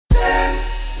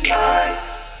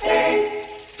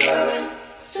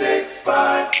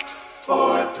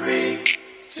4, 3,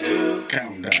 2,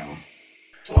 countdown.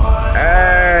 1.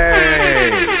 Hey,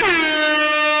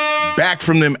 back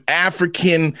from them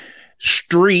African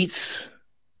streets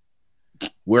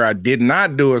where I did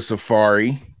not do a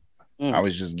safari. I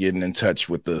was just getting in touch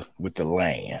with the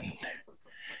land.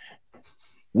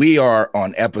 We are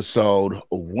on episode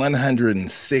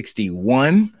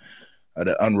 161 of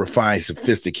the Unrefined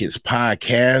Sophisticates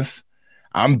podcast.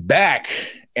 I'm back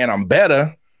and I'm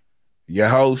better. Your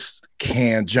host,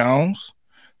 Ken Jones.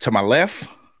 To my left,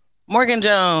 Morgan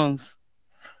Jones.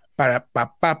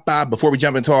 Before we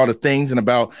jump into all the things and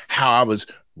about how I was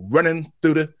running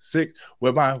through the six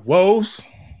with my woes,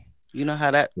 you know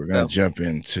how that we're going to jump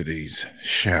into these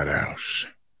shout outs.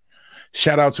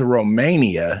 Shout out to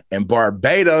Romania and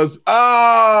Barbados.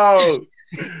 Oh,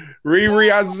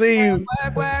 Riri, I see you.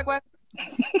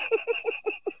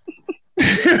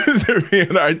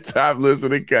 Being our top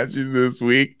listening countries this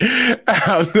week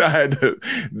outside of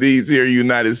these here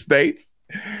United States.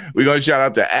 We're going to shout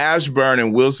out to Ashburn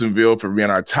and Wilsonville for being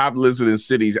our top listening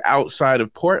cities outside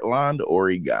of Portland,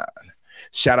 Oregon.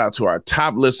 Shout out to our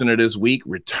top listener this week,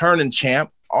 returning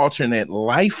champ, Alternate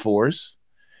Life Force.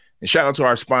 And shout out to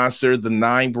our sponsor, the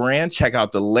Nine brand. Check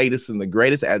out the latest and the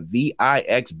greatest at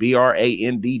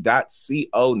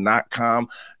theixbrand.co.com.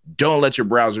 Don't let your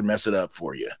browser mess it up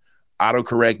for you.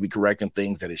 Autocorrect be correcting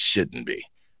things that it shouldn't be.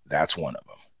 That's one of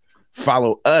them.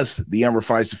 Follow us, the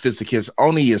Unrefined Sophisticates,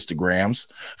 on the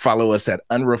Instagrams. Follow us at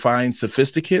Unrefined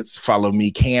Sophisticates. Follow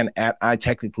me, Can, at I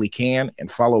Technically Can.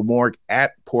 And follow Morg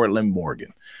at Portland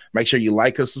Morgan. Make sure you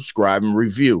like us, subscribe, and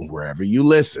review wherever you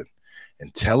listen.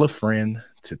 And tell a friend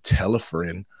to tell a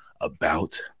friend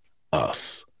about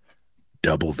us.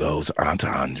 Double those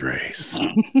entendres.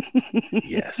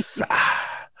 Yes.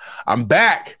 I'm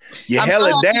back. You held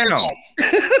it down.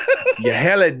 You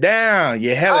held it down.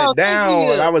 You held it down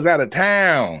when I was out of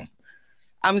town.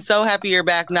 I'm so happy you're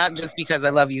back, not just because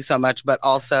I love you so much, but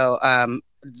also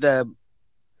the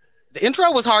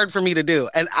intro was hard for me to do.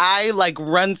 And I like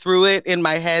run through it in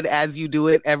my head as you do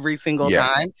it every single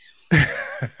time.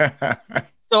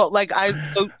 So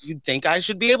you'd think I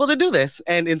should be able to do this.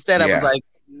 And instead I was like,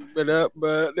 nope.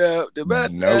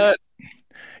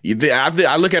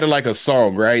 I look at it like a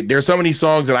song, right? There's so many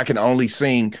songs that I can only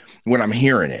sing when I'm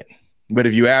hearing it. But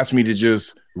if you ask me to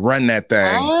just run that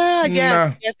thing.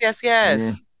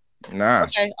 Yes. Nah.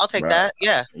 Okay, I'll take that.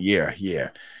 Yeah. Yeah.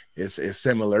 It's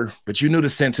similar. But you knew the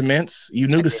sentiments.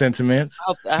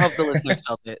 I hope the listeners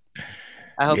felt it.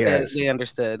 I hope they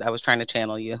understood. I was trying to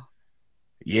channel you.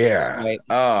 Yeah.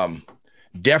 Right.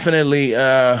 Definitely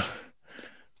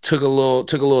took a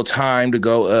little time to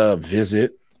go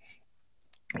visit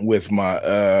with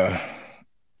my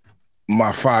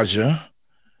my Faja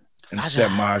and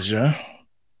step Maja.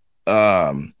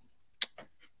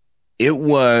 It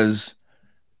was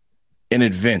an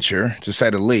adventure, to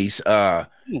say the least.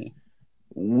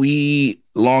 We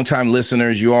longtime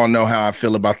listeners, you all know how I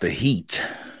feel about the heat.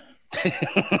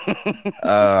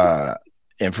 And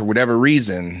for whatever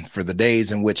reason, for the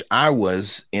days in which I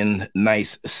was in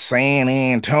nice San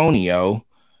Antonio,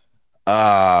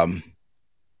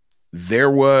 there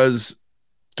was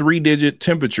 3-digit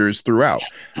temperatures throughout.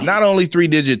 Not only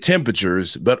 3-digit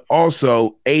temperatures, but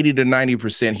also 80 to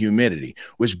 90% humidity,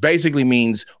 which basically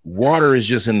means water is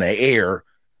just in the air,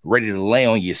 ready to lay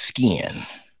on your skin.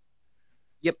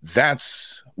 Yep.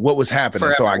 That's what was happening.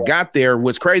 Forever. So I got there.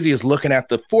 What's crazy is looking at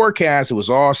the forecast. It was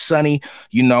all sunny,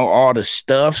 all the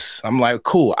stuffs. I'm like,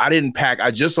 cool. I didn't pack. I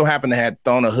just so happened to have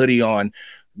thrown a hoodie on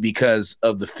because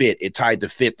of the fit. It tied the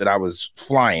fit that I was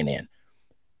flying in.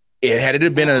 Had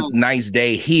it been a nice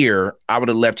day here, I would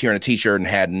have left here in a t-shirt and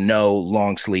had no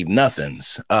long sleeve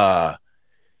nothings.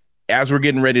 As we're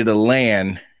getting ready to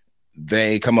land,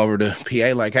 they come over to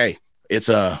PA like, hey, it's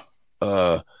we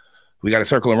got to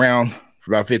circle around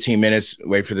for about 15 minutes,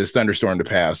 wait for this thunderstorm to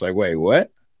pass. Like, wait,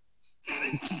 what?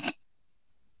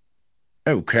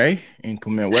 Okay.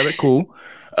 Inclement weather. Cool.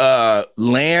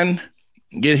 Land,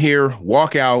 get here,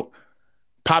 walk out.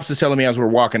 Pops is telling me as we're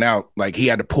walking out, like he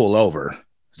had to pull over.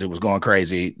 It was going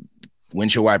crazy.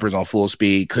 Windshield wipers on full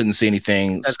speed. Couldn't see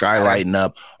anything. Sky lighting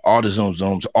up. All the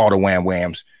zooms, all the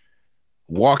whams.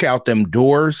 Walk out them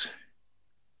doors.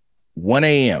 1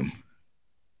 a.m.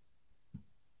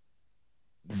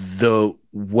 The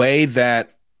way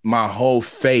that my whole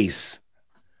face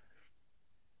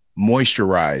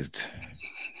moisturized.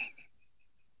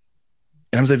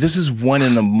 And I was like, this is 1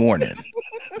 a.m.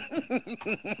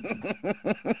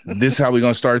 This how we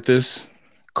gonna start this?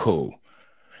 Cool.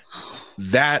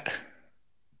 That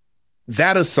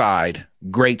aside,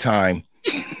 great time.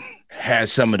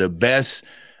 Has some of the best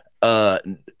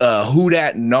Who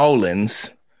Dat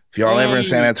Nolans If y'all ever in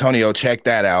San Antonio, check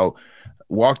that out.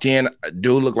 Walked in,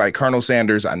 dude looked like Colonel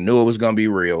Sanders. I knew it was gonna be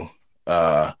real.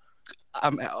 I'm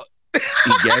out.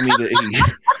 He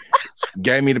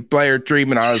gave me the player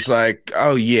treatment. I was like,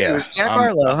 oh yeah, Jack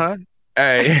Harlow, huh?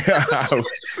 Hey, I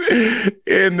was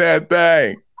in that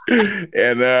thing,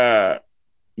 and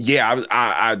yeah,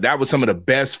 I that was some of the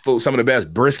best food, some of the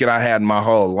best brisket I had in my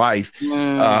whole life.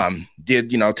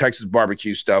 Did Texas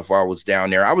barbecue stuff while I was down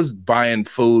there. I was buying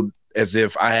food as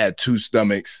if I had two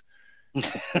stomachs.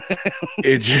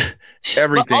 Everything.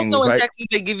 But also in Texas,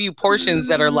 they give you portions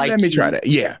that are like. Let me try that.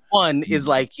 Yeah, one is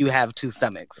like you have two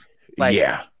stomachs. Like,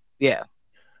 yeah.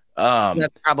 That's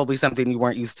probably something you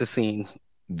weren't used to seeing.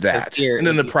 That and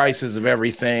then the prices of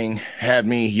everything had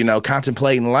me,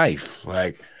 contemplating life.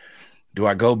 Like, do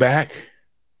I go back?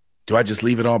 Do I just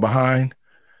leave it all behind?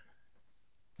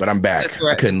 But I'm back.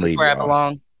 I couldn't leave. Where I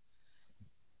belong.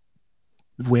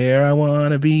 Where I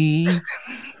want to be.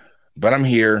 But I'm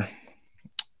here.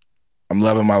 I'm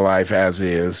loving my life as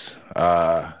is.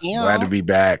 Glad to be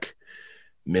back.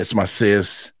 Miss my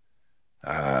sis.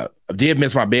 I did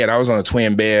miss my bed. I was on a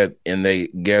twin bed in the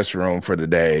guest room for the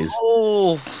days.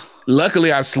 Oh.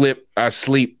 Luckily, I sleep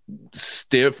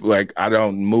stiff. Like, I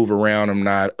don't move around. I'm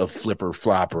not a flipper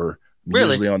flopper.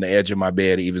 Really? Usually on the edge of my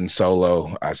bed, even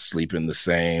solo, I sleep in the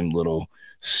same little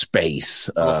space.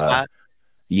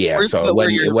 Yeah, so it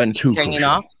wasn't too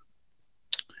crucial.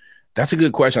 That's a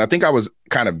good question. I think I was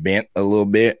kind of bent a little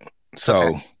bit,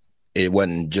 so it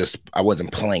wasn't just I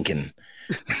wasn't planking.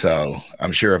 So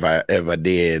I'm sure if I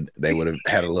did, they would have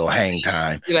had a little hang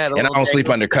time. And I don't sleep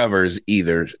under covers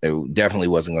either. It definitely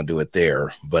wasn't going to do it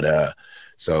there. But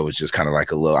so it was just kind of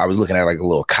like I was looking at like a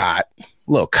little cot,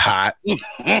 3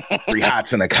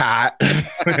 hots in a cot.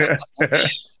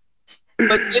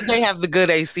 But did they have the good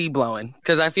AC blowing?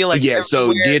 Because I feel like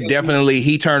so definitely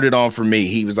he turned it on for me.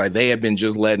 He was like, they had been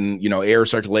just letting air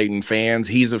circulating fans.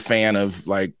 He's a fan of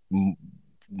like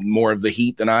more of the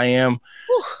heat than I am.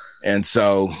 Whew. And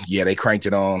so, they cranked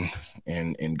it on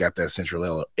and got that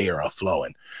central air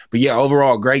flowing. But yeah,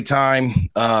 overall, great time.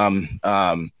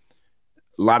 A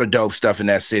lot of dope stuff in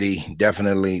that city.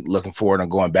 Definitely looking forward on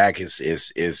going back.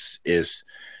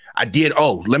 I did.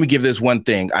 Oh, let me give this one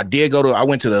thing. I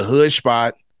went to the hood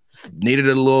spot, needed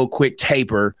a little quick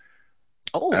taper.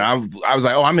 Oh, and I was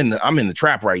like, I'm in the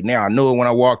trap right now. I knew it when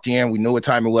I walked in. We knew what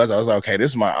time it was. I was like, okay,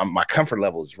 this is my comfort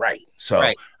level is right. So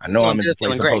I know I'm in the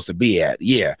place I'm supposed to be at.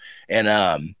 Yeah.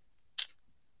 And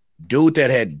dude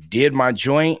that did my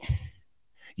joint,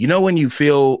 when you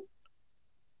feel,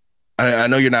 I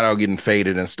know you're not all getting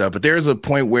faded and stuff, but there's a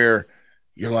point where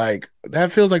you're like,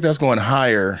 that feels like that's going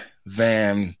higher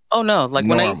than. Oh no, like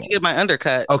normal. When I used to get my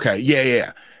undercut. Okay,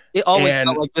 yeah. It always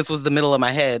felt like this was the middle of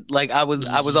my head. Like I was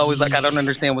always like, I don't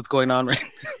understand what's going on right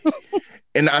now.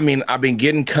 And I mean, I've been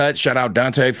getting cut. Shout out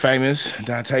Dante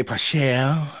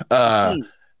Pachel.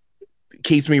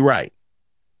 Keeps me right.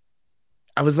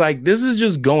 I was like, this is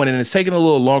just going, and it's taking a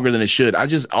little longer than it should. I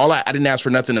didn't ask for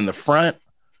nothing in the front.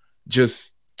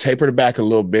 Just tapered it back a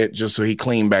little bit just so he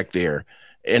cleaned back there.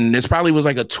 And this probably was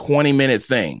like a 20-minute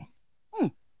thing.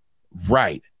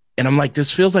 Right. And I'm like, this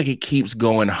feels like it keeps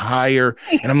going higher.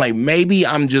 And I'm like, maybe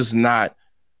I'm just not,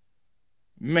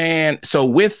 man. So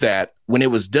with that, when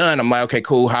it was done, I'm like, okay,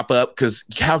 cool, hop up. Because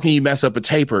how can you mess up a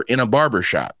taper in a barber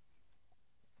shop?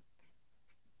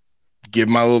 Give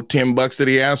my little $10 that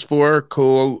he asked for.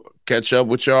 Cool. Catch up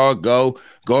with y'all. Go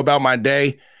about my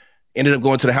day. Ended up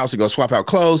going to the house to go swap out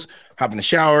clothes, hop in the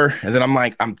shower. And then I'm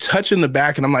like, I'm touching the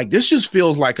back. And I'm like, this just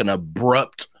feels like an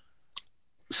abrupt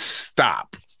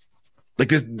stop. Like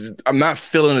this, I'm not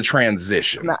feeling a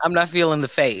transition. I'm not feeling the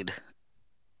fade.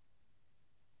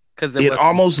 Because it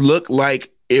almost looked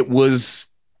like it was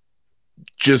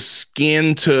just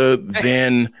skin to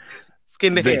then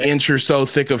the inch or so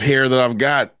thick of hair that I've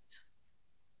got.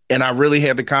 And I really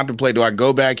had to contemplate, do I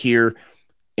go back here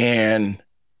and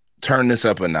turn this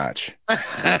up a notch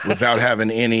without having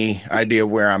any idea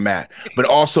where I'm at? But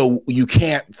also, you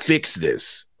can't fix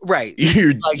this. Right.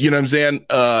 You know what I'm saying?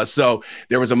 So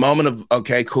there was a moment of,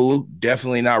 okay, cool.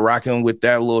 Definitely not rocking with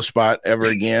that little spot ever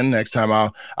again. Next time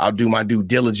I'll do my due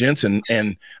diligence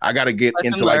and I got to get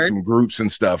into like some groups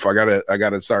and stuff. I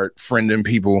gotta start friending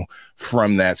people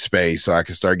from that space so I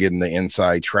can start getting the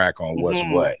inside track on what's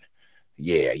what.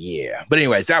 Yeah. But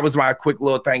anyways, that was my quick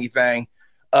little thanky thing.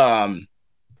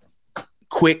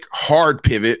 Quick hard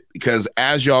pivot, because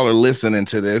as y'all are listening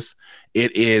to this,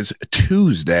 it is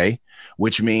Tuesday,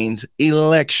 which means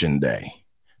election day.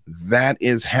 That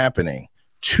is happening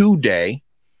today.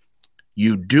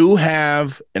 You do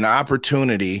have an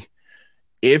opportunity,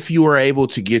 if you are able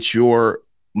to get your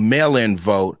mail-in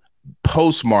vote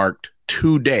postmarked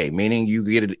today, meaning you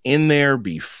get it in there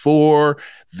before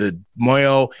the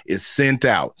mail is sent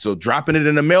out. So dropping it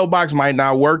in the mailbox might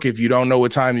not work if you don't know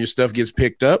what time your stuff gets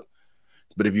picked up.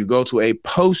 But if you go to a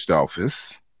post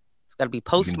office, it's got to be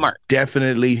postmarked.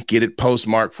 Definitely get it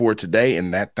postmarked for today,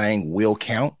 and that thing will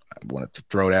count. I wanted to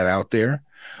throw that out there.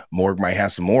 Morg might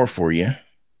have some more for you.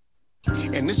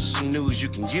 And this is some news you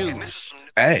can use.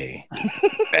 Hey.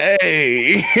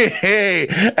 Hey.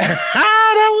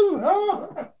 That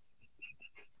was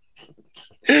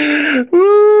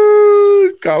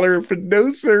Woo. Call her a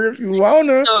producer if you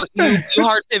wanna. So you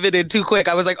hard pivoted too quick.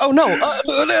 I was like, oh no.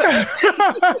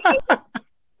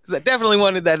 Because I definitely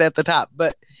wanted that at the top.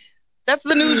 But that's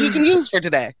the news you can use for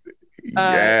today.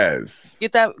 Yes.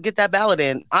 Get that ballot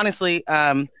in. Honestly,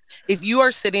 if you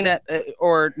are sitting at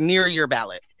or near your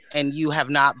ballot and you have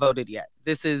not voted yet,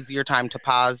 this is your time to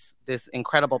pause this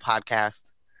incredible podcast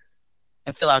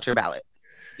and fill out your ballot,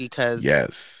 because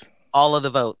yes, all of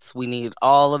the votes, we need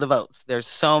all of the votes. There's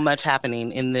so much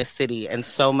happening in this city and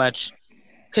so much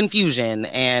confusion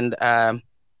and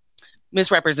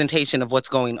misrepresentation of what's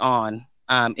going on.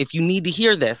 If you need to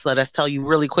hear this, let us tell you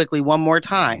really quickly one more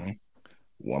time.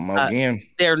 One more again.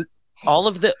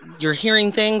 You're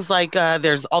hearing things like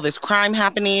there's all this crime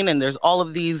happening and there's all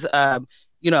of these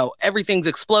everything's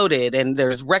exploded and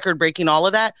there's record breaking, all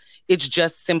of that. It's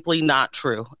just simply not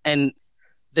true. And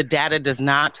the data does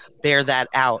not bear that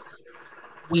out.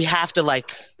 We have to I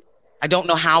don't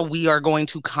know how we are going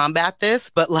to combat this,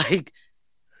 but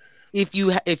if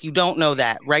you don't know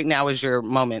that, right now is your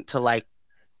moment to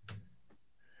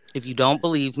if you don't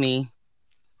believe me,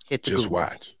 hit the just Googles.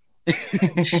 Watch.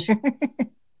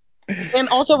 And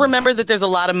also remember that there's a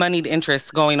lot of moneyed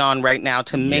interest going on right now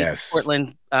to make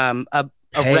Portland a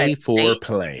red state.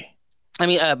 Play. I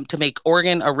mean, to make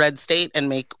Oregon a red state and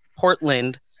make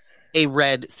Portland a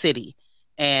red city.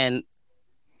 And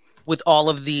with all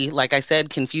of the, like I said,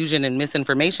 confusion and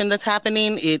misinformation that's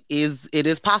happening, it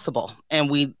is possible. And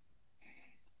we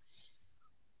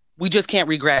just can't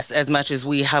regress as much as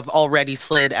we have already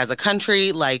slid as a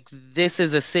country. This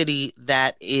is a city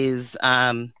that is,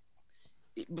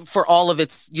 for all of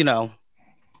its,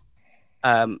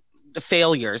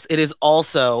 failures, it is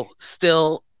also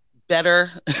still better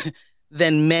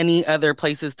than many other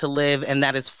places to live. And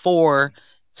that is for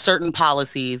certain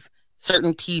policies,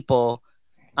 certain people.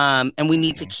 And we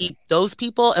need to keep those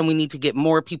people, and we need to get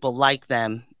more people like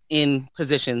them in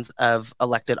positions of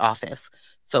elected office.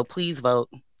 So please vote.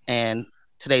 And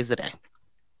today's the day.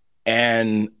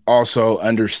 And also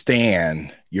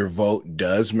understand your vote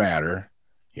does matter.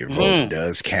 Your vote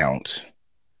does count.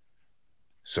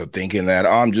 So thinking that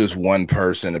I'm just one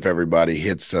person, if everybody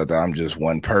hits that I'm just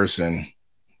one person,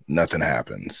 nothing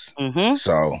happens. Mm-hmm.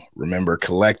 So remember,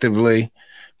 collectively,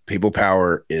 people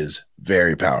power is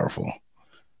very powerful.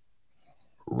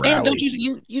 Rally. And don't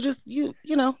you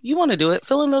want to do it.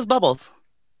 Fill in those bubbles.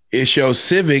 It's your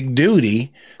civic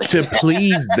duty to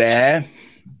please that.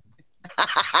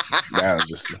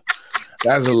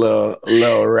 That's a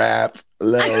little rap.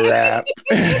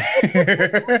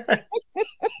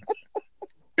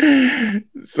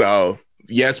 So,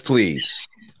 yes, please.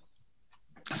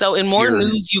 So, in more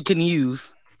news you can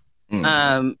use, we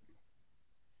have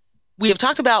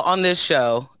talked about on this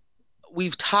show,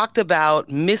 we've talked about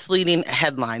misleading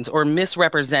headlines or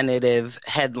misrepresentative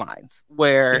headlines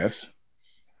where,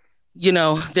 you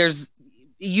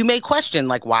may question,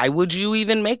 why would you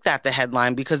even make that the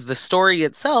headline? Because the story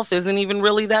itself isn't even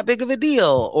really that big of a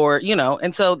deal, or,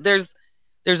 and so there's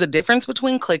a difference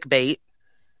between clickbait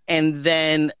and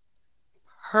then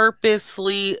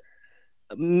purposely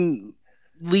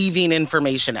leaving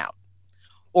information out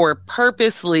or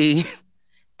purposely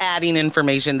adding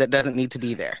information that doesn't need to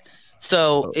be there.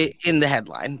 So in the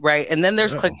headline, right? And then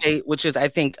there's clickbait, which is, I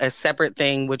think, a separate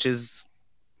thing, which is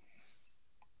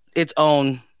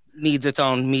needs its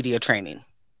own media training.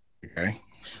 Okay.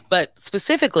 But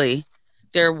specifically,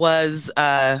 there was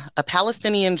a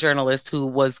Palestinian journalist who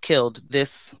was killed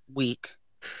this week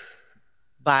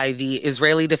by the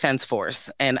Israeli Defense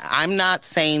Force. And I'm not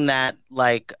saying that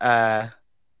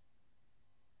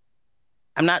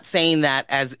I'm not saying that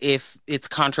as if it's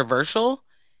controversial.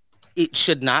 It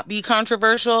should not be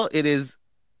controversial. It is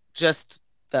just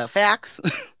the facts.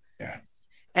 Yeah.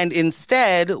 And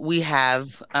instead, we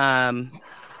have,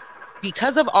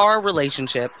 because of our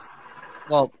relationship,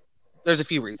 well, there's a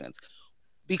few reasons.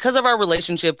 Because of our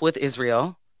relationship with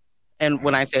Israel, and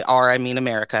when I say our, I mean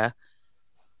America,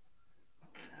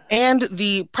 and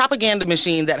the propaganda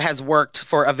machine that has worked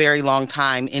for a very long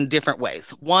time in different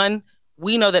ways. One,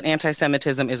 we know that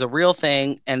anti-Semitism is a real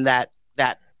thing, and that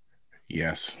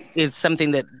yes, is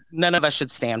something that none of us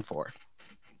should stand for.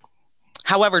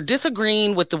 However,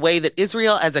 disagreeing with the way that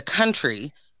Israel as a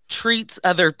country treats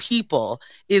other people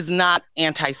is not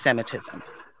anti-Semitism.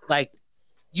 Like,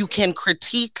 you can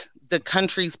critique the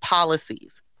country's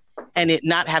policies and it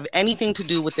not have anything to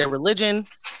do with their religion,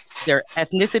 their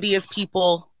ethnicity as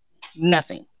people,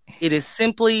 nothing. It is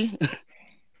simply,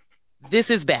 this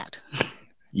is bad.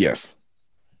 Yes.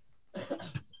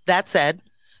 That said,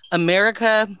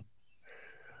 America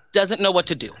doesn't know what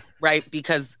to do, right?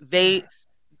 Because they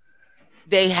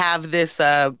have this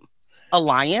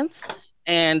alliance,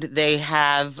 and they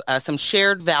have some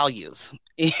shared values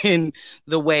in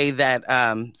the way that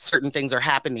certain things are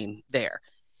happening there.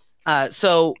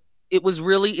 So it was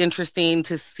really interesting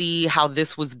to see how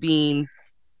this was being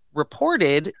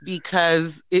reported,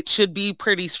 because it should be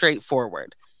pretty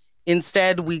straightforward.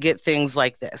 Instead, we get things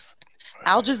like this.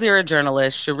 Al Jazeera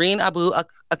journalist Shireen Abu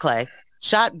Akleh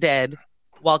shot dead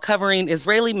while covering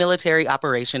Israeli military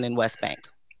operation in West Bank.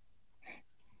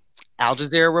 Al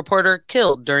Jazeera reporter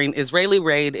killed during Israeli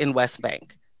raid in West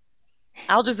Bank.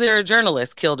 Al Jazeera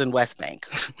journalist killed in West Bank.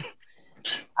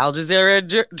 Al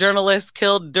Jazeera journalist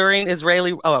killed during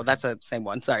Israeli... Oh, that's the same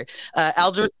one. Sorry.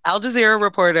 Al Jazeera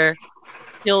reporter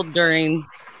killed during...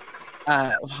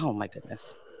 oh, my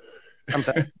goodness. I'm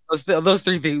sorry. Those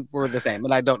three things were the same,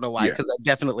 and I don't know why, because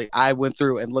I went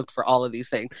through and looked for all of these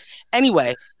things.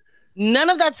 Anyway, none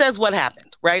of that says what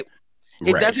happened, right?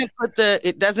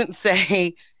 It doesn't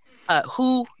say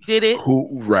who did it.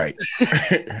 Right.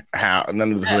 How,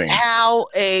 none of the things.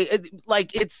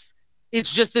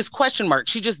 It's just this question mark.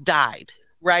 She just died,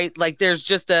 right? Like, there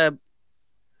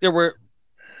were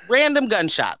random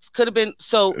gunshots. Could have been.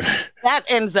 So that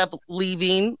ends up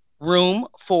leaving room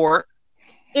for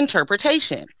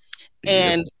interpretation.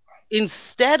 And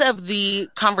instead of the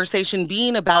conversation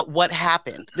being about what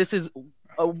happened, this is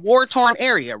a war-torn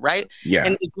area, right? Yeah.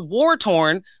 And it's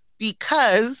war-torn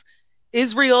because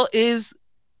Israel is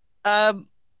oh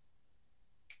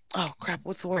crap,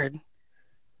 what's the word?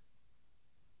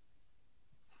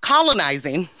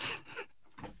 Colonizing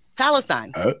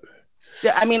Palestine.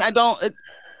 I mean,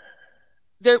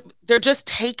 they're just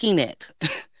taking it.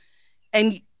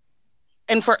 and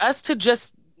for us to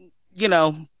just,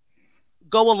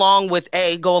 go along with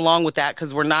that,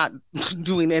 because we're not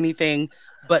doing anything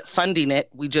but funding it.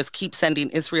 We just keep sending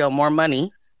Israel more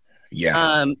money.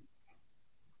 Yeah.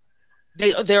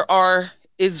 There are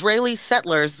Israeli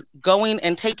settlers going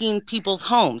and taking people's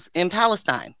homes in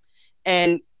Palestine.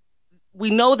 And we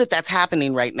know that that's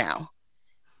happening right now.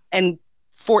 And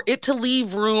for it to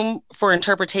leave room for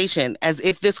interpretation as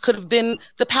if this could have been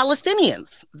the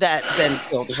Palestinians that then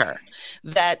killed her,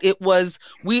 that it was,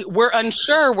 we're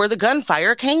unsure where the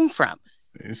gunfire came from.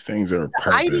 These things are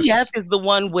purpose. IDF is the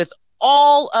one with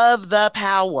all of the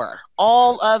power,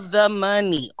 all of the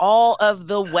money, all of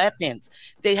the weapons.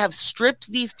 They have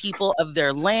stripped these people of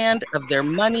their land, of their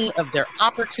money, of their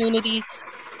opportunity,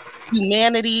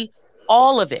 humanity,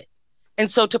 all of it. And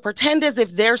so to pretend as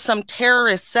if there's some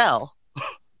terrorist cell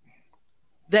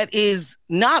that is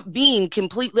not being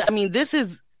completely, I mean, this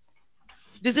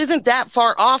isn't that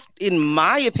far off, in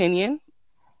my opinion,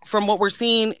 from what we're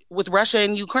seeing with Russia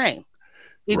and Ukraine.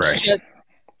 It's just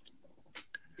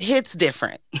hits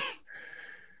different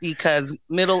because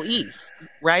Middle East,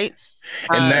 right?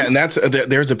 And that's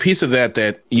there's a piece of that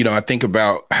I think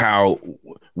about how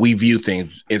we view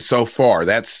things. It's so far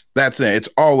that's it's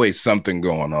always something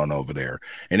going on over there,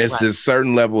 and it's this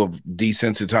certain level of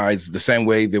desensitized, the same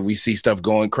way that we see stuff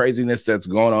craziness that's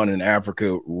going on in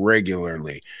Africa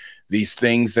regularly. These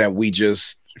things that we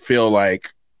just feel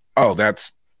like, oh,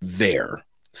 that's there.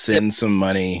 Send some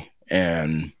money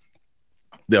and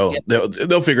they'll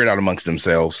figure it out amongst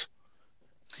themselves.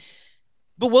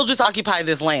 But we'll just occupy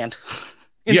this land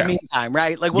in the meantime,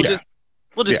 right? Like we'll just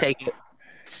take it.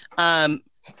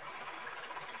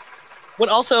 What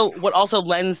also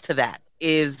lends to that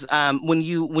is when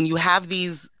you have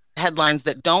these headlines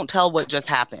that don't tell what just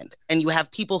happened, and you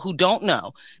have people who don't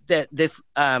know that this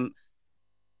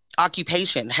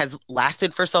occupation has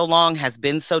lasted for so long, has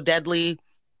been so deadly,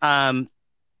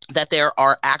 that they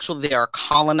are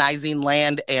colonizing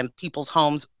land and people's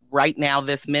homes right now,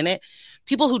 this minute.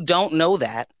 People who don't know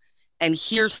that and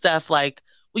hear stuff like,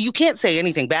 well, you can't say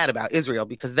anything bad about Israel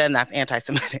because then that's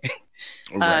anti-Semitic.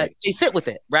 They sit with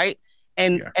it, right?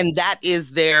 And that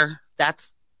is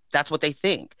that's what they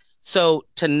think. So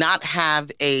to not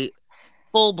have a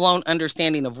full-blown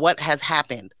understanding of what has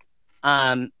happened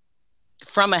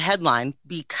from a headline,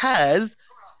 because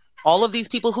all of these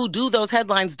people who do those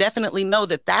headlines definitely know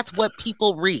that that's what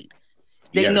people read.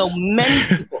 They know many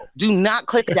people do not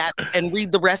click that and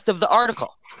read the rest of the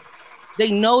article.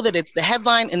 They know that it's the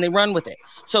headline and they run with it.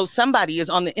 So somebody is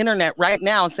on the internet right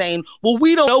now saying, well,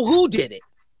 we don't know who did it,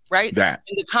 right? That.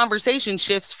 And the conversation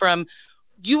shifts from,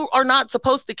 you are not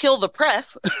supposed to kill the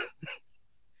press.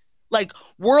 Like,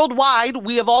 worldwide,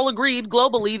 we have all agreed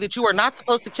globally that you are not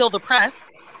supposed to kill the press.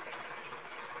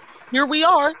 Here we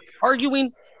are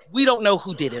arguing, we don't know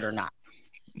who did it or not.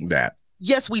 That.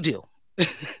 Yes, we do.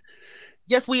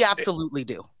 Yes, we absolutely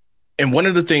do. And one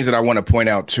of the things that I want to point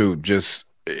out too,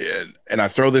 and I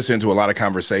throw this into a lot of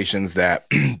conversations, that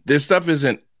this stuff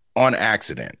isn't on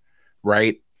accident,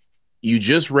 right? You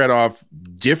just read off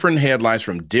different headlines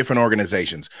from different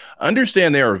organizations.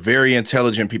 Understand there are very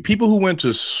intelligent people who went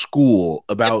to school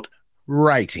about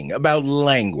writing, about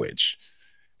language.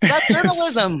 About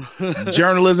journalism.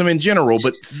 Journalism in general,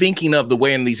 but thinking of the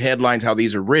way in these headlines, how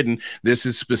these are written, this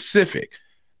is specific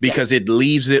because it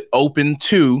leaves it open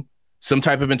to some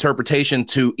type of interpretation,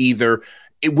 to either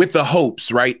with the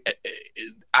hopes, right?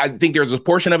 I think there's a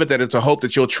portion of it that it's a hope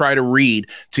that you'll try to read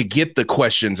to get the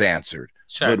questions answered.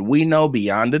 Sure. But we know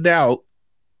beyond a doubt,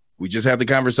 we just had the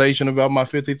conversation about my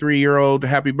 53-year-old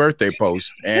happy birthday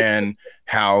post and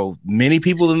how many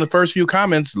people in the first few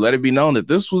comments let it be known that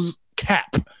this was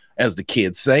cap, as the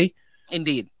kids say.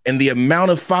 Indeed. And the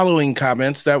amount of following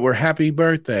comments that were happy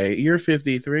birthday, you're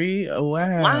 53. Oh,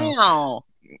 wow. Wow.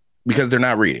 Because they're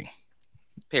not reading.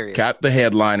 Period. Got the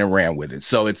headline and ran with it.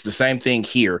 So it's the same thing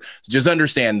here. Just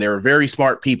understand there are very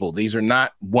smart people. These are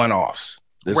not one-offs.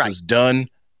 This is done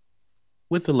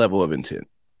with a level of intent.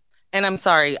 And I'm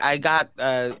sorry, I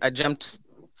jumped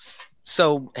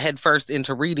so headfirst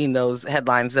into reading those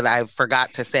headlines that I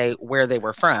forgot to say where they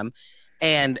were from.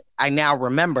 And I now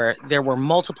remember there were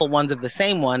multiple ones of the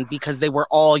same one because they were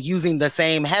all using the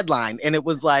same headline. And it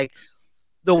was like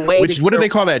the way. What do they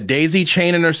call that? Daisy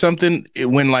chaining or something?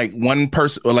 When like one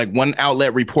person or like one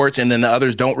outlet reports and then the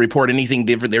others don't report anything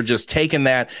different. They're just taking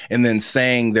that and then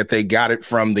saying that they got it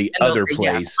from the other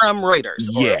place. Yeah, from Reuters.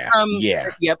 Yeah. From, yeah.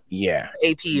 Yep. Yeah.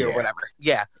 AP or whatever.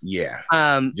 Yeah. Yeah.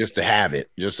 Just to have it.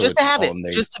 Just to have it.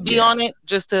 Just to be on it.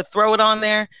 Just to throw it on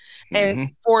there.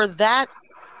 And for that,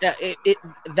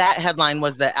 that headline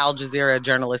was the Al Jazeera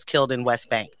journalist killed in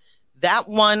West Bank. That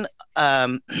one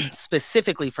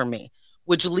specifically for me,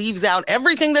 which leaves out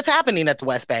everything that's happening at the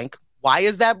West Bank. Why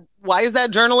is that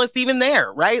journalist even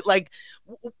there, right? Like,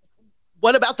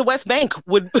 what about the West Bank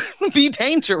would be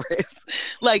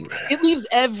dangerous? Like, it leaves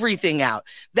everything out.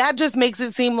 That just makes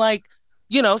it seem like,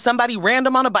 somebody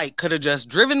random on a bike could have just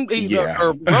driven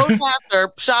or rode past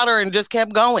her, shot her, and just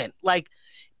kept going. Like,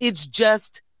 it's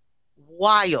just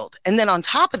wild. And then on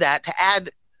top of that, to add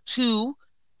to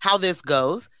how this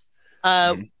goes,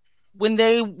 when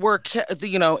they were,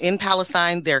 in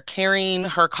Palestine, they're carrying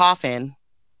her coffin,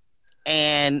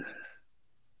 and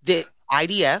the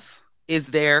IDF is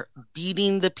there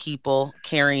beating the people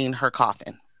carrying her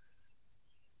coffin.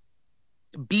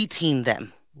 Beating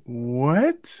them.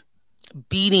 What?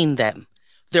 Beating them.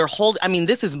 They're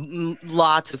this is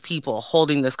lots of people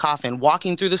holding this coffin,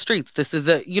 walking through the streets. This is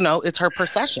it's her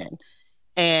procession.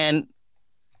 And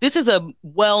this is a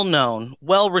well-known,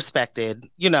 well-respected,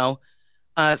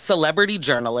 celebrity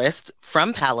journalist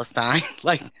from Palestine,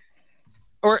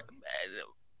 or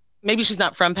maybe she's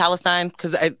not from Palestine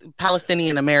because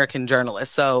Palestinian American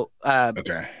journalist. So,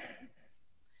 okay.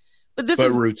 But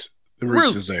roots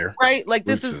is there, right? Like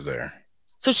roots this is there.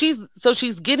 So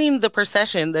she's getting the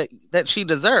procession that she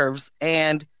deserves,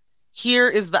 and here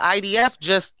is the IDF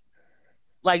just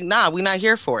like, nah, we're not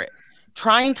here for it.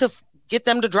 Trying to get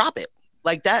them to drop it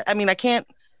like that. I mean, I can't.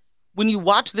 When you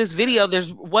watch this video,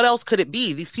 what else could it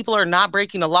be? These people are not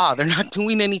breaking a law. They're not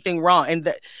doing anything wrong. And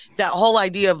that whole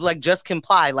idea of like, just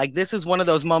comply. Like, this is one of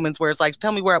those moments where it's like,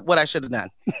 tell me what I should have done.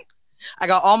 I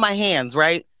got all my hands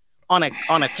right on a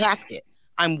casket.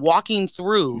 I'm walking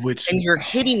through and you're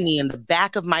hitting me in the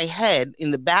back of my head,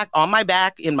 on my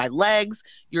back, in my legs.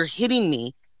 You're hitting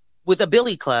me with a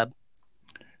billy club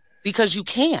because you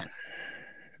can.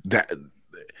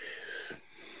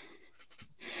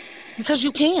 Because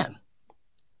you can.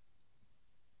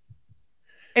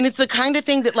 And it's the kind of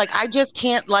thing that like, I just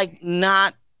can't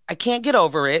I can't get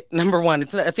over it. Number one,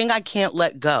 it's a thing I can't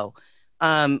let go.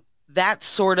 That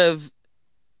sort of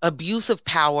abuse of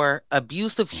power,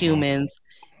 abuse of humans,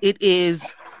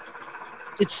 it's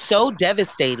so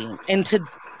devastating. And to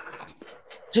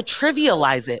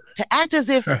trivialize it, to act as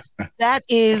if that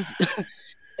is,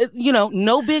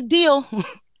 no big deal.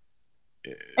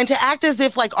 And to act as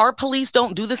if like our police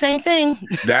don't do the same thing.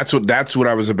 That's what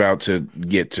I was about to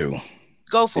get to.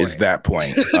 Go for it. Is that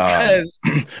point.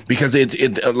 Because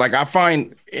it's like I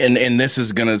find, and this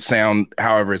is going to sound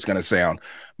however it's going to sound.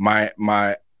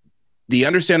 the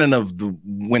understanding of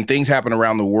when things happen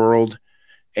around the world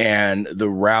and the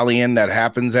rallying that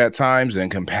happens at times and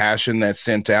compassion that's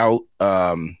sent out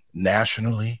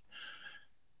nationally.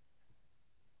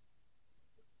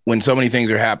 When so many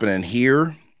things are happening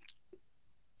here,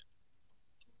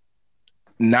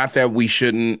 not that we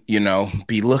shouldn't,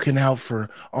 be looking out for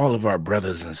all of our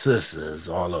brothers and sisters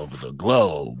all over the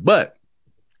globe, but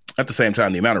at the same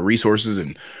time, the amount of resources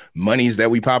and monies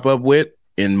that we pop up with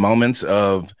in moments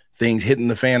of things hitting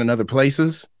the fan in other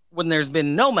places. When there's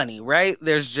been no money, right?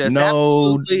 There's just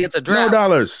it's a drought. No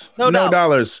dollars.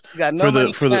 You got no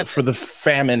money for the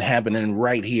famine happening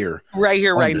right here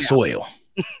right now. Soil.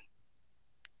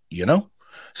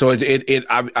 So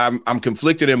I'm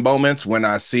conflicted in moments when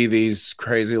I see these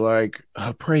crazy, like,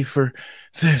 pray for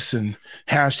this and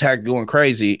hashtag going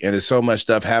crazy. And there's so much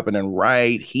stuff happening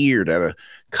right here that a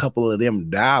couple of them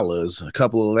dollars, a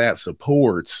couple of that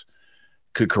supports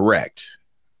could correct.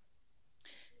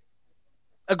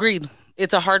 Agreed.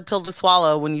 It's a hard pill to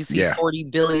swallow when you see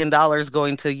 $40 billion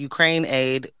going to Ukraine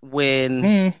aid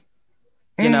when,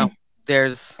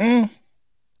 there's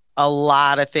a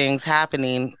lot of things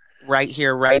happening right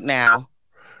here, right now,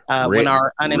 when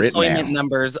our unemployment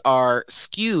numbers are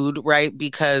skewed, right?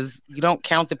 Because you don't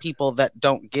count the people that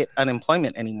don't get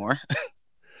unemployment anymore.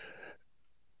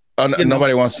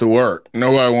 Nobody wants to work.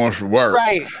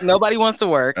 Right. Nobody wants to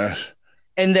work.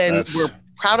 And then we're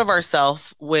proud of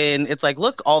ourselves when it's like,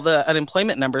 look, all the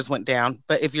unemployment numbers went down.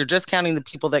 But if you're just counting the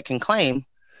people that can claim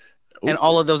and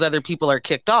all of those other people are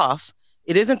kicked off,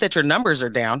 it isn't that your numbers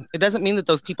are down. It doesn't mean that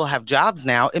those people have jobs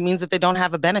now. It means that they don't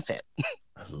have a benefit.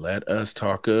 Let us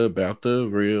talk about the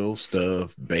real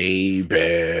stuff,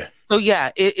 baby. So yeah,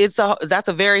 that's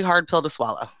a very hard pill to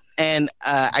swallow. And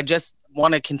I just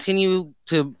want to continue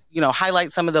to,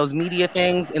 highlight some of those media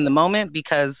things in the moment,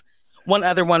 because one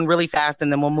other one really fast,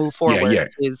 and then we'll move forward,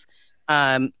 is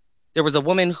there was a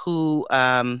woman who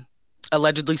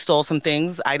allegedly stole some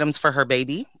items for her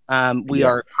baby. We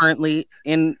are currently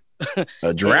in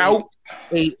a drought,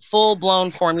 a full-blown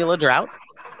formula drought.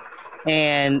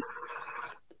 And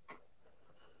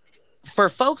for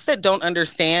folks that don't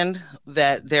understand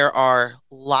that there are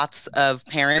lots of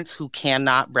parents who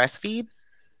cannot breastfeed,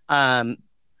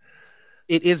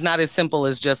 it is not as simple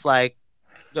as just like,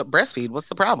 breastfeed, what's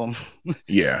the problem?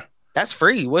 Yeah, that's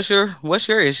free. What's your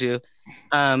issue?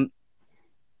 There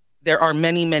are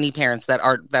many parents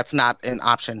that's not an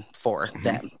option for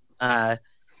them.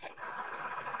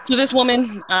 So this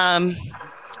woman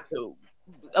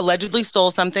allegedly stole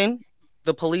something.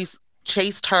 The police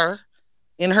chased her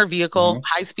in her vehicle,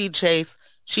 high-speed chase.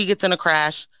 She gets in a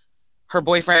crash. Her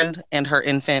boyfriend and her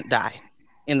infant die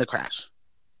in the crash.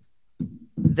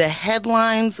 The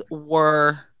headlines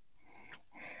were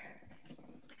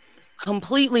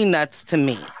completely nuts to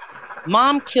me.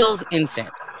 Mom kills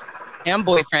infant and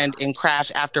boyfriend in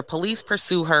crash after police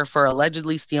pursue her for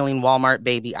allegedly stealing Walmart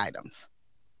baby items.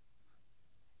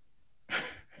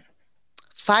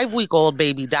 5-week-old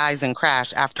baby dies in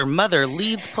crash after mother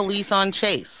leads police on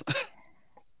chase.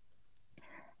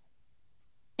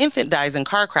 Infant dies in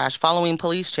car crash following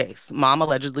police chase. Mom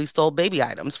allegedly stole baby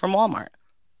items from Walmart.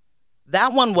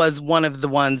 That one was one of the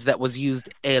ones that was used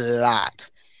a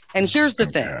lot. And here's the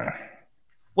thing.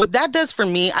 What that does for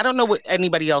me, I don't know what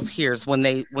anybody else hears when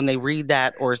they read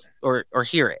that or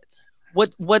hear it.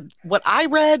 What I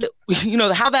read,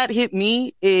 how that hit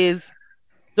me is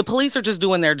the police are just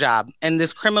doing their job, and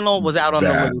this criminal was out on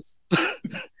the loose,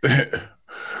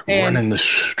 running the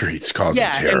streets, causing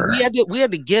terror. And we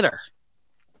had to get her.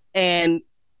 And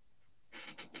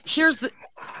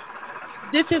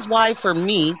this is why, for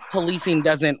me, policing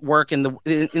doesn't work in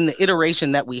the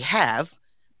iteration that we have.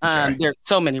 There are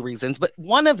so many reasons, but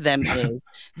one of them is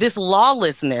this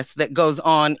lawlessness that goes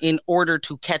on in order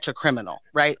to catch a criminal,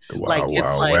 right? The Wild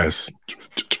West.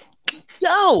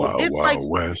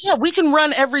 West. Yeah, we can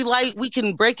run every light, we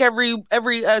can break every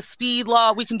speed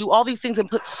law, we can do all these things and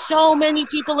put so many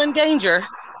people in danger,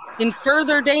 in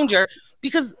further danger,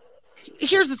 because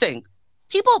here's the thing.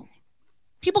 People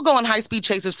go on high-speed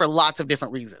chases for lots of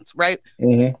different reasons, right?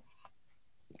 Mm-hmm.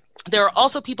 There are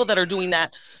also people that are doing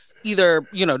that either,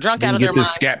 drunk out of their mind. Get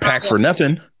this Scat Pack for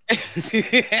nothing.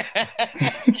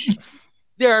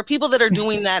 There are people that are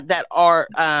doing that are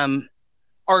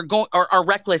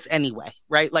reckless anyway,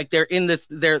 right? Like they're in this,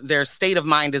 their state of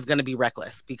mind is going to be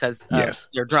reckless because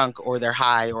they're drunk or they're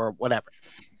high or whatever.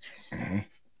 Mm-hmm.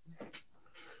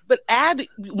 But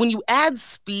when you add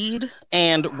speed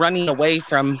and running away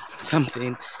from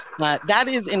something, that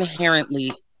is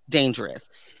inherently dangerous.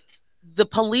 The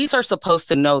police are supposed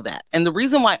to know that. And the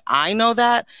reason why I know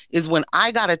that is when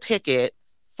I got a ticket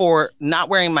for not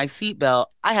wearing my seatbelt,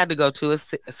 I had to go to a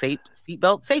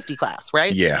seatbelt safety class,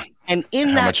 right? Yeah. And in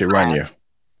How that much it class, run you?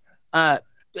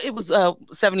 it was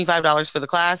 $75 for the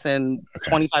class and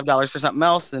 $25 for something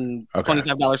else and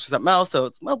 $25 for something else. So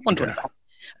it's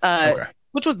 $125,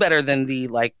 which was better than the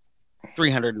like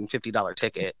 $350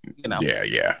 ticket, you know?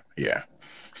 Yeah.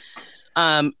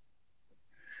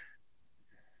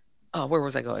 Oh, where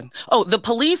was I going? Oh, the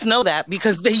police know that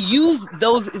because they use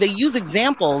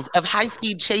examples of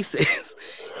high-speed chases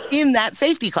in that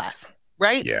safety class,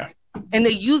 right? Yeah. And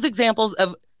they use examples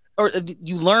of, or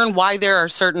you learn why there are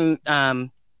certain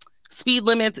speed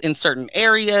limits in certain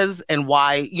areas and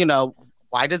why, you know,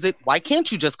 why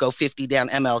can't you just go 50 down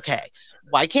MLK?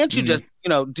 Why can't you just, you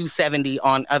know, do 70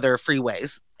 on other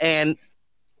freeways? And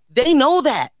they know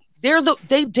that.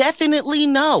 They definitely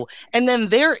know. And then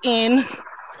they're in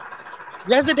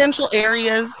residential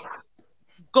areas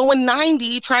going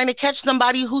 90 trying to catch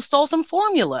somebody who stole some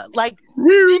formula. Like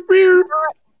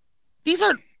these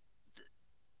are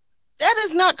that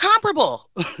is not comparable.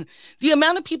 The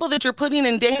amount of people that you're putting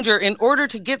in danger in order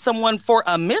to get someone for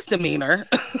a misdemeanor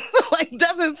like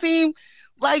doesn't seem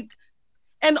like.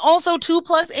 And also 2+,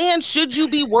 and should you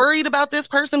be worried about this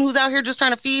person who's out here just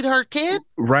trying to feed her kid?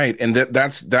 Right. And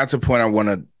that's a point I want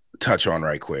to touch on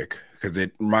right quick, because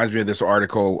it reminds me of this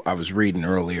article I was reading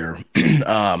earlier.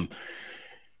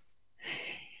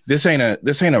 This ain't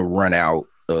a run out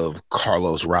of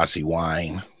Carlos Rossi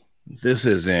wine. This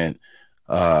isn't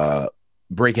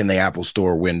breaking the Apple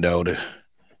Store window to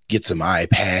get some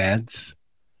iPads.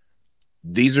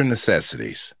 These are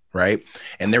necessities, right?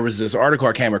 And there was this article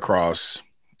I came across,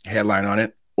 headline on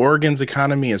it: Oregon's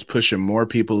economy is pushing more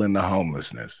people into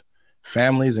homelessness.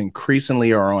 Families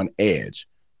increasingly are on edge,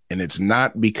 and it's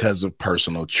not because of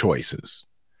personal choices.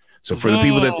 So for the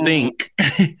people that think,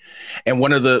 and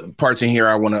one of the parts in here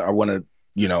I want to,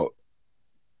 you know,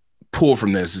 pull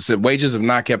from this, it said wages have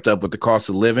not kept up with the cost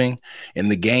of living, and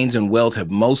the gains in wealth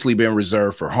have mostly been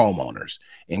reserved for homeowners.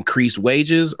 Increased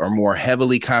wages are more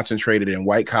heavily concentrated in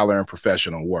white collar and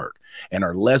professional work and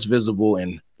are less visible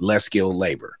in less skilled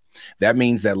labor. That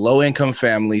means that low income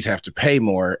families have to pay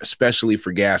more, especially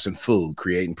for gas and food,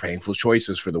 creating painful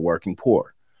choices for the working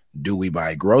poor. Do we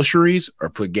buy groceries or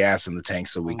put gas in the tank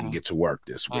so we can get to work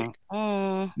this week?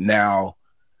 Now,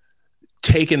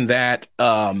 taking that,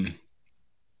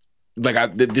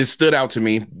 this stood out to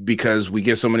me because we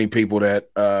get so many people that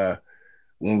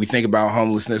when we think about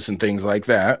homelessness and things like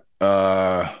that,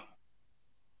 or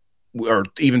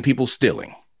even people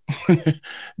stealing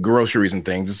groceries and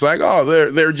things, it's like, oh,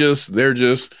 they're just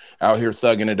out here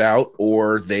thugging it out,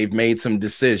 or they've made some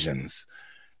decisions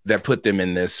that put them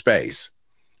in this space.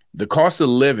 The cost of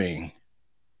living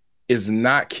is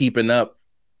not keeping up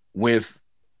with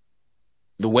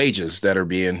the wages that are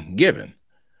being given.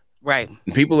 Right.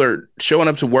 And people are showing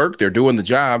up to work. They're doing the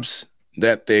jobs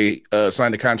that they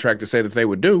signed a contract to say that they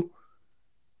would do.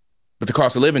 But the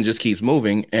cost of living just keeps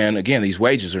moving. And again, these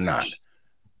wages are not.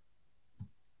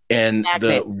 And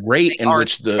stagnant. The rate in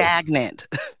which stagnant.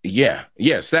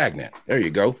 Stagnant. There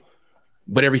you go.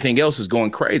 But everything else is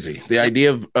going crazy. The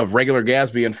idea of regular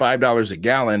gas being $5 a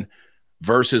gallon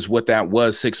versus what that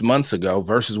was 6 months ago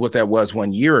versus what that was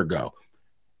 1 year ago.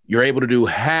 You're able to do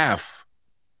half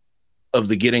of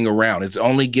the getting around. It's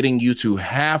only getting you to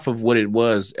half of what it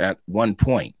was at one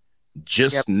point,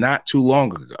 just not too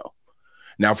long ago.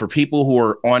 Now, for people who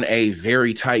are on a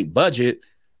very tight budget,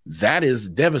 that is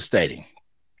devastating.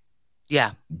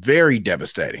 Yeah. Very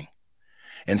devastating.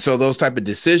 And so those type of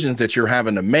decisions that you're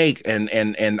having to make,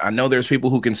 and I know there's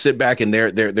people who can sit back and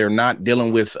they're not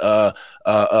dealing with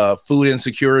food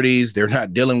insecurities. They're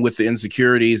not dealing with the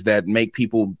insecurities that make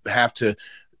people have to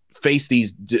face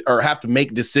these or have to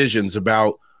make decisions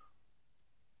about,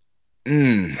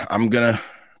 I'm going to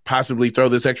possibly throw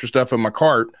this extra stuff in my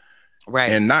cart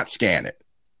and not scan it.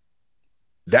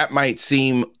 That might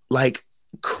seem like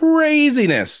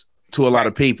craziness to a lot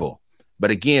of people.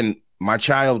 But again, my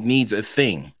child needs a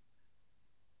thing.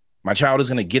 My child is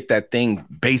going to get that thing,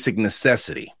 basic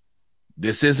necessity.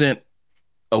 This isn't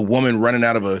a woman running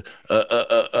out of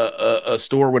a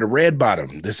store with a red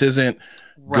bottom. This isn't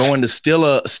going to steal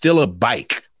a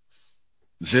bike.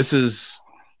 This is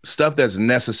stuff that's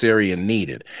necessary and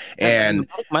needed. And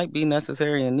it might be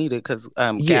necessary and needed because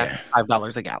gas is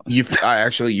 $5 a gallon.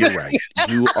 You're right.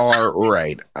 You are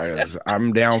right.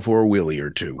 I'm down for a wheelie or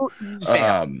two.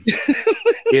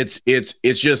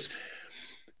 It's just,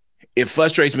 it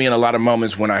frustrates me in a lot of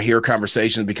moments when I hear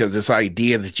conversations, because this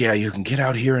idea that, you can get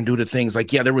out here and do the things like,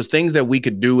 there was things that we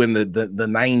could do in the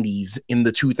 90s, in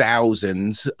the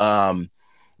 2000s,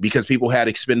 because people had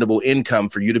expendable income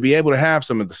for you to be able to have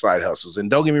some of the side hustles. And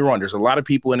don't get me wrong, there's a lot of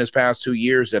people in this past 2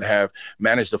 years that have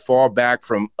managed to fall back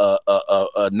from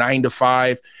a 9 to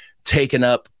 5, taking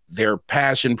up their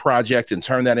passion project and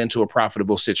turn that into a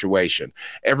profitable situation.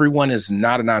 Everyone is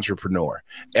not an entrepreneur.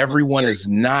 Everyone is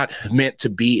not meant to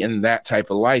be in that type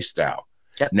of lifestyle.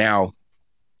 Yep. Now,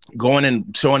 going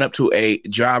and showing up to a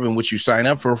job in which you sign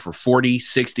up for 40,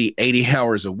 60, 80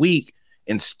 hours a week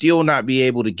and still not be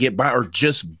able to get by or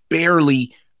just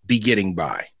barely be getting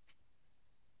by.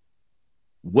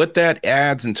 What that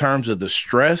adds in terms of the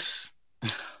stress,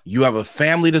 you have a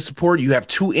family to support, you have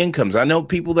 2 incomes. I know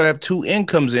people that have 2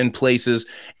 incomes in places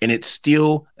and it's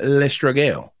still le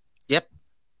struggle. Yep.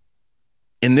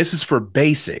 And this is for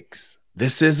basics.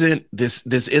 This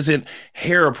isn't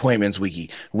hair appointments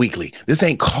weekly. This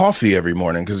ain't coffee every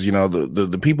morning because you know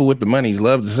the people with the monies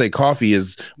love to say coffee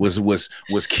was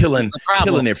killing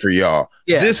it for y'all.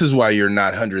 Yeah. This is why you're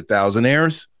not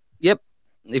 100,000-aires. Yep.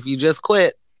 If you just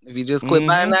quit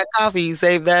buying that coffee, you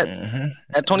save that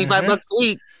at $25 a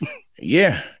week.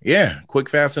 Yeah. Quick,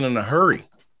 fast, and in a hurry.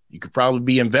 You could probably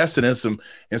be invested in some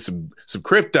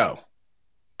crypto.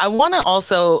 I want to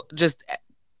also just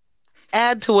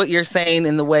add to what you're saying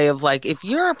in the way of like, if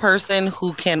you're a person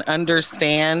who can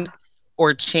understand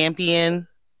or champion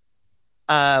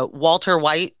Walter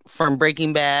White from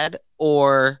Breaking Bad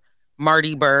or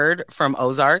Marty Byrde from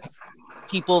Ozarks,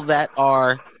 people that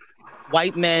are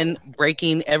white men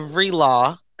breaking every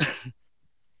law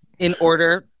in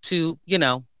order to, you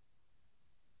know,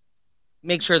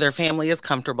 make sure their family is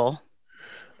comfortable.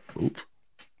 Oop.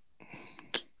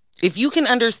 If you can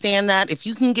understand that, if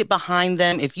you can get behind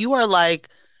them, if you are like,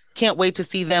 can't wait to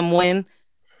see them win,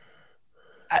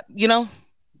 you know,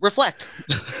 reflect.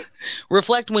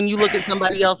 Reflect when you look at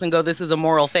somebody else and go, this is a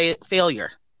moral failure.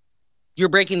 You're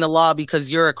breaking the law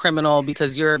because you're a criminal,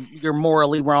 because you're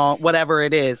morally wrong, whatever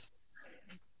it is.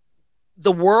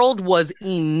 The world was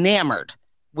enamored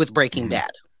with Breaking Bad.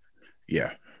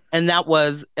 Yeah. And that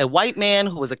was a white man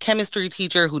who was a chemistry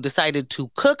teacher who decided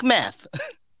to cook meth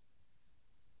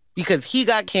because he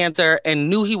got cancer and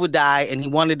knew he would die and he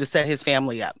wanted to set his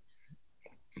family up.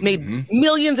 Made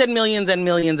millions and millions and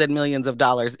millions and millions of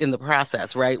dollars in the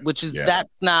process, right? Which is,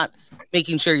 that's not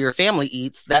making sure your family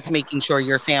eats. That's making sure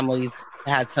your families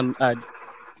has some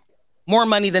more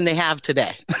money than they have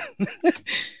today.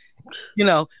 You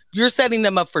know, you're setting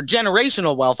them up for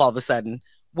generational wealth all of a sudden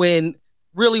when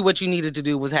really what you needed to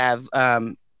do was have,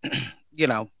 you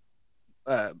know,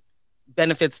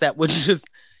 benefits that would just,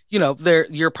 you know,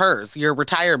 your PERS, your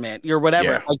retirement, your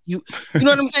whatever. Yeah. Like you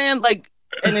know what I'm saying? Like,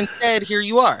 and instead here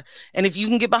you are. And if you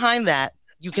can get behind that,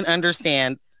 you can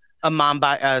understand a mom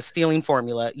stealing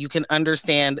formula. You can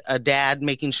understand a dad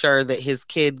making sure that his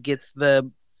kid gets the,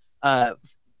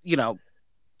 you know,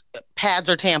 pads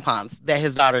or tampons that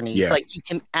his daughter needs. Yeah. Like you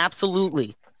can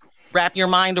absolutely wrap your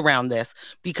mind around this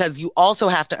because you also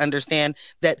have to understand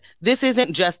that this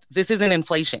isn't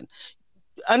inflation.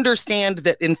 Understand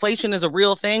that inflation is a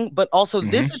real thing, but also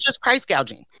this is just price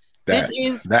gouging.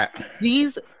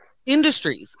 These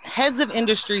industries, heads of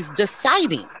industries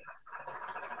deciding,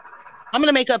 I'm going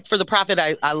to make up for the profit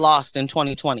I lost in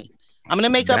 2020. I'm going to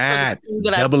make up for the thing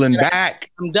that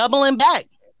I'm doubling back.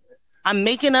 I'm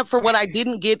making up for what I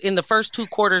didn't get in the first 2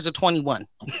 quarters of 21.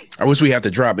 I wish we had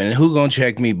to drop it. And who gonna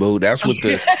check me, boo? That's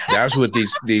what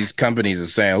these companies are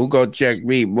saying. Who gonna check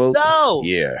me, boo? No.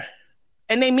 Yeah.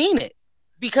 And they mean it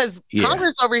because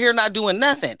Congress over here not doing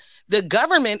nothing. The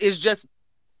government is just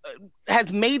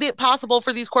has made it possible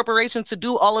for these corporations to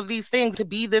do all of these things, to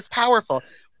be this powerful.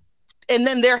 And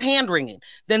then they're hand wringing.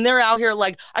 Then they're out here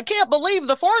like, I can't believe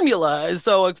the formula is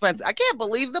so expensive. I can't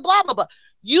believe the blah, blah, blah.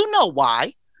 You know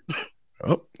why.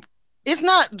 Oh. This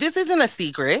isn't a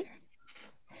secret.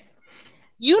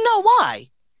 You know why.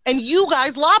 And you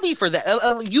guys lobby for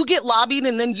that. You get lobbied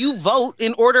and then you vote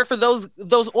in order for those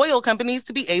oil companies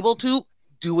to be able to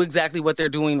do exactly what they're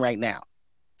doing right now.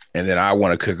 And then I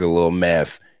want to cook a little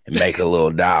meth and make a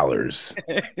little dollars.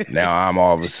 Now I'm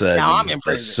all of a sudden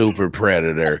a super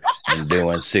predator and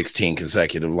doing 16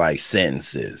 consecutive life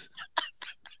sentences.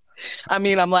 I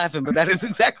mean, I'm laughing, but that is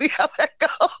exactly how that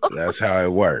goes. That's how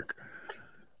it work.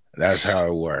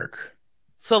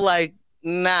 So like,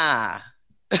 nah.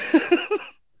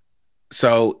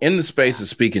 So in the space of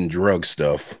speaking drug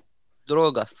stuff,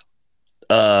 drogas.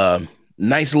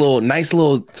 Nice little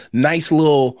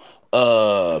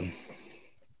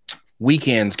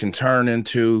weekends can turn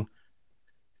into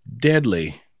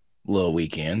deadly little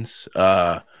weekends.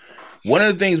 One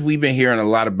of the things we've been hearing a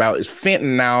lot about is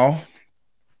fentanyl.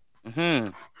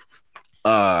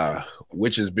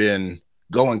 Which has been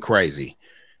going crazy.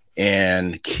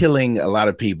 and killing a lot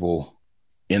of people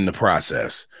in the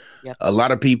process. Yep. A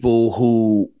lot of people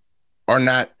who are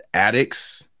not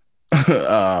addicts,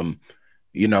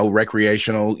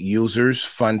 recreational users,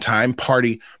 fun time,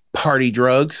 party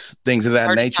drugs, things of that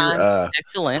Party nature. time.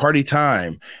 Excellent. Party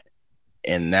time.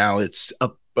 And now it's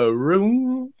up a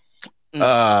room.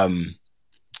 The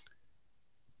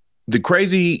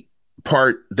crazy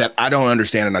part that I don't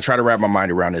understand, and I try to wrap my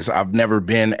mind around this, I've never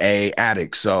been a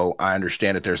addict, so I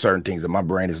understand that there are certain things that my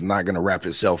brain is not going to wrap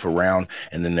itself around,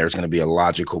 and then there's going to be a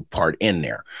logical part in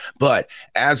there. But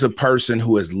as a person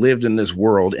who has lived in this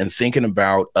world and thinking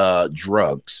about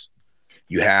drugs,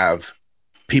 you have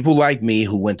people like me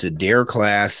who went to DARE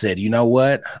class, said, you know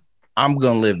what? I'm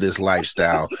going to live this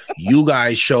lifestyle. You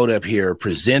guys showed up here,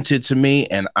 presented to me,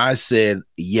 and I said,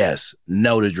 yes,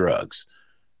 no to drugs.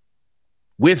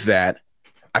 With that,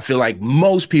 I feel like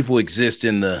most people exist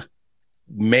in the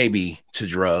maybe to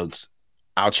drugs.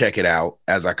 I'll check it out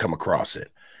as I come across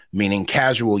it, meaning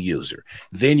casual user.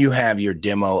 Then you have your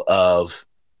demo of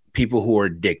people who are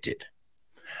addicted.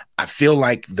 I feel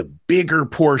like the bigger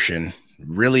portion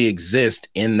really exists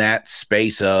in that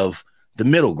space of the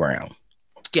middle ground.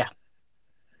 Yeah.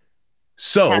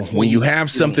 So when you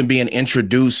have something being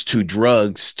introduced to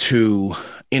drugs to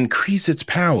increase its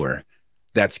power,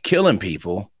 that's killing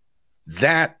people,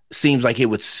 that seems like it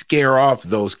would scare off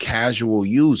those casual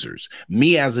users.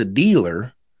 Me as a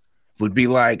dealer would be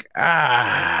like,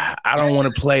 I don't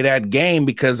want to play that game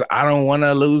because I don't want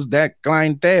to lose that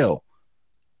clientele.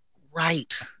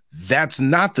 Right. That's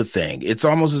not the thing. It's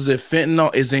almost as if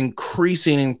fentanyl is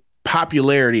increasing in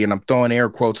popularity, and I'm throwing air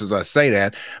quotes as I say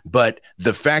that, but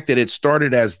the fact that it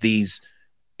started as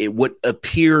what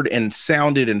appeared and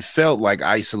sounded and felt like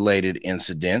isolated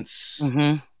incidents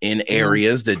in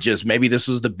areas that just maybe this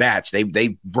was the batch.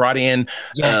 They brought in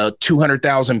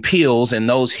 200,000 pills and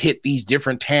those hit these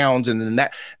different towns. And then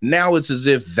now it's as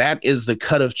if that is the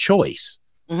cut of choice.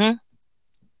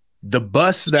 The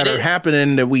busts that are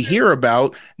happening that we hear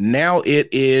about now, it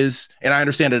is, and I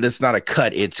understand that it's not a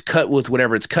cut. It's cut with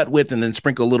whatever it's cut with and then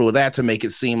sprinkle a little of that to make it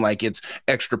seem like it's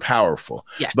extra powerful.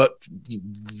 Yes. But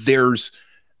there's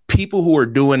people who are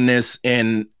doing this,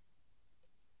 and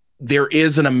there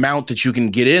is an amount that you can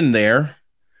get in there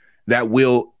that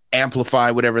will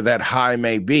amplify whatever that high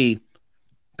may be.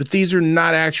 But these are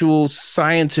not actual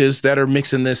scientists that are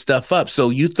mixing this stuff up. So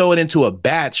you throw it into a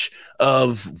batch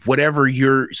of whatever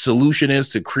your solution is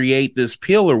to create this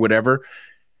pill or whatever.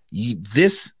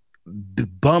 This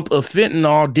bump of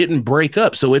fentanyl didn't break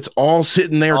up. So it's all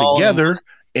sitting there together.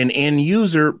 An end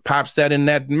user pops that in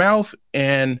that mouth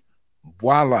and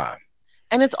voila.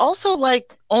 And it's also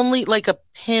like only like a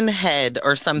pinhead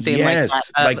or something like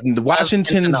that. Like the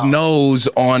Washington's nose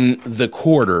on the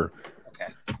quarter.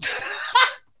 Okay.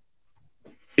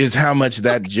 Is how much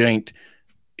that jank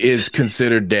is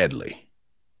considered deadly.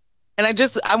 And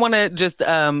I want to just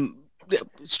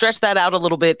stretch that out a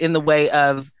little bit in the way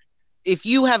of, if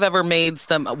you have ever made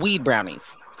some weed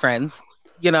brownies, friends,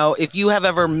 if you have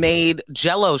ever made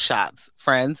Jell-O shots,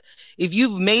 friends, if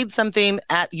you've made something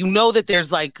that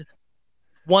there's like,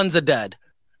 one's a dud,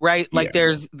 right? Like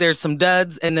there's some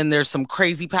duds, and then there's some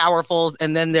crazy powerfuls,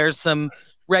 and then there's some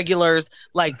regulars.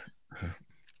 Like,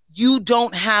 you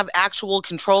don't have actual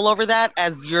control over that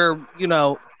as your,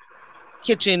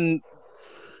 kitchen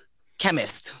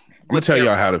chemist. I'm gonna tell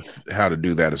y'all how to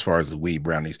do that as far as the weed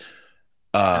brownies.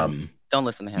 Don't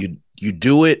listen to him. You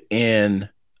do it in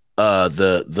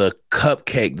the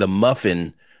cupcake, the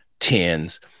muffin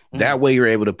tins. That way you're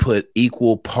able to put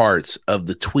equal parts of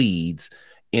the tweeds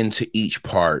into each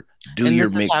part. Do and your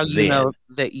this mix is how you then. know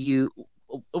that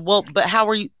but how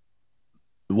are you?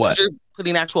 What? You're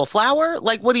putting actual flour?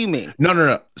 Like, what do you mean?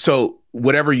 No. So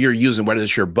whatever you're using, whether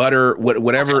it's your butter,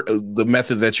 whatever the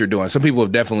method that you're doing. Some people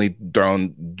have definitely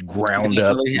ground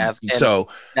up. So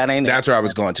that's where I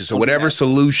was going to. So whatever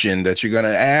solution that you're going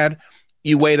to add,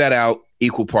 you weigh that out,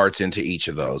 equal parts into each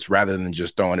of those, rather than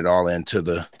just throwing it all into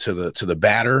the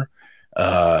batter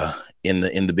in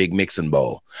the big mixing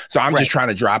bowl. So I'm just trying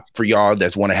to drop for y'all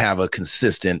that want to have a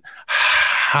consistent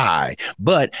high.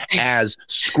 But as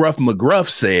Scruff McGruff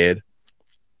said,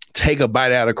 take a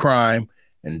bite out of crime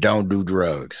and don't do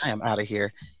drugs. I am out of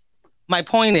here. My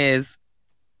point is,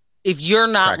 if you're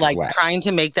not trying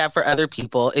to make that for other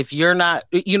people, if you're not,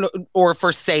 or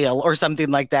for sale or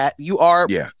something like that, you are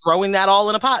throwing that all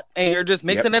in a pot and you're just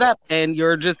mixing it up, and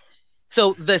you're just,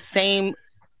 so the same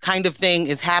kind of thing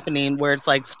is happening where it's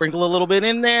like sprinkle a little bit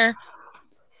in there,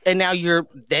 and now you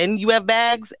have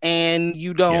bags and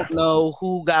you don't know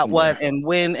who got what and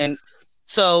when, and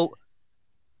so.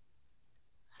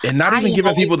 And not even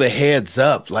giving people the heads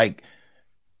up. Like,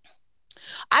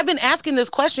 I've been asking this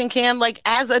question, Can, like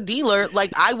as a dealer,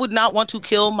 like I would not want to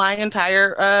kill my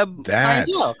entire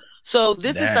clientele. So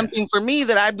this is something for me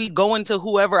that I'd be going to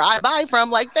whoever I buy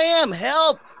from, like, fam,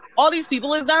 help. All these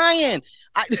people is dying.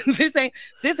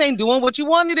 This ain't doing what you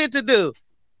wanted it to do.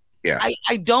 Yeah.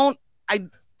 I don't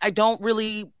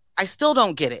really, I still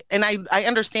don't get it. And I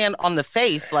understand on the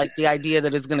face, like the idea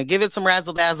that it's going to give it some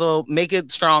razzle dazzle, make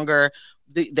it stronger.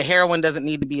 The heroin doesn't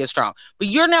need to be as strong, but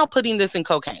you're now putting this in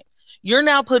cocaine. You're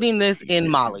now putting this in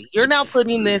Molly. You're now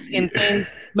putting this in things,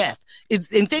 meth.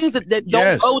 It's in things that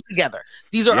don't go together.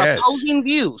 These are opposing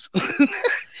views. And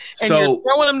so, you're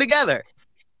throwing them together.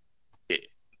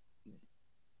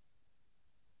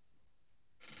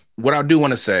 What I do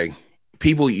want to say,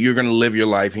 people, you're going to live your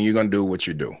life and you're going to do what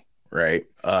you do, right?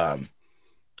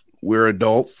 We're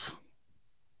adults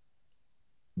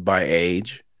by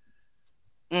age.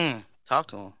 Talk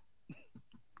to them.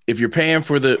 If you're paying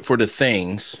for the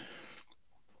things,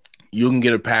 you can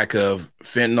get a pack of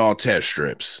fentanyl test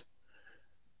strips.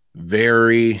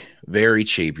 Very, very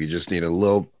cheap. You just need a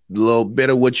little bit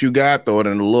of what you got, throw it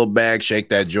in a little bag, shake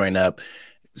that joint up.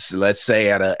 So let's say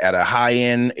at a high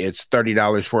end, it's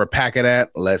 $30 for a pack of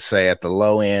that. Let's say at the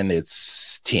low end,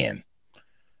 it's $10.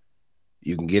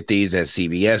 You can get these at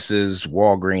CVS's,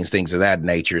 Walgreens, things of that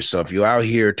nature. So if you're out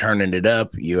here turning it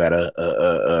up, you at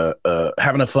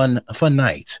having a fun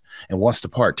night and wants to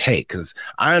partake, because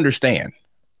I understand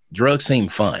drugs seem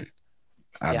fun.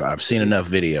 I've seen enough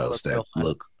videos that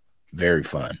look very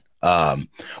fun.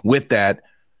 With that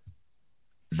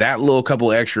little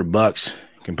couple extra bucks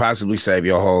can possibly save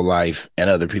your whole life and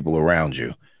other people around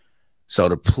you. So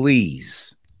to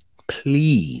please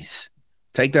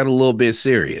take that a little bit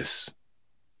serious.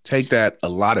 Take that a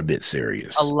lot of bit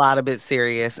serious. A lot of bit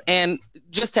serious. And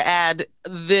just to add,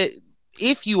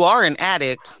 if you are an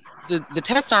addict, the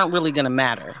tests aren't really going to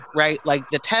matter, right? Like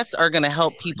the tests are going to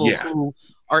help people who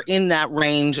are in that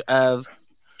range of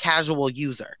casual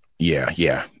user.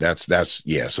 Yeah. That's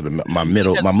So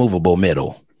my movable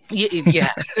middle. Yeah.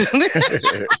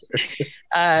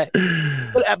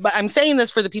 But I'm saying this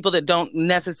for the people that don't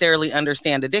necessarily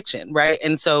understand addiction, right?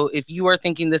 And so if you are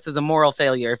thinking this is a moral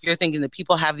failure, if you're thinking that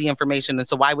people have the information and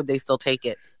so why would they still take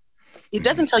it? It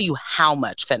doesn't tell you how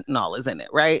much fentanyl is in it,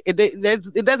 right?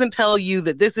 It doesn't tell you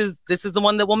that this is the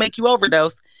one that will make you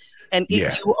overdose. And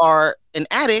if you are an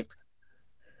addict,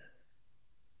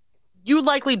 you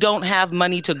likely don't have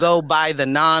money to go buy the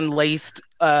non-laced,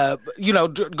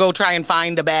 go try and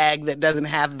find a bag that doesn't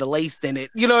have the lace in it.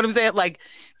 You know what I'm saying? Like,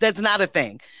 that's not a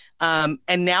thing.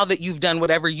 And now that you've done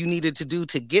whatever you needed to do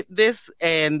to get this,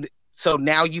 and so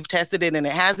now you've tested it and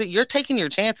it has it, you're taking your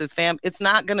chances, fam. It's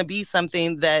not going to be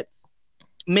something that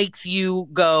makes you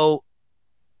go,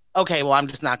 okay, well, I'm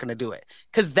just not going to do it.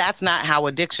 Because that's not how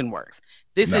addiction works.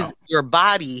 This is your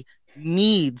body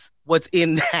needs what's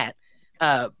in that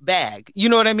bag. You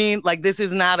know what I mean? Like this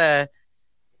is not a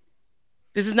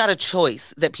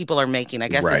choice that people are making, I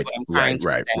guess is what I'm trying to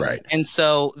say. Right. And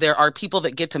so there are people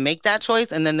that get to make that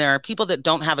choice, and then there are people that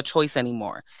don't have a choice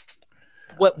anymore.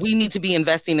 What we need to be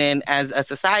investing in as a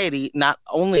society, not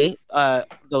only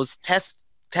those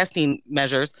testing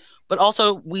measures, but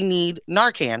also we need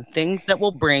Narcan, things that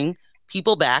will bring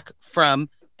people back from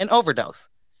an overdose.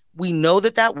 We know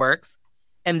that works,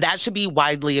 and that should be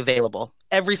widely available.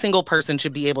 Every single person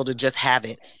should be able to just have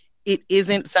it. It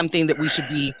isn't something that we should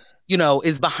be,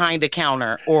 is behind a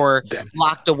counter or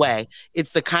locked away.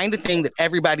 It's the kind of thing that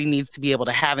everybody needs to be able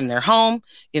to have in their home,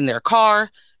 in their car.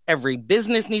 Every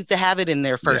business needs to have it in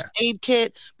their first aid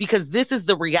kit, because this is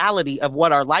the reality of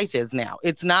what our life is now.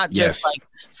 It's not just like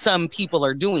some people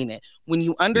are doing it. When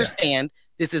you understand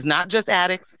this is not just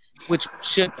addicts, which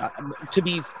should, to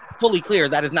be fully clear,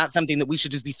 that is not something that we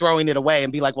should just be throwing it away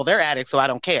and be like, well, they're addicts, so I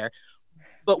don't care.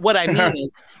 But what I mean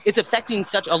is it's affecting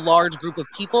such a large group of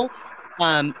people,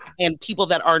 and people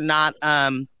that are not,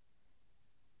 that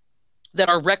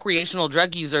are recreational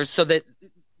drug users, so that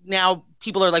now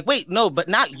people are like, wait, no, but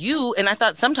not you. And I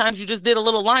thought sometimes you just did a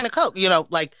little line of coke, Yeah,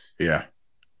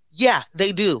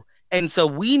 they do. And so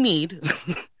we need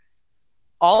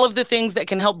all of the things that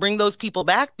can help bring those people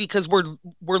back, because we're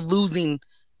losing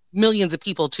millions of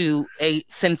people to a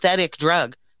synthetic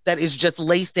drug that is just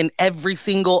laced in every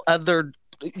single other,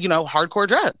 hardcore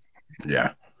drug.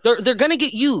 Yeah. They're going to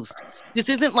get used. This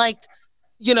isn't like,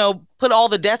 put all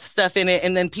the death stuff in it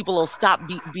and then people will stop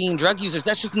being drug users.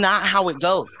 That's just not how it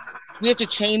goes. We have to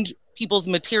change people's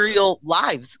material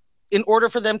lives in order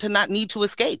for them to not need to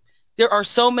escape. There are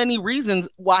so many reasons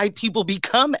why people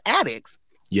become addicts.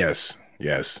 Yes.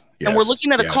 And we're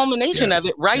looking at a culmination of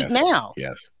it right now.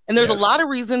 And there's a lot of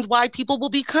reasons why people will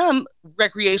become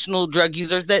recreational drug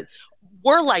users that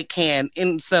were like Can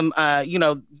in some, I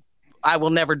will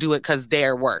never do it because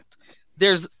Dare worked.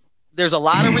 There's a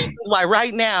lot of reasons why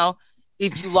right now,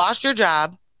 if you lost your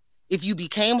job, if you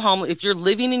became homeless, if you're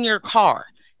living in your car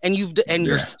and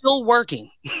you're still working,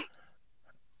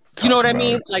 you know what I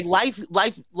mean? Like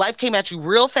life came at you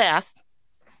real fast.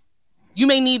 You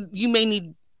may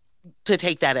need to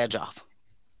take that edge off,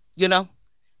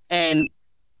 and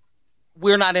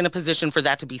we're not in a position for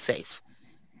that to be safe.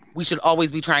 We should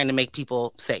always be trying to make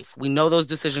people safe. We know those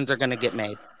decisions are going to get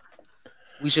made.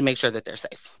 We should make sure that they're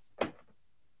safe.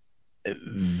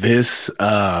 This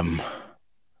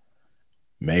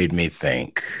made me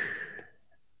think.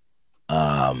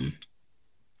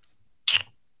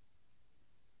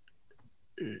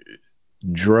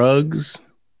 Drugs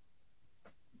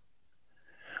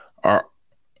are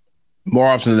more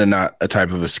often than not a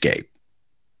type of escape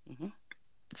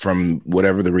from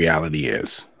whatever the reality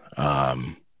is.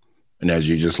 And as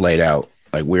you just laid out,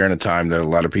 like we're in a time that a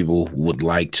lot of people would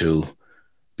like to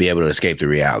be able to escape the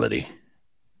reality.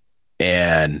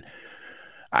 And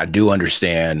I do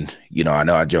understand, I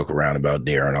know I joke around about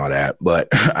Dare and all that, but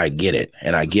I get it.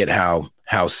 And I get how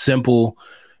simple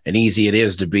and easy it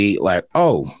is to be like,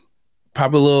 oh,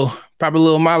 pop a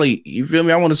little Molly. You feel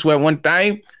me? I want to sweat one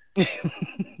time.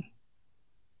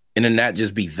 And then that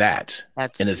just be that.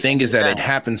 And the thing is that it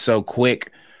happens so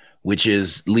quick, which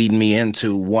is leading me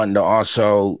into wanting to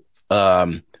also,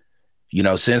 send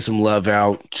some love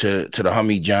out to the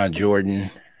homie John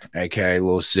Jordan, aka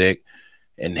Lil Sick,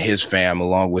 and his fam,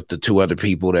 along with the two other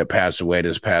people that passed away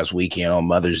this past weekend on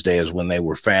Mother's Day is when they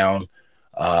were found,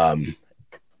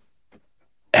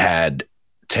 had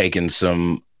taken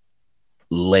some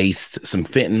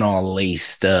fentanyl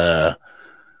laced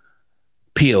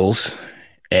pills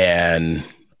and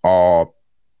all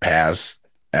passed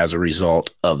as a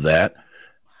result of that.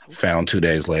 Found 2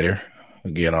 days later,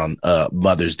 again on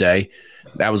Mother's Day.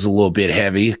 That was a little bit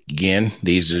heavy. Again,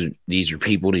 these are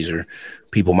people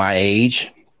my age.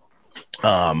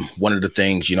 One of the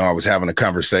things, I was having a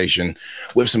conversation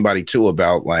with somebody too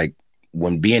about like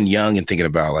when being young and thinking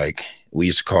about like we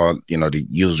used to call, the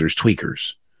users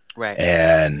tweakers. Right.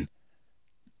 And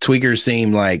tweakers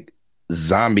seemed like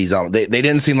zombies. They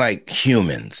didn't seem like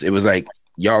humans. It was like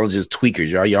y'all are just tweakers.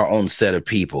 Y'all your own set of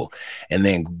people. And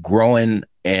then growing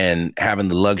and having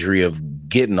the luxury of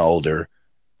getting older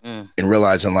and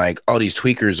realizing like, oh, these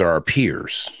tweakers are our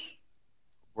peers.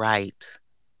 Right.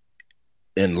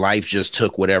 And life just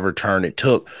took whatever turn it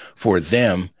took for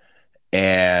them.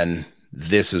 And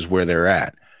this is where they're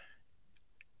at.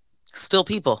 Still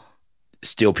people.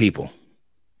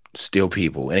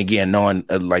 And again, knowing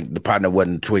like the partner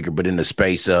wasn't a tweaker, but in the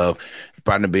space of the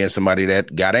partner being somebody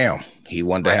that got down. He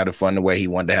wanted to have the fun the way he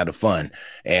wanted to have the fun.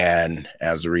 And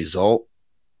as a result,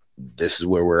 this is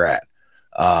where we're at.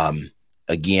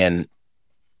 Again,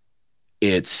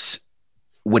 it's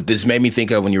what this made me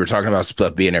think of when you were talking about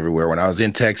stuff being everywhere. When I was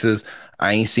in Texas,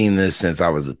 I ain't seen this since I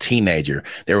was a teenager.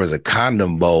 There was a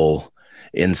condom bowl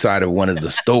inside of one of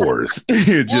the stores.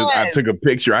 I took a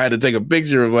picture. I had to take a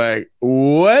picture of like,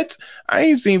 what? I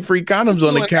ain't seen free condoms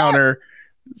on the counter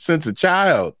since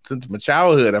my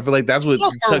childhood. I feel like that's what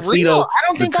tuxedo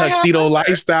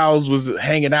lifestyles was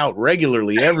hanging out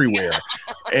regularly everywhere.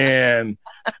 And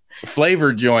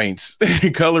flavor joints,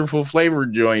 colorful flavor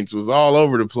joints was all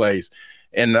over the place.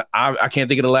 And I can't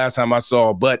think of the last time I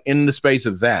saw, but in the space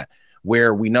of that,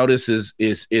 where we notice is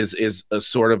a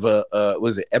sort of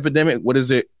was it epidemic? What is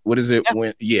it?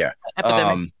 Yep.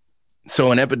 Epidemic.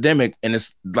 So an epidemic, and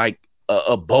it's like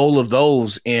a bowl of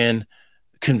those in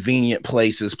convenient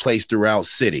places placed throughout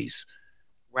cities.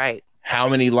 Right. How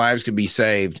many lives could be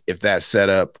saved if that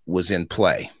setup was in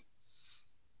play?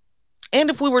 And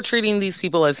if we were treating these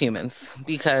people as humans,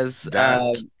 because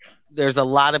there's a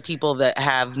lot of people that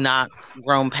have not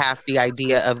grown past the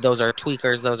idea of those are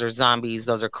tweakers, those are zombies,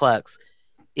 those are clucks.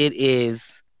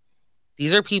 These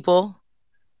are people.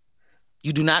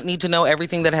 You do not need to know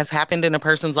everything that has happened in a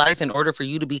person's life in order for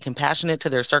you to be compassionate to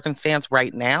their circumstance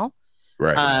right now.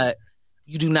 Right.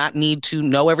 You do not need to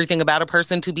know everything about a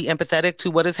person to be empathetic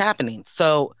to what is happening.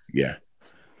 So yeah,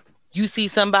 you see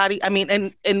somebody, I mean,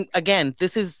 and again,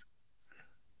 this is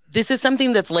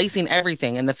something that's lacing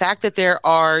everything. And the fact that there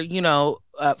are,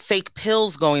 fake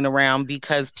pills going around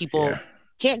because people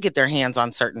can't get their hands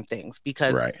on certain things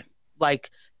because like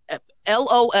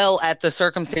LOL at the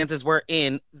circumstances we're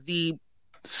in, the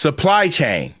supply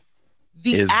chain,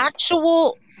 the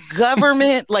actual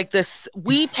government, like this,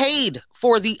 we paid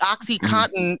for the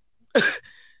OxyContin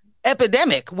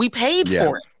epidemic. We paid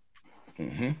for it.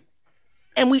 Mm-hmm.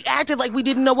 And we acted like we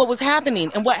didn't know what was happening.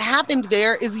 And what happened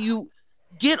there is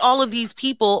get all of these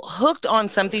people hooked on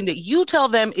something that you tell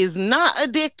them is not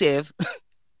addictive.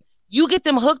 You get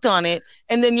them hooked on it,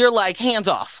 and then you're like, hands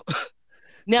off.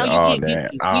 Now you can't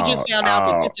get these. We just found out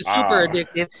that this is super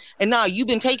addictive, and now you've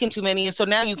been taking too many, and so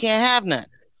now you can't have none.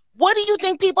 What do you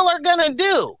think people are gonna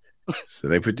do? So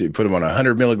they put them on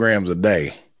 100 milligrams a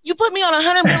day. You put me on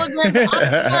 100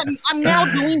 milligrams. I'm now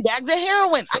doing bags of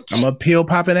heroin. I'm a pill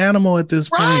popping animal at this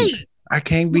point. I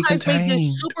can't be contained. You made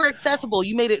this super accessible.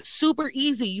 You made it super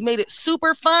easy. You made it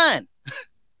super fun.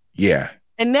 Yeah.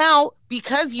 And now,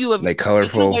 because you have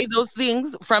taken away those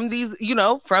things from these,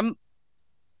 from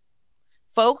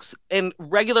folks and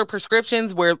regular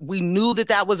prescriptions where we knew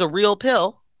that was a real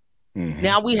pill. Mm-hmm.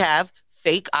 Now we have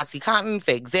fake OxyContin,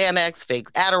 fake Xanax,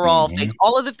 fake Adderall, fake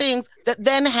all of the things that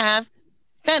then have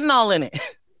fentanyl in it.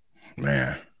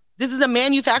 Man. This is a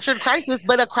manufactured crisis,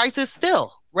 but a crisis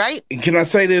still, right? Can I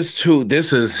say this too?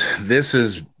 This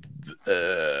is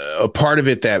a part of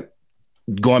it that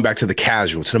going back to the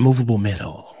casual, to the movable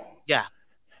middle. Yeah.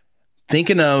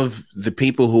 Thinking of the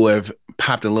people who have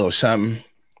popped a little something,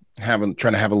 trying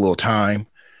to have a little time,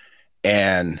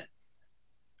 and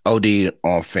OD'd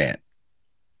on fent.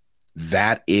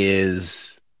 That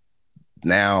is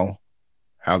now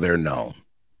how they're known.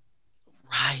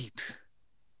 Right.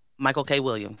 Michael K.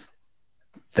 Williams.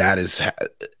 That is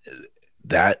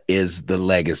the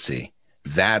legacy.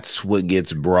 That's what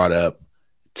gets brought up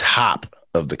top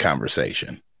of the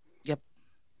conversation. Yep.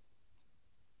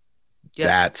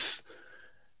 That's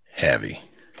heavy.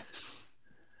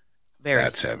 Very.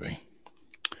 That's heavy.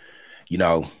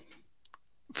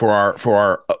 For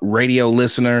our radio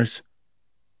listeners,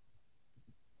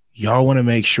 y'all want to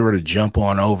make sure to jump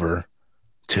on over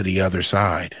to the other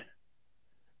side.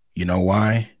 You know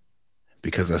why?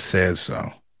 Because I said so.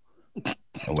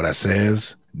 And what I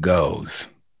says goes.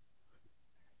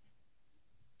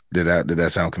 Did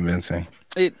that sound convincing?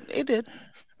 It did.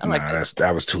 I like that.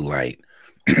 That was too light.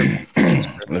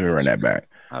 Let me run that back.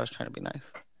 I was trying to be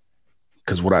nice.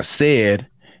 Because what I said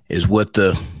is what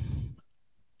the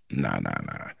nah.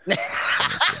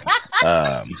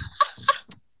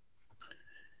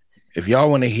 If y'all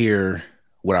want to hear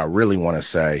what I really want to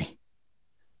say,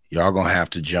 y'all gonna have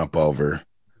to jump over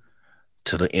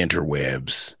to the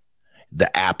interwebs,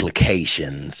 the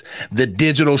applications, the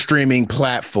digital streaming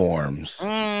platforms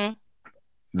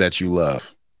that you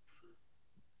love,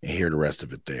 and hear the rest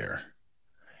of it there.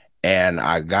 And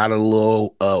I got a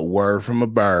little word from a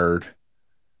bird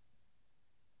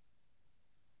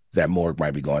that Morg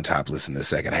might be going topless in the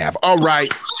second half. All right.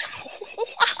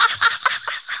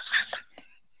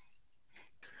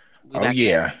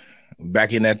 Yeah.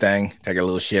 Back in that thing. Take a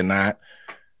little shit knot.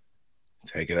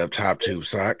 Take it up top, tube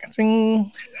sock.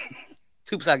 Zing.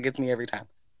 Tube sock gets me every time.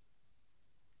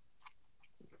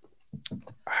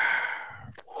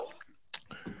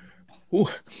 Ooh.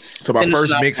 So my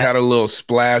first mix had a little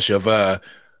splash of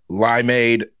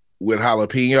limeade with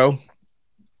jalapeno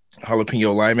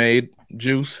limeade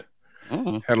juice.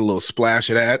 Had a little splash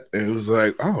of that. And it was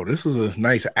like, oh, this is a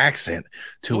nice accent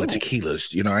to a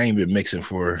tequilas. I ain't been mixing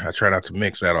I try not to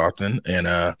mix that often. And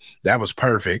that was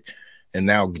perfect. And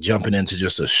now jumping into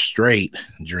just a straight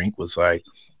drink was like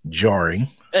jarring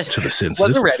to the senses.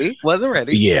 Wasn't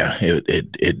ready. Yeah,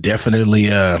 it definitely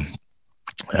yeah.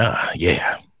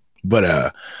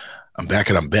 But I'm back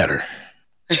and I'm better.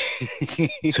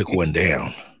 Took one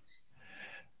down.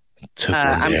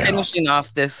 I'm finishing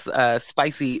off this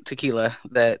spicy tequila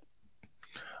that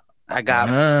I got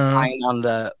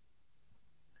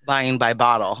buying by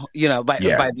bottle,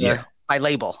 by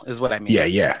label is what I mean.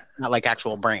 Yeah. Not like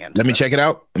actual brand. Let me check it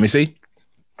out. Let me see.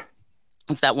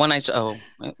 It's that one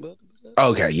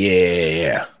Okay.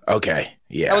 Yeah. Okay.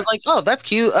 Yeah. I was like, oh, that's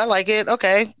cute. I like it.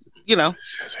 Okay.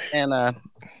 And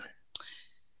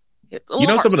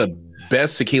some of the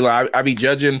best tequila I be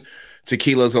judging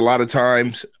tequilas a lot of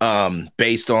times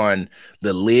based on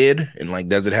the lid and like,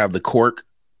 does it have the cork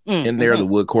in there, the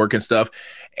wood cork and stuff.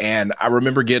 And I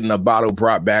remember getting a bottle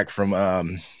brought back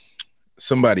from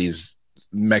somebody's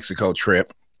Mexico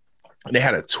trip. They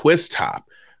had a twist top,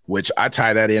 which I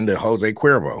tie that into Jose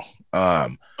Cuervo.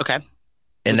 Okay.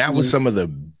 And that was some of the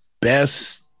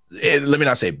best. Let me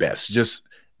not say best, just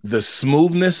the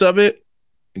smoothness of it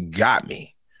got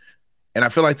me. And I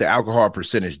feel like the alcohol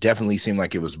percentage definitely seemed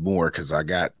like it was more because I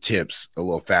got tips a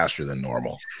little faster than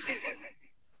normal.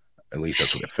 At least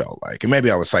that's what it felt like. And maybe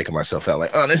I was psyching myself out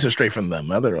like, oh, this is straight from the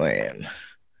motherland.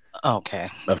 Okay.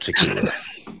 Of tequila.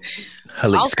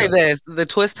 I'll say this. The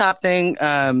twist top thing,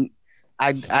 I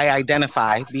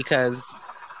identify because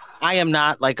I am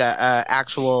not like a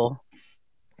actual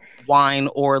wine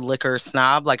or liquor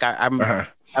snob. Like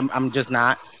I'm just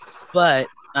not. But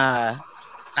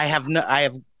I have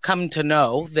come to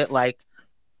know that like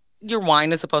your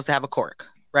wine is supposed to have a cork,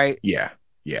 right? Yeah.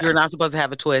 Yeah. You're not supposed to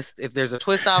have a twist. If there's a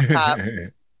twist off top,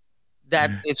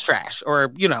 that it's trash,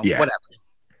 or Yeah. whatever.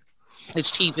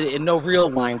 It's cheap, and no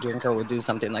real wine drinker would do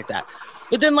something like that.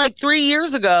 But then like 4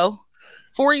 years ago,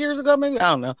 maybe,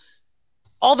 I don't know.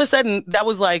 All of a sudden, that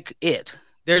was like it.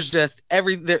 There's just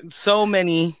there's so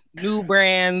many new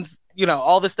brands,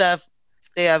 all the stuff.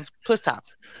 They have twist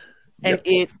tops. And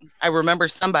I remember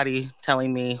somebody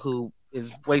telling me, who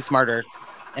is way smarter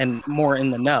and more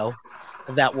in the know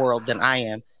of that world than I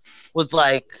am, was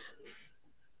like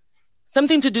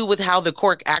something to do with how the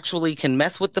cork actually can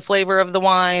mess with the flavor of the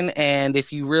wine. And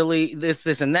if you really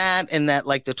this and that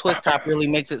like the twist top really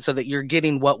makes it so that you're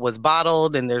getting what was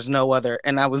bottled and there's no other.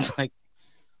 And I was like,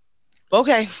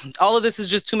 okay, all of this is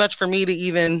just too much for me to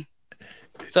even.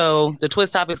 So the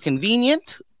twist top is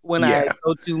convenient when I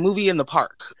go to movie in the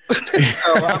park.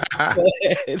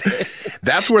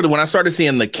 That's where when I started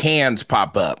seeing the cans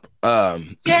pop up.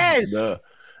 Yes.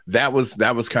 That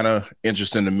was kind of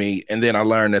interesting to me. And then I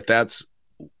learned that's,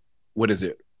 what is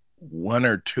it? 1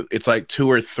 or 2? It's like 2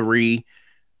 or 3.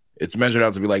 It's measured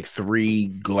out to be like 3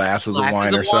 glasses of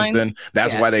wine or something.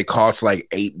 That's why they cost like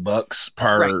 $8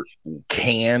 per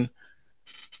can,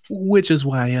 which is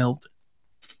wild.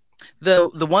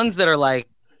 The ones that are like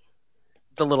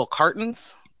the little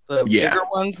cartons, the bigger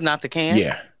ones, not the can.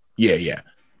 Yeah.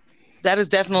 That is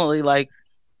definitely like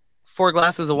 4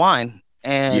 glasses of wine.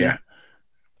 And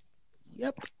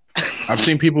yep. I've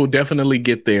seen people definitely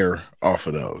get there off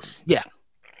of those. Yeah.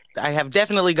 I have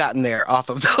definitely gotten there off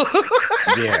of those.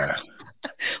 Yeah.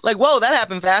 Like, whoa, that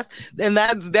happened fast. And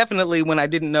that's definitely when I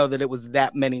didn't know that it was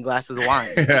that many glasses of wine.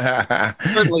 It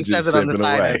certainly says it on the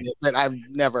side of it, but I've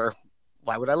never.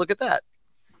 Why would I look at that?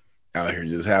 Out here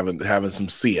just having some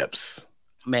sips.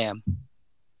 Man.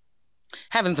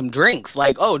 Having some drinks.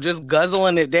 Like, just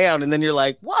guzzling it down. And then you're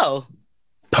like, whoa.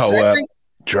 Pull up,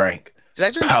 drink. Did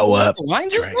I drink 2 glasses of wine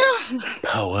just now?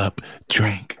 Pull up,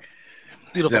 drink.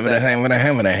 Beautiful segue.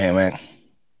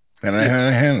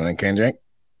 Can't drink.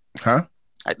 Huh?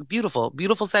 Beautiful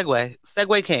segue.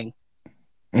 Segue king.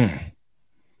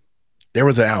 There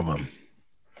was an album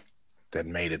that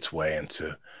made its way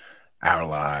into our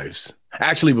lives.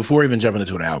 Actually, before even jumping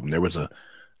into an album, there was a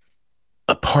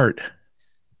part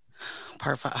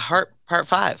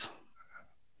 5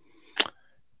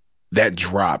 that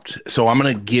dropped. So I'm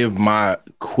gonna give my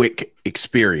quick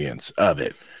experience of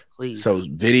it. Please. So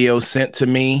video sent to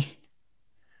me.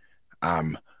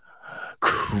 I'm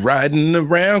riding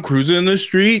around, cruising the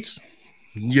streets.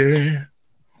 Yeah.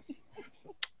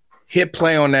 Hit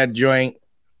play on that joint.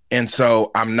 And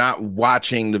so I'm not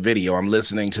watching the video. I'm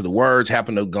listening to the words,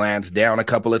 happen to glance down a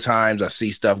couple of times. I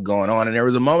see stuff going on. And there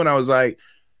was a moment I was like,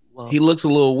 whoa. He looks a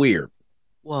little weird.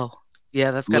 Whoa.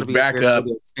 Yeah, that's got to be back weird up,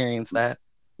 to experience that.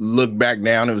 Look back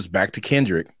down. It was back to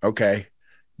Kendrick. Okay.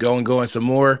 Going some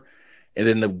more. And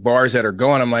then the bars that are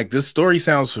going, I'm like, this story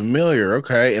sounds familiar.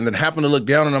 Okay. And then happen to look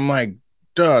down and I'm like,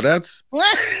 duh, that's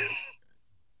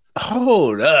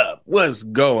hold up. What's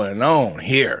going on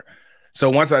here? So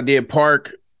once I did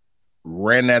park,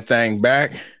 ran that thing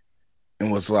back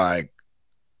and was like,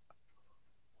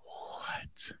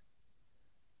 what?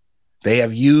 They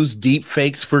have used deep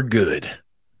fakes for good.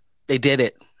 They did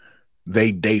it.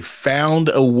 They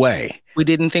found a way. We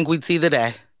didn't think we'd see the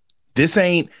day. This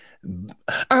ain't,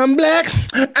 I'm black,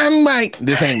 I'm white.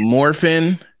 This ain't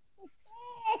morphine.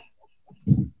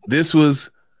 This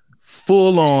was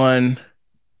full on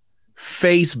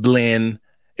face blend,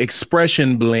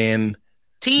 expression blend,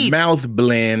 teeth, mouth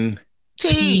blend,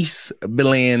 teeth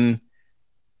blend.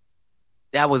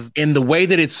 That was in the way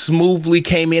that it smoothly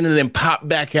came in and then popped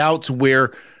back out to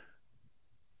where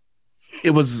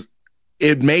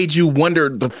it made you wonder.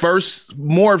 The first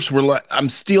morphs were like, I'm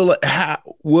still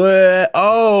what?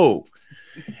 Oh,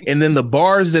 and then the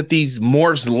bars that these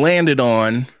morphs landed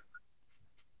on.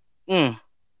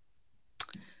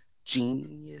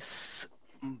 Genius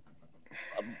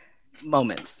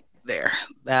moments there.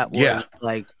 That was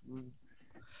like,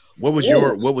 what was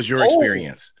your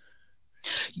experience?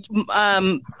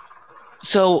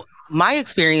 So my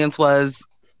experience was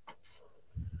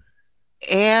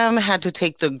Am had to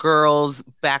take the girls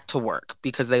back to work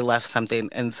because they left something.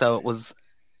 And so it was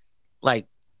like,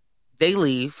 they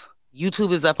leave.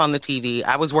 YouTube is up on the TV.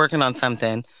 I was working on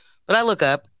something, but I look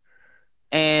up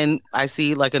and I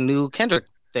see like a new Kendrick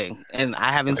thing. And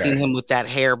I haven't seen him with that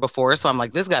hair before. So I'm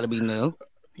like, this got to be new.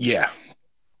 Yeah.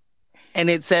 And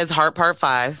it says Heart Part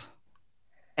 5.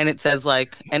 And it says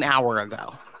like an hour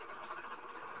ago.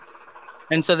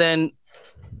 And so then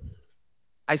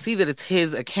I see that it's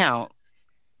his account.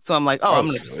 So I'm like,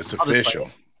 It's official.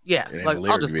 Yeah, like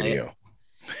I'll just play video.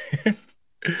 it.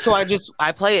 So I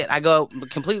play it. I go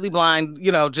completely blind,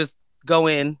 just go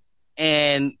in,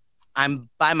 and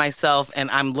I'm by myself and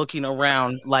I'm looking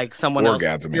around like someone else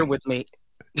is here with me.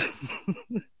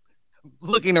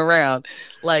 Looking around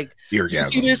like, you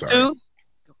see this too?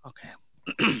 Okay.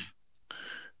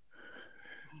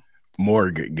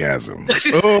 Morgasm.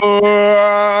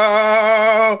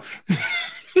 Oh!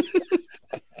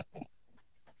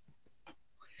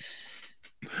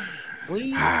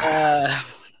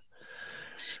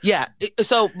 Yeah.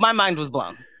 So my mind was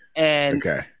blown, and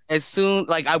as soon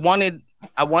like I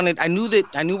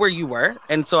knew where you were,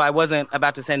 and so I wasn't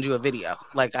about to send you a video.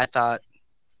 Like I thought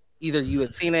either you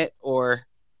had seen it or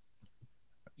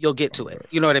you'll get to it.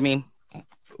 You know what I mean?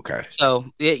 Okay. So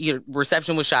your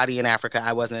reception was shoddy in Africa.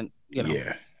 I wasn't,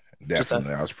 Yeah,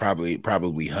 definitely. I was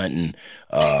probably hunting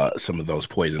some of those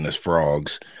poisonous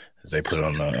frogs they put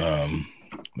on the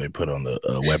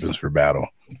weapons for battle.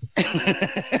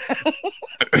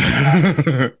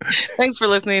 Thanks for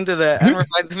listening to the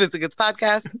Unrefined Sophisticates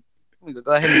podcast. We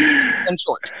go ahead and send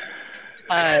short.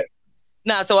 So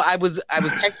I was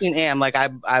texting Am, like I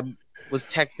was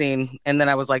texting, and then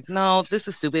I was like, no, this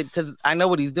is stupid because I know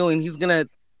what he's doing. He's gonna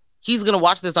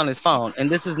watch this on his phone, and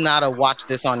this is not a watch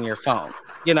this on your phone.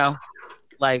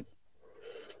 Like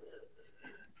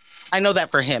I know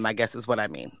that for him, I guess is what I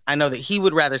mean. I know that he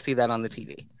would rather see that on the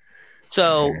TV.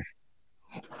 So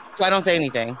I don't say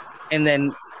anything, and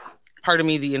then part of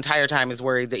me the entire time is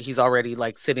worried that he's already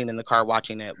like sitting in the car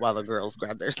watching it while the girls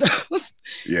grab their stuff.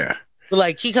 Yeah. But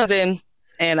like he comes in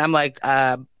and I'm like,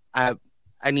 I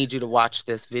need you to watch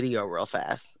this video real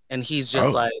fast. And he's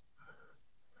just like,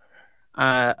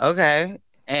 okay.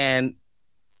 And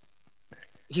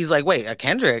he's like, wait, a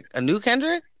new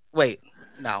Kendrick? Wait,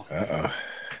 no.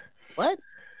 What?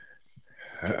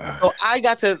 So I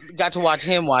got to watch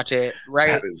him watch it,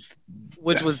 right?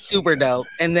 Which was super dope.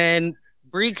 And then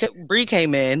Bree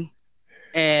came in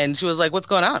and she was like, what's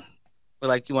going on? We're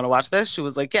like, you want to watch this? She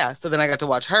was like, yeah. So then I got to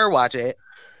watch her watch it,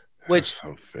 which,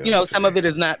 some of it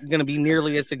is not going to be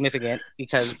nearly as significant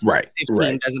because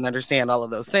 15 doesn't understand all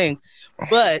of those things,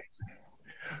 but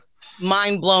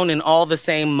mind blown in all the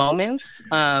same moments.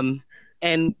 And,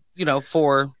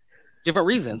 for different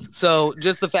reasons. So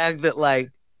just the fact that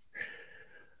like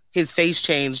his face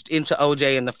changed into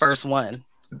OJ in the first one,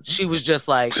 she was just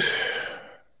like,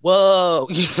 whoa,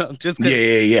 just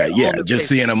just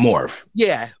seeing a morph.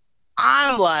 Yeah,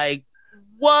 I'm like,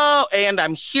 whoa, and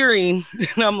I'm hearing,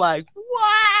 and I'm like,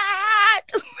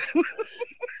 what?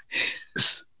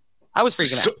 I was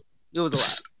freaking out. It was a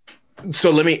lot.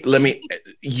 So let me.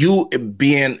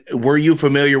 Were you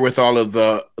familiar with all of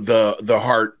the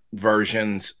Heart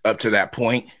versions up to that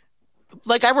point?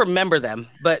 Like I remember them,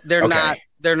 but they're not.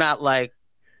 They're not like.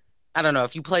 I don't know.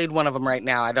 If you played one of them right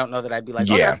now, I don't know that I'd be like,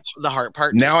 that's the Heart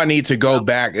part. Now I need to go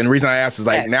back. And the reason I asked is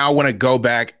like, now I want to go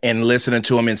back and listen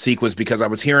to them in sequence because I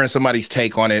was hearing somebody's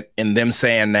take on it and them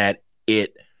saying that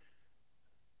it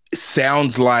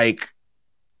sounds like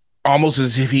almost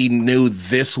as if he knew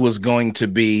this was going to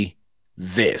be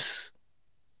this.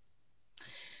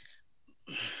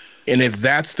 And if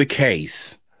that's the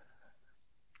case,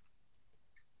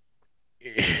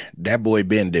 that boy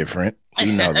been different.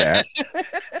 We know that.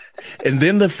 And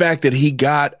then the fact that he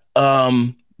got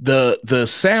the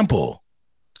sample,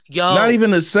 not even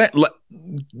the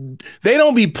they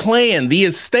don't be playing. The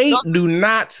estate do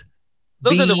not.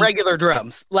 Those are the regular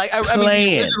drums, like I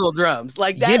mean, the original drums,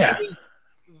 like that is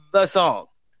the song.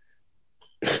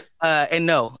 And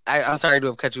no, I'm sorry to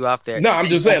have cut you off there. No, I'm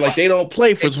just saying, like they don't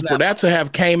play for that to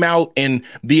have came out and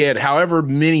be at however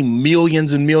many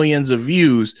millions and millions of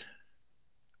views,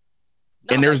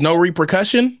 and there's no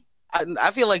repercussion.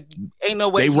 I feel like ain't no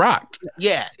way they rocked.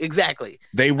 Yeah, exactly.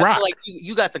 They rocked. Like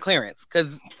you got the clearance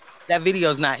because that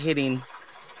video's not hitting.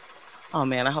 Oh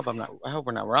man, I hope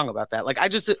we're not wrong about that. Like I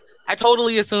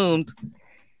totally assumed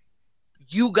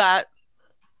you got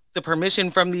the permission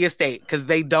from the estate because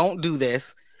they don't do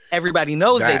this. Everybody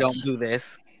knows they don't do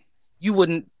this. You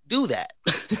wouldn't do that.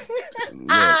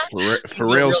 Look, for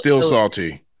real, still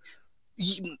salty.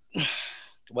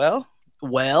 Well.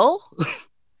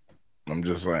 I'm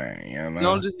just saying, You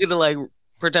don't just get to like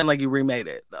pretend like you remade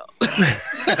it though.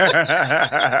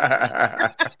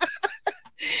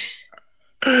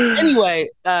 Anyway,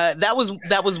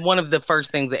 that was one of the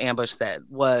first things that Ambush said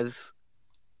was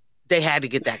they had to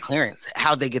get that clearance.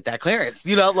 How'd they get that clearance?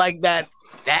 Like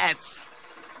that's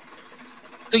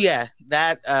so yeah,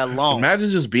 that long. Imagine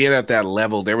just being at that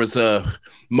level. There was a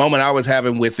moment I was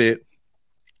having with it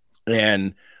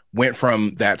and went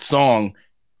from that song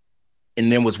and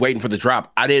then was waiting for the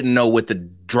drop. I didn't know what the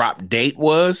drop date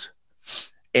was.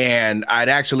 And I'd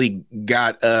actually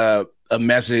got a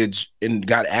message and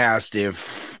got asked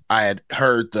if I had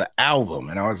heard the album.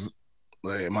 And I was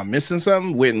like, am I missing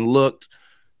something? Went and looked,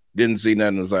 didn't see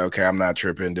nothing. Was like, okay, I'm not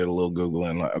tripping. Did a little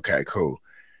Googling. Like, okay, cool.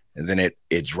 And then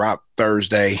it dropped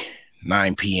Thursday,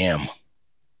 9 p.m.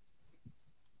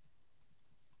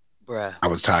 Bruh. I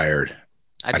was tired.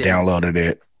 I downloaded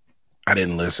it. I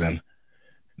didn't listen.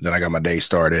 Then I got my day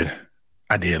started.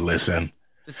 I did listen.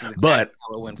 This is exactly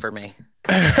how it went for me.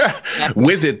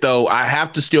 With it though, I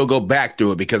have to still go back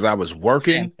through it because I was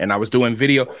working and I was doing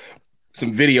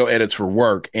some video edits for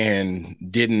work and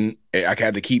I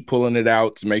had to keep pulling it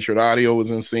out to make sure the audio was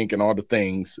in sync and all the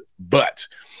things. But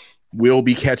we'll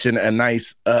be catching a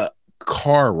nice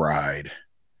car ride,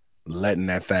 letting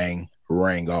that thing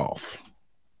ring off.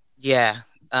 Yeah.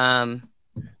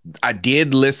 I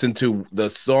did listen to the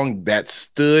song that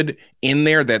stood in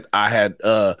there that I had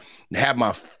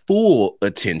my full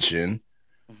attention.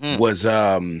 Was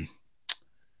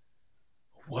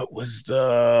what was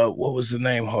the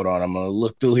name? Hold on, I'm gonna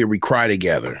look through here. We Cry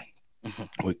Together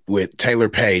with Taylor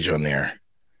Page on there.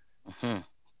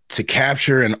 To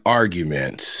capture an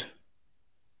argument,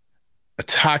 a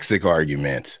toxic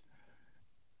argument.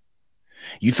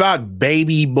 You thought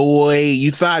Baby Boy, you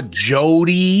thought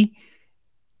Jody.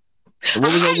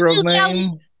 What was that girl's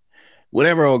name?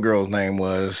 Whatever old girl's name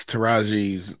was,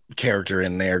 Taraji's character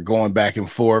in there going back and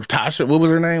forth. Tasha, what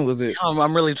was her name? Was it?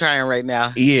 I'm really trying right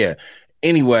now. Yeah.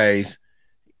 Anyways,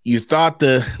 you thought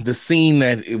the scene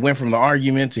that it went from the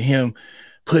argument to him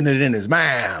putting it in his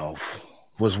mouth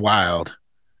was wild.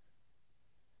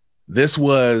 This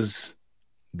was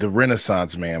the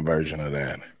Renaissance Man version of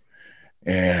that.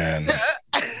 And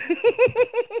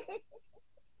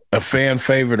a fan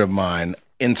favorite of mine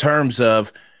in terms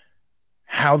of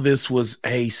how this was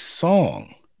a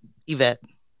song. Yvette,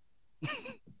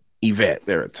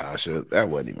 there, Tasha. That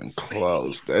wasn't even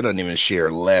close. That doesn't even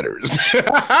share letters.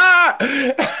 Yvette,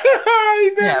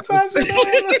 Tasha,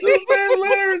 share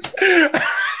letters.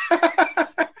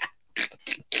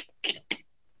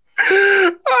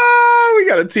 Oh, we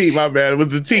got a T. My bad. It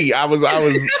was a T. I knew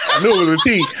it was a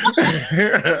T.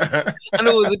 I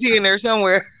knew it was a T in there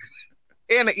somewhere,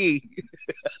 and an E.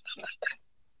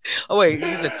 Oh wait,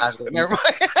 you said Tasha. Never mind.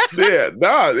 Yeah,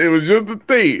 no, it was just the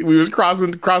T. We was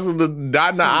crossing the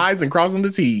dotting the I's and crossing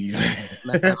the T's.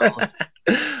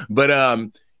 But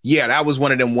yeah, that was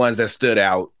one of them ones that stood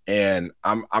out, and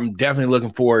I'm definitely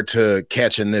looking forward to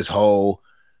catching this whole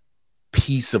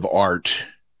piece of art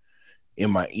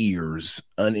in my ears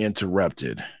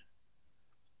uninterrupted.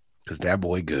 Cause that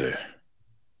boy good.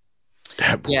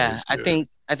 That boy is good.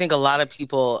 I think a lot of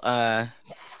people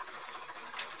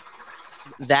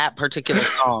that particular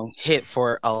song hit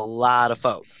for a lot of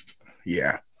folks.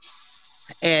 Yeah.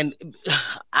 And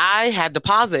I had to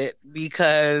pause it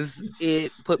because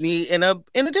it put me in a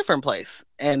different place.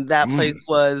 And that place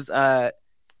was a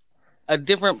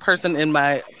different person in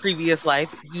my previous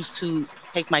life used to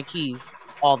take my keys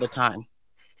all the time.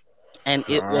 And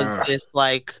it was this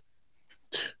like,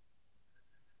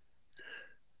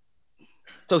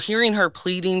 so hearing her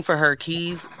pleading for her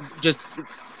keys, just,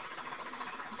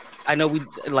 I know we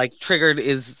like triggered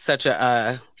is such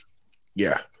a,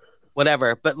 yeah,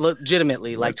 whatever, but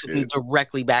legitimately like took me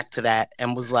directly back to that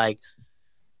and was like,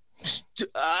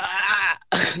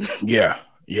 yeah.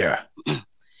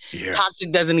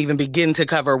 Toxic doesn't even begin to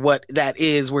cover what that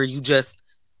is, where you just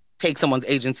take someone's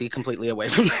agency completely away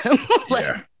from them.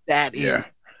 That is,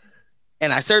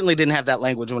 and I certainly didn't have that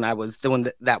language when I was doing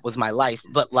that was my life,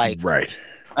 but like, right.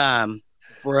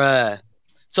 Bruh.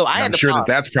 So I'm sure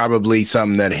that's probably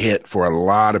something that hit for a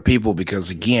lot of people because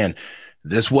again,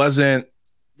 this wasn't,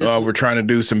 we're trying to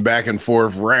do some back and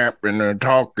forth rap and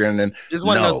talking and this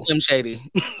wasn't no Slim Shady.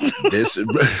 This is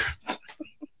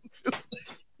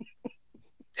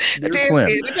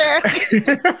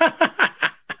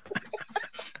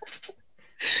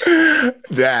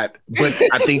that, but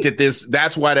I think that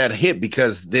that's why that hit,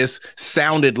 because this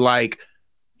sounded like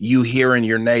you hearing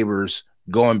your neighbors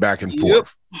going back and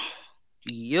forth.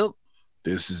 Yep.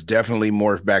 This is definitely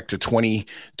morphed back to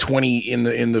 2020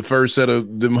 in the first set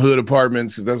of them hood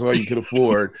apartments. That's all you could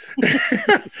afford.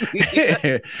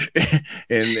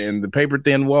 and the paper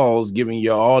thin walls giving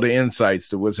you all the insights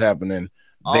to what's happening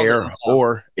all there,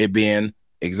 or it being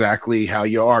exactly how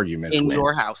your arguments in went.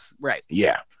 Your house. Right.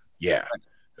 Yeah. Right.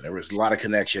 There was a lot of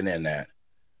connection in that.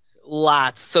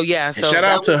 Lots. So yeah. So and shout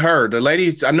out to her. The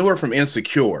lady, I knew her from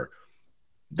Insecure.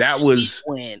 She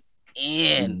went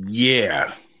in.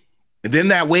 Yeah. And then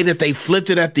that way that they flipped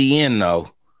it at the end,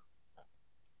 though,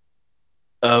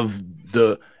 of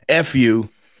the F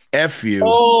you, F you.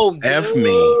 Oh, F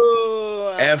me.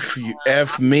 F you.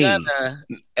 F me.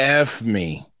 F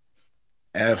me.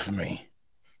 F me.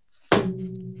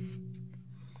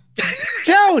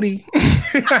 Cody.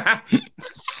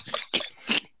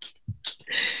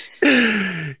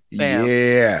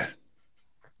 Yeah.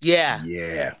 Yeah.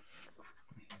 Yeah.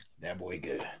 That boy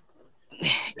good.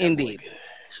 Indeed. Boy good.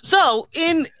 So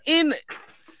in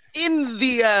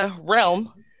the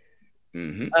realm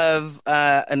of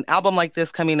an album like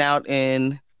this coming out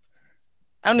in,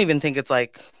 I don't even think it's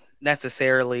like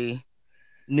necessarily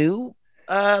new,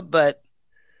 but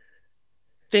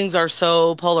things are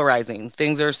so polarizing.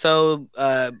 Things are so,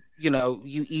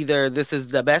 you either this is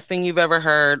the best thing you've ever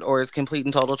heard or it's complete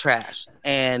and total trash.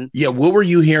 And yeah, what were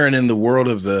you hearing in the world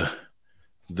of the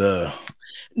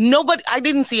nobody? I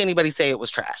didn't see anybody say it was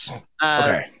trash.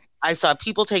 Okay. I saw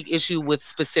people take issue with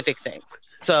specific things.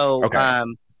 So,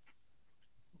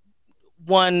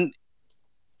 one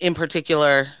in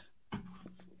particular,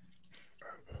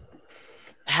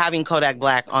 having Kodak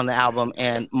Black on the album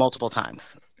and multiple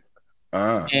times.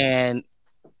 And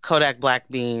Kodak Black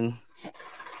being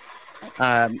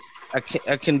a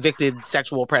convicted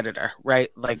sexual predator, right?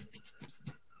 Like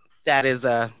that is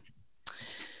a.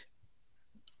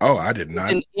 Oh, I did not.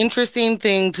 It's an interesting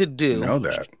thing to do. Know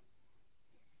that.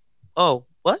 Oh,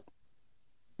 what?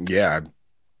 Yeah,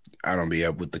 I don't be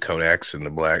up with the Kodaks and the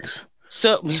Blacks.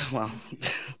 So, well,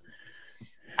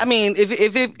 I mean,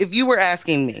 if you were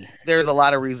asking me, there's a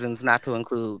lot of reasons not to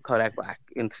include Kodak Black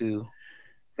into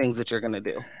things that you're gonna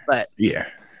do, but yeah,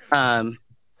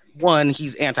 one,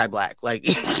 he's anti-Black, like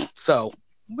so.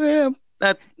 Well,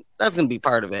 that's gonna be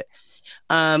part of it.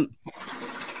 But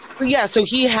yeah, so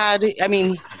he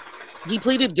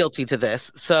pleaded guilty to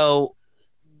this, so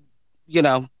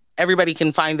everybody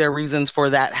can find their reasons for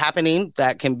that happening.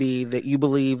 That can be that you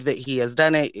believe that he has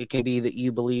done it. It can be that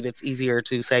you believe it's easier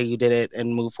to say you did it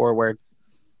and move forward,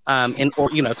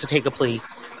 to take a plea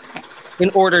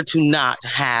in order to not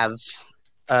have,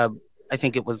 I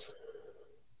think it was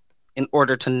in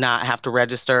order to not have to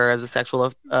register as a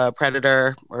sexual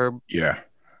predator or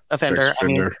offender.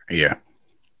 Yeah.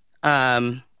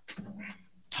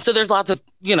 So there's lots of,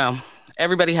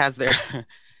 everybody has their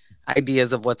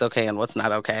ideas of what's okay and what's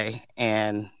not okay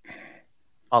and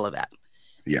all of that.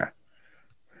 Yeah.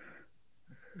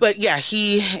 But yeah,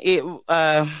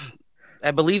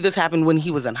 I believe this happened when he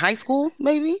was in high school,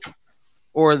 maybe,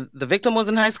 or the victim was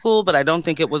in high school, but I don't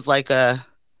think it was like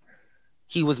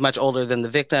he was much older than the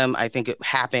victim. I think it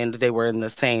happened, they were in the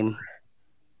same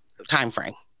time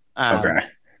frame.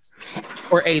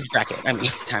 Or age bracket,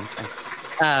 time frame.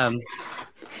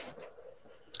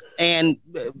 And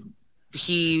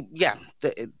she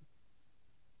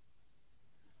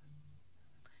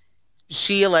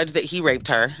alleged that he raped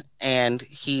her, and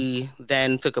he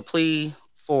then took a plea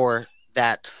for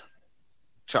that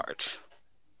charge.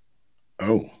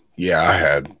 Oh,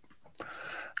 yeah,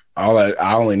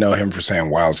 I only know him for saying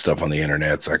wild stuff on the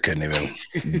internet, so I couldn't even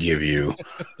give you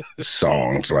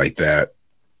songs like that.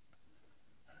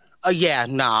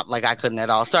 I couldn't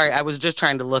at all. Sorry, I was just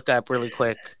trying to look up really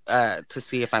quick to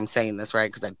see if I'm saying this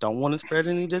right, because I don't want to spread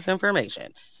any disinformation.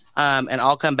 And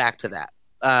I'll come back to that.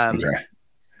 Okay.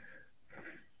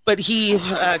 But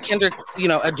Kendrick,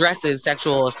 addresses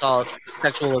sexual assault,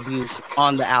 sexual abuse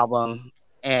on the album.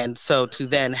 And so to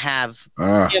then have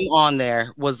him on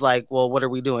there was like, well, what are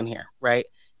we doing here? Right.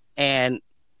 And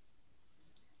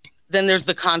then there's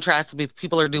the contrast.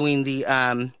 People are doing the,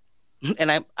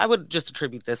 and I would just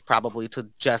attribute this probably to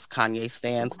just Kanye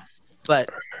stans. But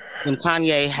when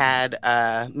Kanye had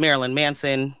Marilyn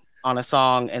Manson on a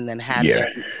song and then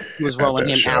he was rolling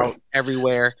him out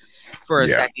everywhere for a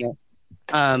second.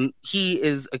 He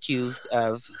is accused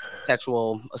of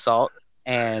sexual assault,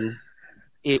 and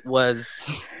it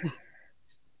was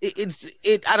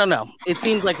I don't know. It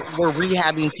seems like we're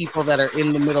rehabbing people that are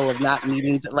in the middle of not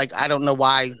needing to, like, I don't know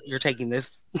why you're taking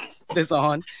this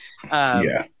on.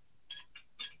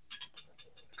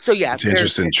 So yeah, it's an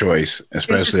interesting choice,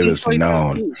 especially if it's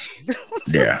known.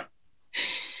 Yeah.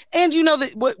 And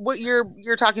that what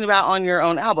you're talking about on your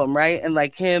own album, right? And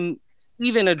like him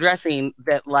even addressing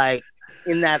that, like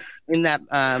in that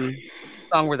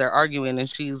song where they're arguing and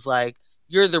she's like,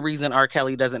 you're the reason R.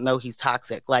 Kelly doesn't know he's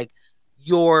toxic. Like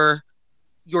you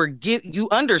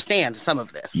understand some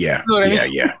of this. Yeah. You know what I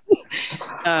mean? Yeah.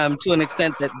 To an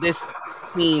extent that this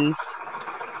means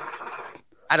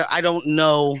I don't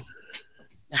know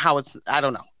how it's, I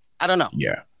don't know.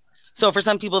 Yeah. So for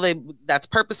some people that's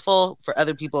purposeful. For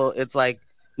other people, it's like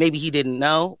maybe he didn't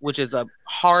know, which is a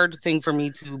hard thing for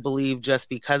me to believe just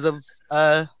because of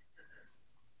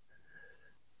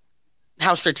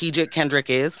how strategic Kendrick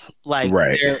is. Like,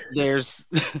 right. there's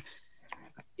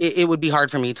it would be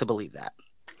hard for me to believe that.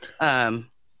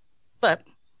 But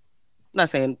I'm not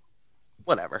saying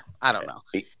whatever. I don't know.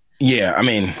 Yeah, I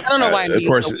mean, I don't know why I'm of being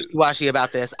course, so wishy-washy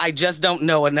about this. I just don't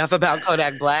know enough about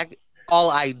Kodak Black.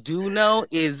 All I do know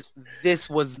is this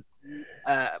was.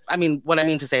 What I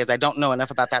mean to say is I don't know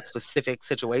enough about that specific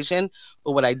situation.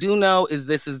 But what I do know is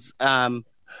this is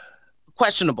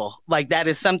questionable. Like, that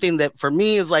is something that for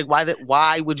me is like,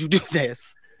 why would you do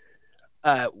this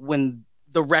when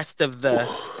the rest of the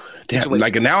damn,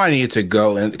 like now I need to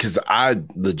go, and because I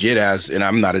legit and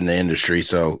I'm not in the industry,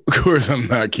 so of course I'm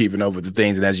not keeping up with the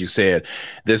things. And as you said,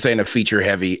 this ain't a feature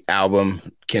heavy album.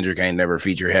 Kendrick ain't never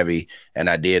feature heavy, and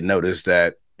I did notice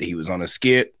that he was on a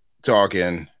skit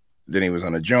talking, then he was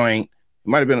on a joint.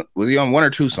 Was he on one or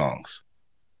two songs?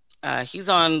 He's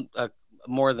on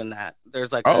more than that.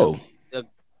 There's like a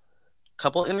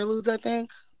couple interludes, I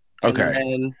think. And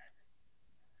then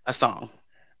a song.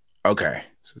 Okay.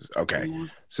 Mm-hmm.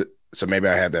 So maybe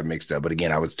I had that mixed up. But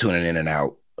again, I was tuning in and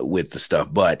out with the stuff.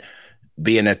 But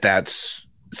being that that's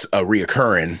a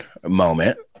reoccurring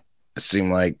moment, it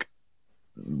seemed like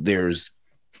there's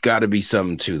got to be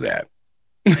something to that.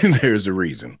 There's a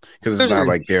reason, because it's not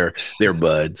like they're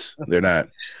buds. They're not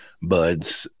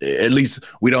buds. At least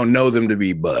we don't know them to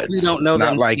be buds. We don't know it's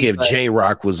them not like if buds.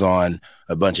 J-Rock was on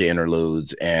a bunch of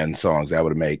interludes and songs, that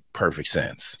would make perfect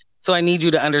sense. So I need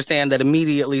you to understand that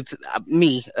immediately,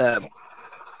 I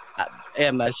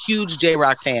am a huge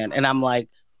J-Rock fan, and I'm like,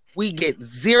 we get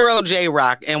 0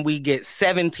 J-Rock and we get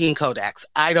 17 Kodaks.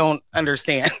 I don't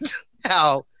understand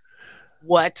how.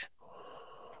 What?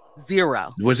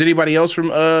 0. Was anybody else from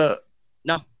no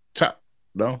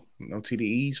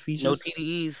TDEs features? No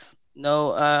TDEs.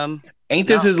 No ain't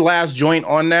this his last joint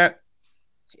on that?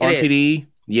 On TDE?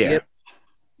 Yeah. Yep.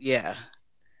 Yeah.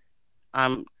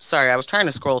 I'm sorry, I was trying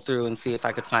to scroll through and see if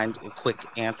I could find a quick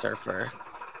answer for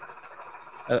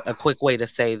a quick way to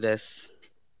say this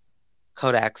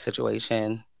Kodak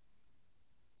situation.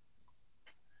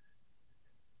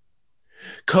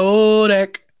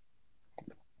 Kodak.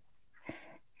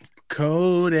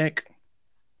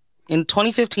 In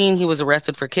 2015, he was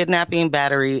arrested for kidnapping,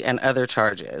 battery, and other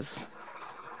charges.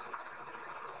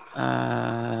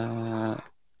 In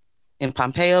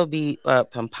Pompano Beach,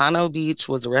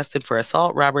 was arrested for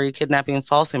assault, robbery, kidnapping,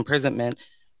 false imprisonment,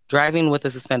 driving with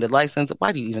a suspended license.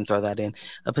 Why do you even throw that in?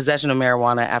 A possession of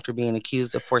marijuana after being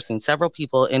accused of forcing several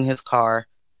people in his car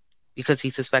because he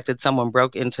suspected someone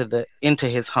broke into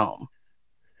his home.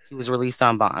 He was released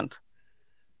on bond.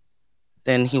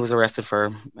 Then he was arrested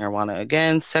for marijuana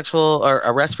again,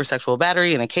 arrest for sexual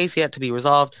battery in a case yet to be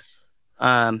resolved.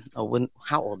 How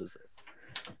old is it?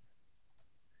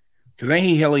 Because ain't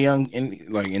he hella young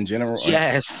in general?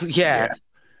 Yes,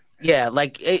 yeah.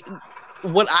 Like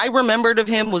what I remembered of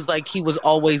him was like he was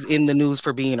always in the news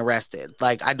for being arrested.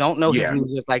 Like I don't know his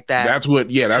music like that. That's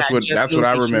what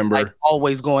I remember. Like,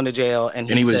 always going to jail, and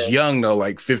he was young though,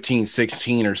 like 15,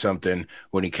 16 or something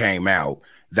when he came out.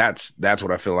 That's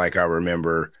what I feel like I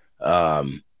remember.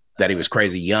 That he was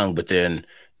crazy young, but then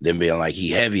being like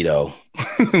he heavy though.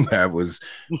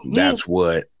 that's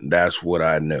what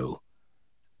I knew.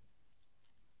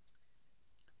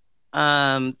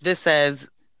 This says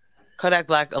Kodak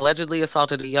Black allegedly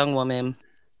assaulted a young woman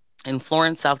in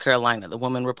Florence, South Carolina. The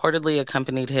woman reportedly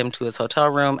accompanied him to his hotel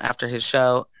room after his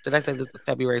show. Did I say this was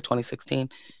February 2016?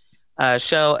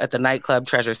 Show at the nightclub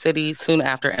Treasure City. Soon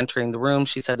after entering the room,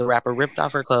 she said the rapper ripped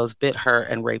off her clothes, bit her,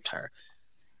 and raped her.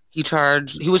 He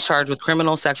was charged with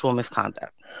criminal sexual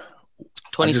misconduct.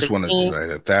 I just want to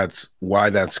say that's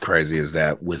why that's crazy is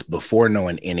that before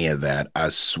knowing any of that, I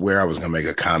swear I was going to make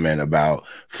a comment about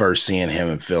first seeing him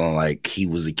and feeling like he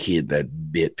was a kid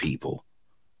that bit people.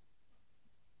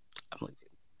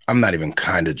 I'm not even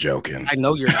kind of joking. I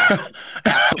know you're not.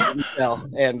 Absolutely no.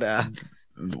 And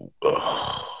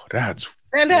that's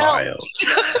wild.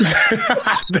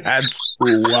 That's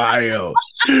wild.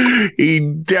 He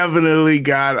definitely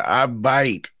got a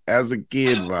bite as a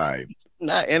kid vibe.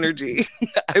 Not energy.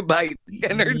 I bite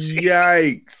energy.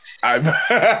 Yikes. We're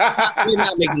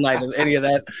not making light of any of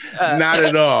that. Not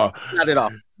at all. Not at all.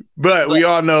 But we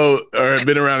all know or have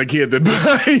been around a kid that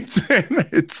bites. And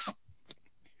it's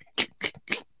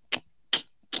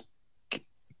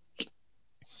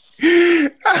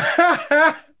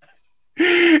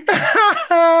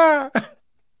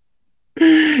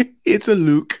it's a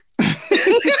Luke.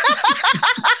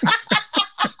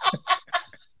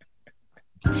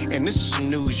 And this is some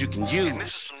news you can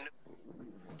use.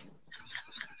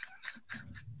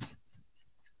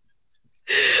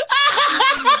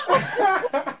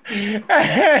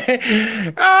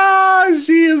 Oh,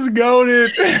 she is goated.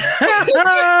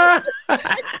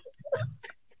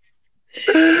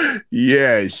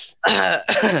 Yes.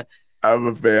 I'm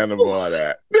a fan of all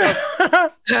that.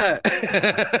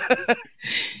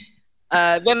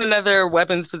 Then another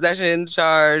weapons possession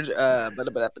charge.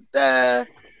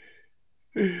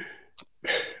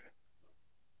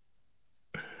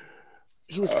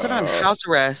 He was put on house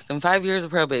arrest and 5 years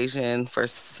of probation for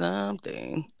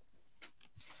something.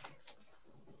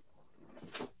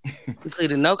 He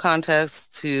pleaded no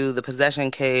contest to the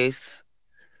possession case.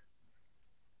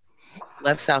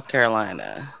 Left South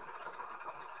Carolina.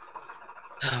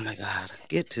 Oh my God,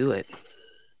 get to it.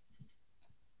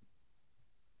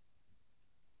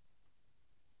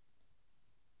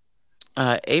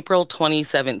 April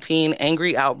 2017,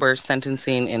 angry outburst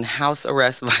sentencing in house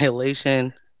arrest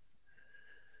violation.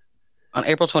 On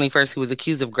April 21st, he was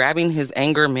accused of grabbing his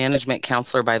anger management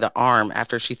counselor by the arm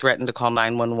after she threatened to call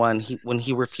 911 when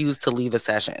he refused to leave a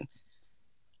session.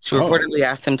 She reportedly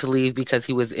asked him to leave because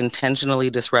he was intentionally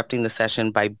disrupting the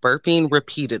session by burping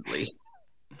repeatedly.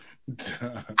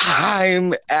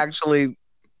 I'm actually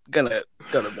gonna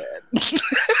go to bed.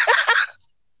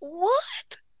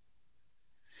 What?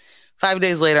 5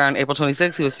 days later, on April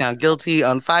 26th, he was found guilty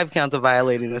on 5 counts of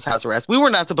violating his house arrest. We were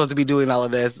not supposed to be doing all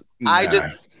of this. Nah. I just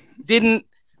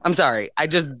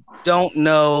don't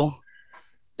know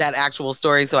that actual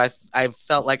story. So I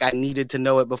felt like I needed to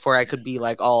know it before I could be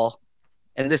like,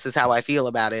 and this is how I feel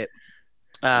about it.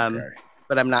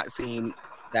 But I'm not seeing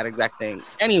that exact thing.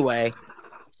 Anyway,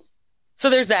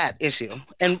 so there's that issue.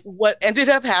 And what ended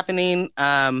up happening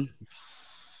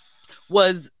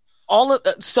was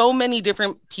so many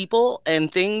different people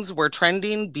and things were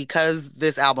trending because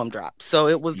this album dropped. So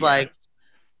it was like,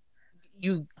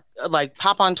 you like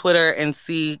pop on Twitter and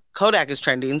see Kodak is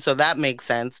trending. So that makes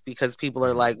sense because people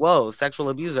are like, whoa, sexual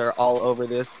abuser all over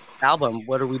this album.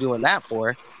 What are we doing that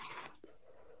for?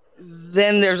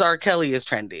 Then there's R. Kelly is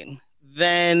trending.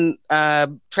 Then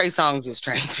Trey Songz is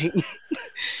trending.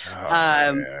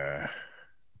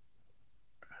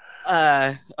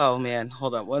 Oh man,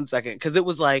 hold on 1 second. Because it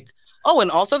was like,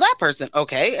 and also that person.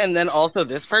 Okay. And then also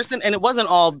this person. And it wasn't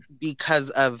all because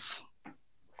of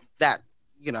that,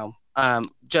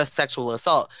 just sexual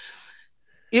assault.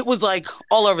 It was like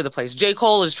all over the place. J.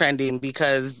 Cole is trending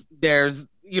because there's,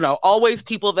 always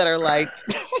people that are like,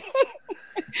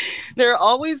 there are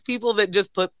always people that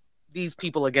just put these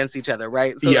people against each other,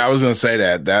 right? So I was going to say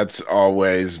that. That's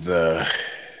always the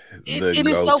it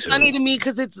is so funny to me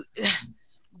because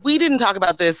we didn't talk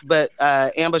about this, but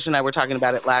Ambush and I were talking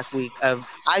about it last week.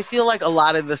 I feel like a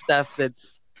lot of the stuff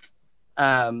that's,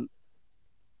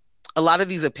 a lot of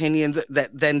these opinions that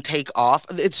then take off,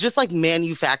 it's just like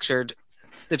manufactured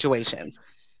situations.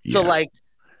 Yeah. So like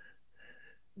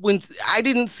when I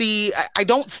don't see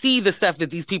the stuff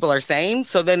that these people are saying.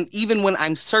 So then even when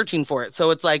I'm searching for it,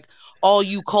 so it's like all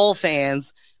you Cole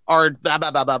fans are blah,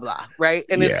 blah, blah, blah, blah. Right.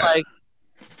 And it's like,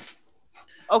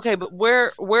 okay, but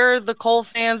where are the Cole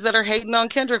fans that are hating on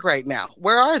Kendrick right now?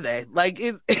 Where are they? Like,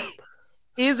 is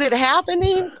it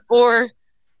happening, or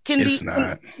can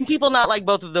people not like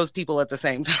both of those people at the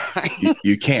same time?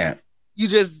 You can't.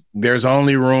 There's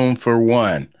only room for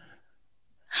one.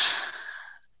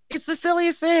 It's the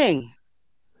silliest thing.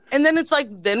 And then it's like,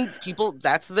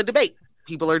 that's the debate.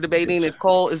 People are debating if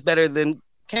Cole is better than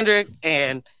Kendrick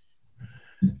and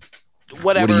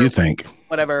whatever. What do you think?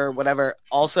 Whatever.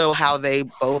 Also, how they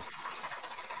both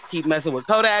keep messing with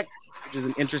Kodak, which is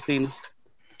an interesting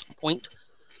point.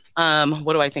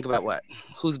 What do I think about what?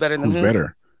 Who's better than who?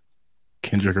 Better?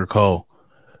 Kendrick or Cole?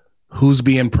 Who's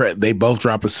being they both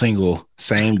drop a single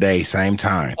same day, same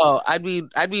time. Oh, I'd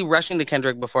be rushing to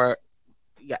Kendrick before.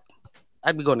 Yeah,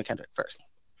 I'd be going to Kendrick first.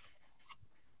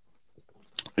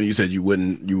 And you said you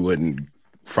wouldn't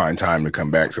find time to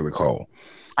come back to the Cole.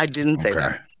 I didn't say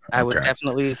that. I would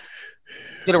definitely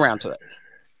get around to it.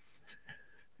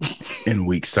 In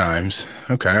weeks' times.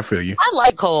 Okay, I feel you. I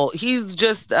like Cole. He's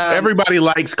just everybody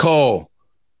likes Cole.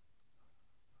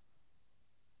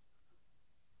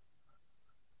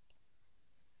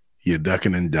 You're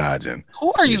ducking and dodging.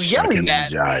 Who are you yelling at?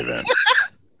 Jiving.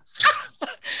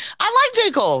 I like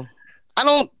J. Cole. I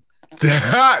don't.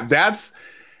 That's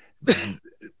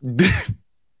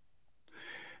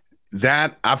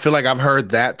that. I feel like I've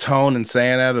heard that tone and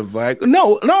saying that of like,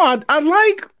 no, I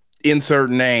like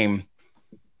insert name.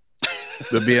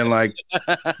 But being like,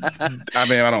 I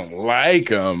mean, I don't like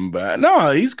him, but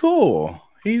no, he's cool.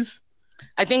 He's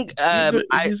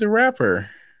a rapper.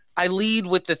 I lead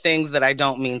with the things that I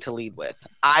don't mean to lead with.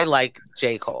 I like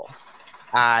J. Cole.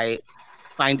 I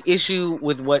find issue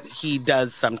with what he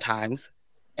does sometimes,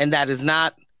 and that is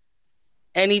not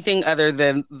anything other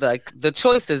than the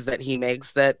choices that he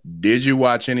makes. That Did you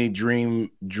watch any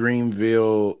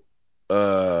Dreamville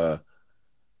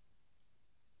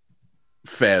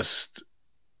Fest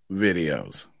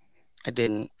videos? I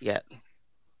didn't yet,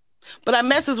 but I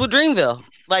messes with Dreamville.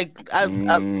 Like I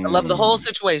love the whole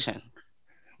situation.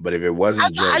 But if it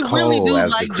wasn't J. Cole really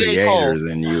as like the creator, Cole.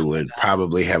 then you would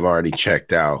probably have already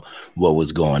checked out what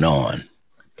was going on.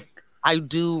 I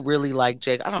do really like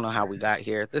Jake. I don't know how we got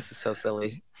here. This is so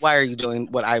silly. Why are you doing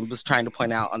what I was trying to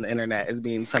point out on the internet as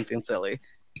being something silly?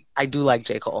 I do like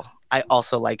J. Cole. I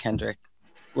also like Kendrick.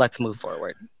 Let's move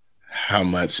forward. How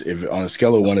much, if on a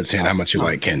scale of 1 to 10, how much you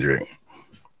like Kendrick?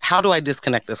 How do I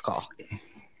disconnect this call?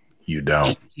 You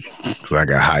don't. Because I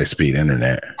got high-speed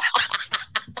internet.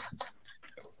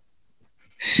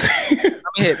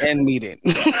 I'm hit end meeting.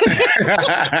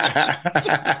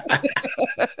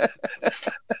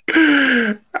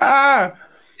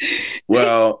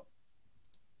 Well,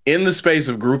 in the space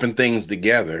of grouping things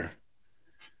together,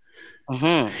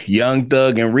 Young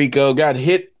Thug and Rico got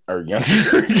hit, or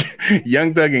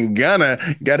Young Thug and Gunna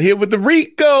got hit with the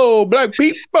Rico, black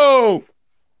people.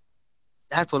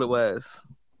 That's what it was.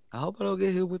 I hope I don't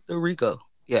get hit with the Rico.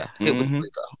 Yeah, hit with the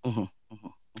Rico.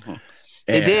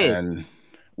 It did.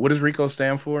 What does RICO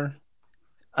stand for?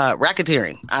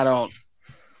 Racketeering. I don't.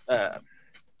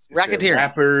 Racketeering.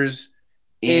 Rappers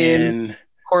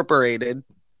Incorporated.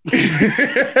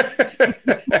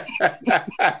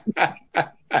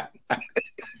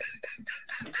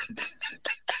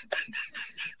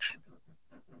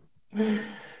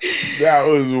 That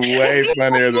was way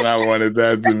funnier than I wanted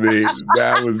that to be.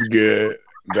 That was good.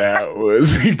 That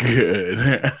was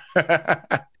good.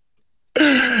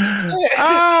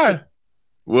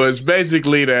 Well, it's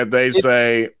basically that they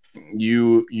say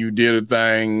you did a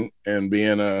thing and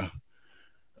being a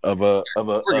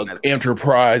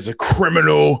enterprise, a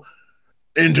criminal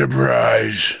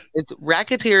enterprise. It's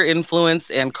racketeer influence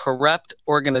and corrupt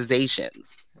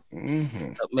organizations.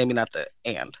 So maybe not the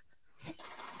and.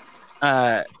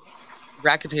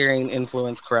 Racketeering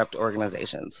influence corrupt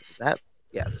organizations. Is that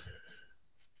yes?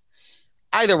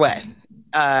 Either way,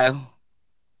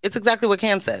 it's exactly what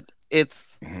Can said.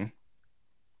 It's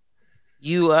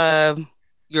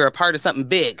you're a part of something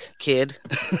big, kid,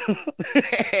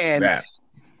 and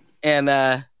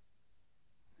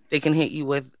they can hit you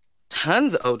with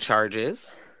tons of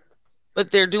charges,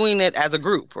 but they're doing it as a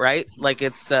group, right? Like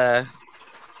it's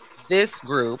this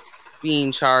group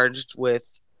being charged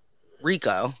with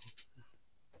RICO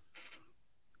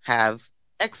have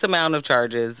X amount of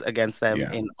charges against them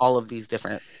in all of these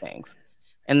different things.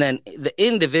 And then the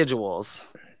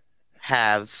individuals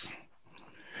have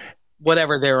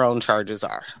whatever their own charges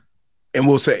are. And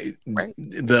we'll say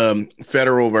the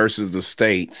federal versus the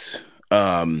states,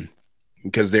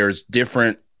 because there's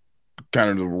different kind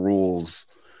of the rules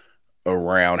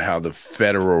around how the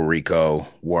federal RICO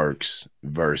works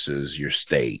versus your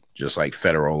state, just like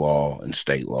federal law and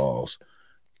state laws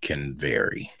can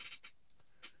vary.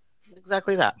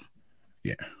 Exactly that.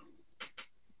 Yeah.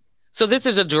 So this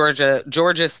is a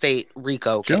Georgia state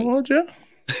RICO case. Georgia.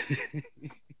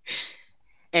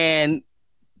 And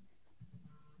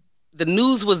the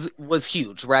news was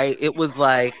huge, right? It was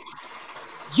like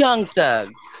Young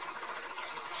Thug,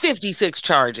 56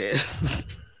 charges.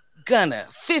 Gunna,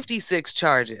 56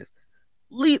 charges.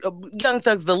 Young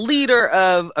Thug's the leader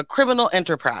of a criminal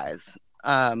enterprise.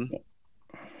 I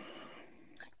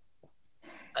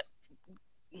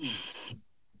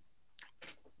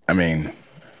mean,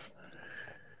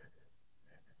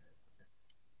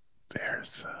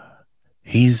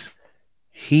 he's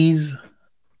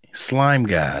Slime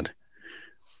God.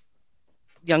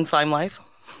 Young Slime Life.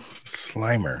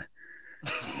 Slimer.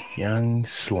 Young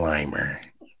Slimer.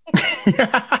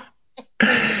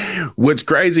 What's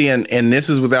crazy, and this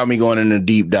is without me going in a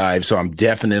deep dive, so I'm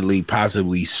definitely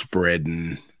possibly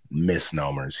spreading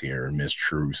misnomers here,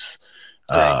 mistruths,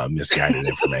 misguided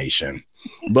information.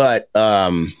 But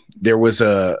there was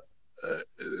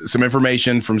some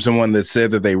information from someone that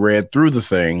said that they read through the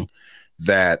thing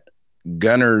that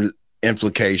Gunner's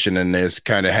implication in this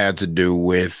kind of had to do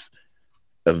with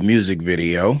a music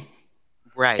video,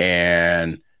 right,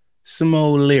 and some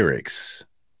old lyrics,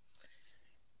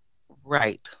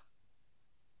 right.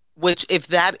 Which, if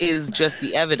that is just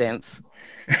the evidence,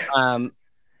 and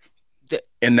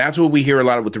that's what we hear a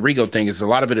lot of with the RICO thing, is a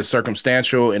lot of it is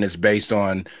circumstantial and it's based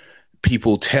on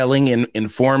people telling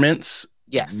informants,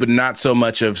 yes, but not so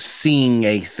much of seeing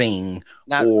a thing,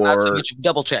 not so much of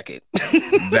double check it.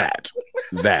 that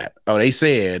they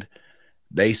said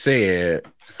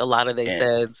it's a lot of they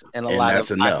said and a lot of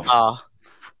enough. I saw,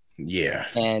 yeah,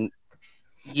 and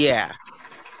yeah.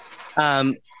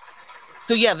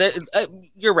 So yeah,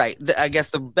 you're right. I guess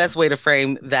the best way to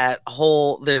frame that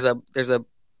whole there's a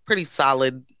pretty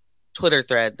solid Twitter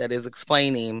thread that is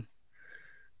explaining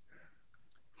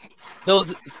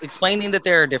that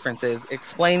there are differences,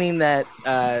 explaining that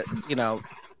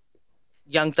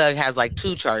Young Thug has like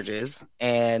 2 charges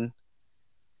and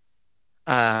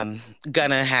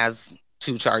Gunna has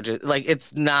 2 charges. Like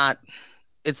it's not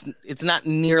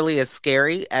nearly as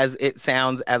scary as it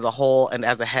sounds as a whole and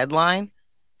as a headline.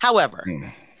 However,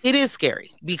 it is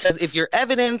scary because if your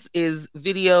evidence is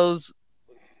videos,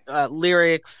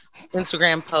 lyrics,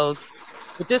 Instagram posts,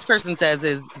 what this person says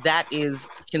is that is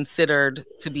considered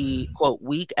to be, quote,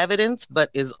 weak evidence, but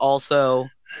is also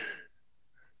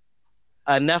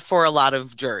enough for a lot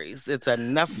of juries. It's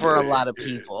enough for a lot of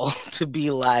people to be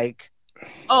like,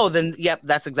 oh, then, yep,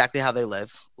 that's exactly how they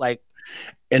live. Like,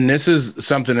 and this is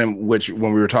something in which,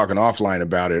 when we were talking offline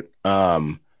about it,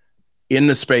 in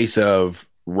the space of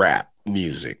rap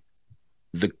music,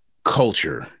 the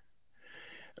culture,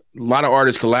 a lot of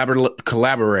artists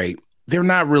collaborate. They're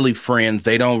not really friends.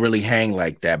 They don't really hang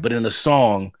like that. But in a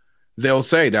song, they'll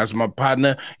say, that's my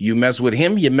partner. You mess with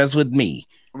him, you mess with me.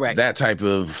 Right. That type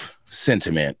of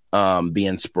sentiment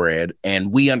being spread.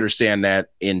 And we understand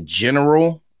that in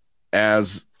general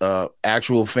as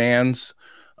actual fans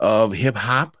of hip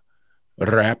hop,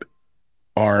 rap,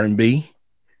 R&B,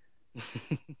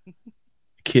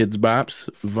 Kids Bops,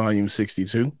 Volume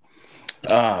 62.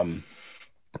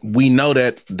 We know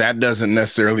that doesn't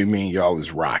necessarily mean y'all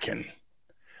is rocking.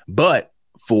 But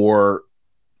for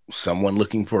someone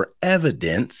looking for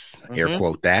evidence, air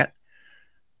quote that,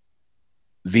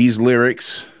 these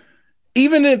lyrics,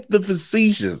 even if the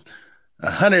facetious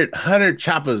 100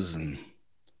 choppers and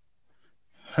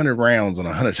 100 rounds on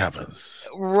 100 choppers.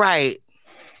 Right.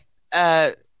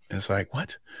 It's like,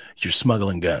 what? You're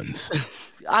smuggling guns.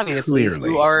 Obviously, clearly,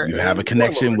 you have a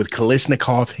connection with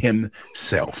Kalashnikov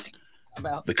himself.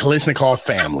 The Kalashnikov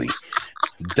family.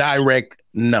 Direct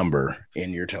number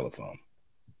in your telephone.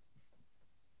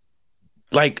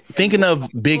 Like, thinking of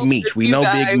Big Meech. We know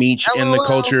Big Meech in the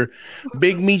culture.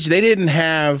 Big Meech, they didn't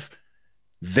have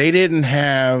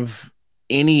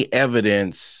any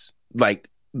evidence, like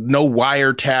no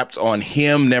wiretaps on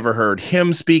him, never heard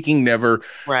him speaking, never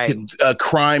a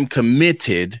crime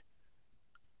committed,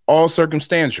 all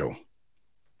circumstantial.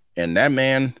 And that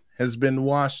man has been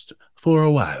washed for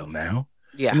a while now.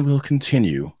 Yeah. And will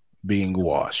continue being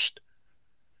washed.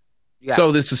 Yeah.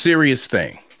 So this is a serious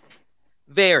thing.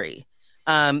 Very.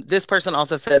 This person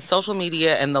also says social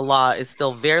media and the law is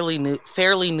still fairly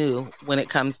new when it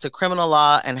comes to criminal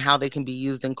law and how they can be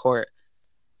used in court.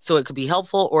 So it could be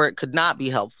helpful or it could not be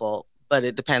helpful, but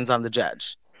it depends on the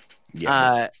judge.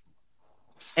 Yeah.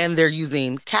 And they're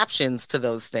using captions to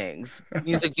those things,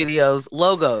 music videos,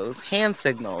 logos, hand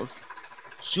signals,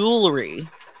 jewelry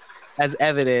as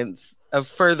evidence of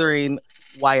furthering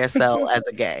YSL as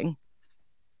a gang.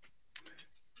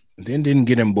 Then didn't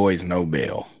get them boys no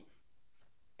bail.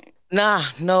 Nah,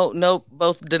 no,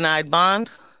 both denied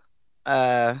bond.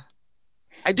 I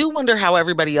do wonder how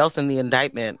everybody else in the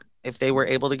indictment, if they were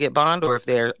able to get bond or if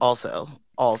they're also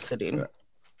all sitting.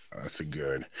 That's a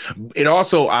good. It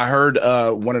also, I heard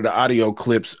one of the audio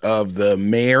clips of the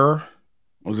mayor.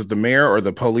 Was it the mayor or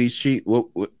the police chief? I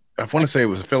want to say it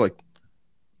was Philip.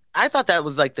 I thought that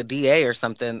was like the DA or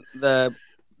something. That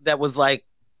was like,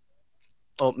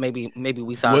 oh, maybe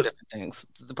we saw different things.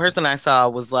 The person I saw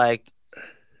was like,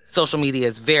 social media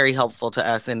is very helpful to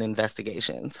us in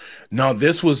investigations. No,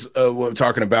 this was what we're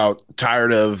talking about.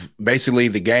 Tired of basically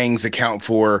the gangs account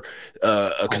for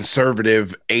a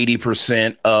conservative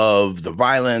 80% of the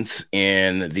violence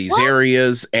in these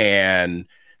areas, and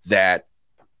that,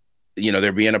 you know,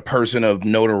 there being a person of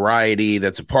notoriety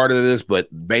that's a part of this, but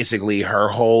basically her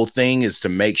whole thing is to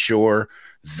make sure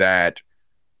that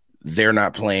they're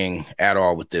not playing at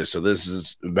all with this. So this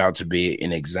is about to be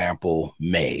an example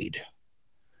made.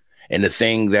 And the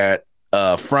thing that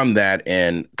from that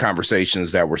and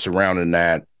conversations that were surrounding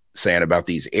that, saying about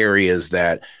these areas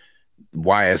that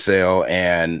YSL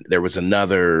and there was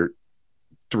another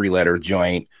 3-letter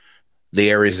joint, the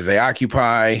areas that they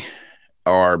occupy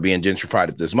are being gentrified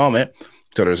at this moment.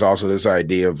 So there's also this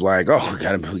idea of like, oh,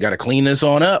 we gotta clean this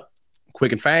on up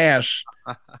quick and fast.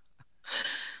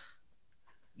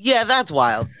 Yeah, that's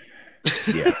wild.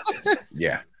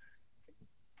 Yeah.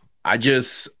 I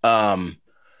just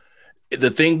the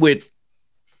thing with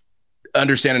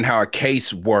understanding how a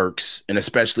case works, and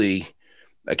especially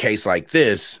a case like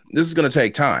this is going to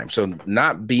take time. So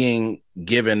not being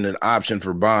given an option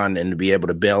for bond and to be able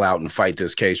to bail out and fight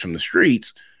this case from the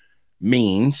streets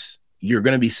means you're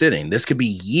going to be sitting. This could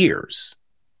be years.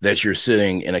 that you're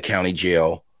sitting in a county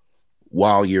jail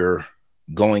while you're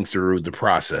going through the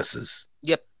processes.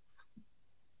 Yep.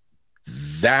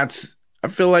 That's, I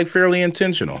feel like, fairly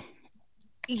intentional.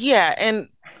 Yeah, and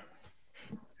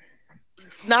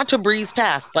not to breeze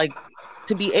past, like,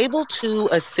 to be able to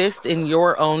assist in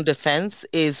your own defense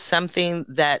is something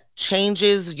that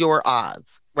changes your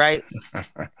odds, right?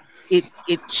 It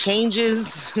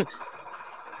changes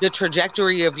the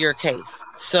trajectory of your case.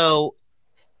 So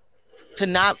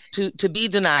to be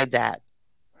denied that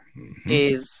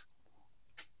is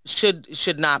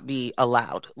should not be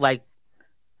allowed. Like,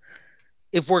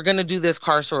 if we're going to do this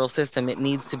carceral system, it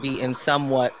needs to be in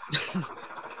somewhat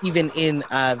even in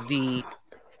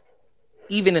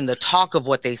the talk of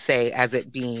what they say as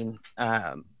it being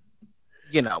a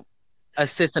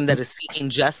system that is seeking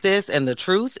justice and the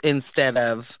truth instead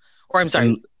of, or I'm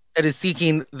sorry, that is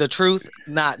seeking the truth,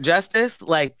 not justice.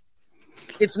 Like,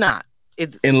 it's not.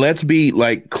 And let's be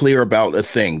like clear about a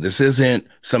thing. This isn't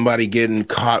somebody getting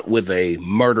caught with a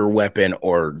murder weapon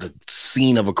or the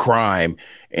scene of a crime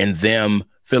and them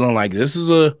feeling like this is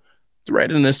a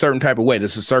threat in a certain type of way.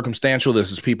 This is circumstantial.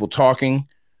 This is people talking.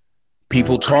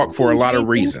 People talk for a lot of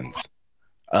reasons.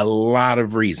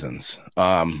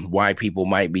 Why people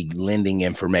might be lending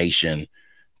information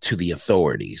to the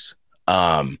authorities.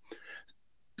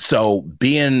 So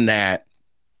being that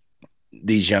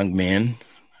these young men,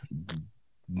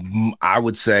 I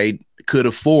would say, could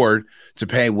afford to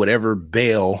pay whatever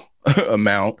bail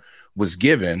amount was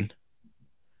given,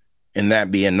 and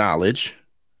that being knowledge.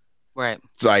 Right.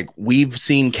 It's like we've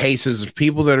seen cases of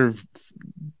people that are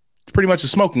pretty much a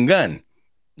smoking gun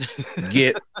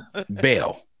get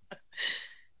bail.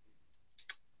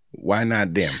 Why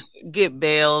not them? Get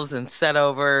bails and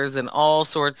setovers and all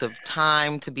sorts of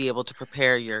time to be able to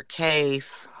prepare your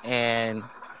case. And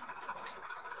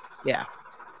yeah.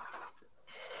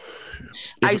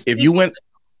 If you went,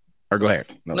 or go ahead.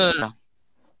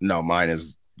 No, mine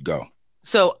is go.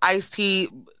 So Ice-T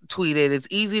tweeted, "It's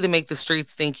easy to make the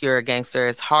streets think you're a gangster.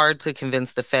 It's hard to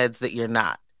convince the feds that you're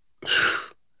not."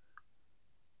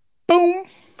 Boom.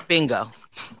 Bingo.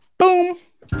 Boom.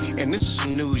 And this is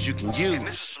some news you can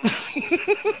use.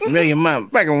 Million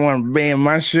months. Back in one band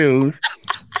my shoes.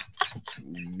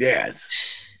 Yes.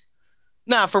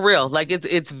 Nah, for real. Like,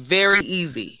 it's very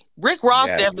easy. Rick Ross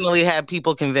definitely had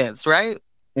people convinced, right?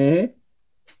 Mm-hmm.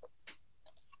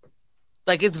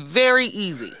 Like, it's very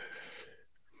easy.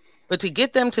 But to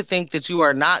get them to think that you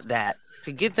are not that,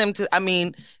 to get them to, I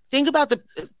mean, think about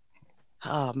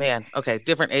oh man, okay,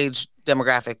 different age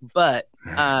demographic, but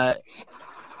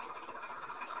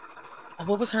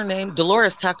what was her name?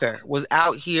 Dolores Tucker was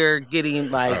out here getting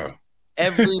like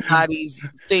everybody's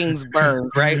things burned,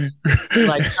 right?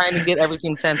 Like trying to get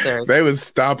everything censored. They was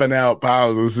stomping out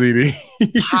piles of CDs.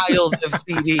 Piles of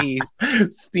CDs.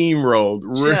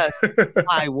 Steamrolled. Just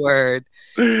my word.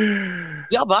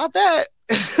 Y'all bought that?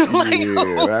 Like,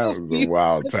 yeah, that was a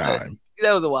wild time.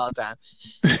 That was a wild time.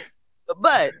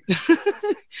 But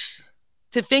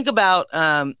to think about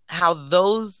how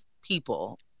those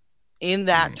people in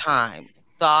that time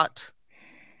thought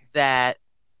that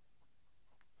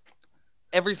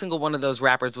every single one of those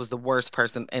rappers was the worst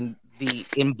person and the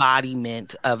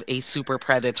embodiment of a super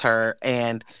predator,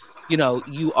 and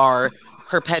you are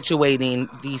perpetuating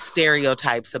these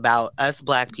stereotypes about us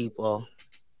Black people.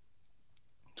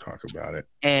 Talk about it.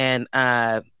 And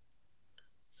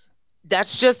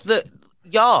that's just that's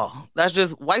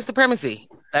just white supremacy.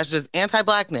 That's just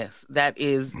anti-Blackness. That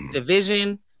is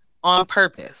division on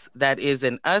purpose. That is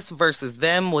an us versus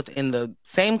them within the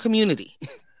same community.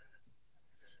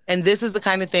 And this is the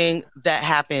kind of thing that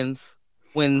happens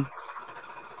when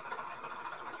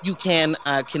you can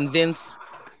convince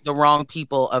the wrong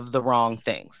people of the wrong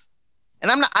things.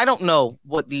 And I don't know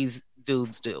what these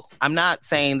dudes do. I'm not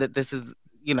saying that this is,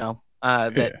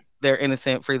 that they're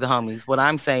innocent, free the homies. What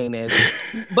I'm saying is,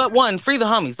 but one, free the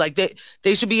homies. Like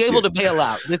they should be able to bail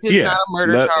out. This is not a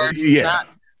murder charge. This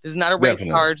is not a rape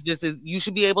charge. You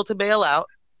should be able to bail out.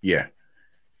 Yeah.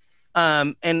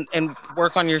 And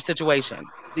work on your situation.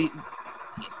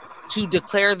 To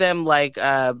declare them like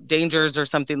dangers or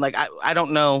something, like I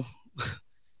don't know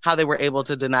how they were able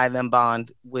to deny them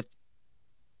bond with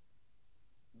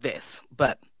this,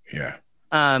 but yeah.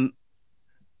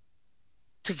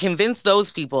 To convince those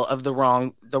people of the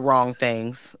wrong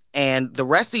things, and the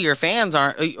rest of your fans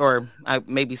aren't, or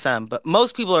maybe some, but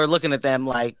most people are looking at them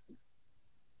like,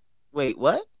 wait,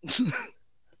 what?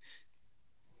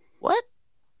 What?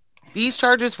 These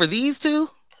charges for these two?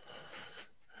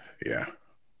 Yeah.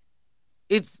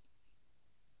 It's,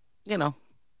 it's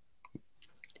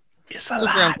a super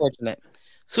lot. Unfortunate.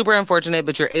 super unfortunate,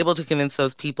 but you're able to convince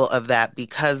those people of that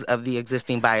because of the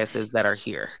existing biases that are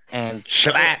here. And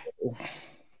so,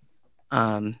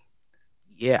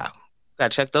 yeah,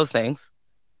 gotta check those things.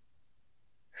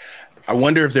 I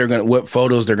wonder if what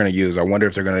photos they're gonna use. I wonder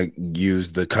if they're gonna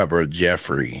use the cover of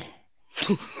Jeffrey.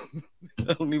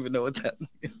 I don't even know what that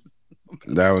is.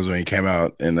 That was when he came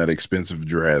out in that expensive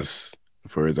dress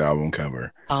for his album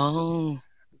cover. Oh.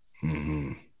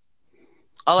 Mm-hmm.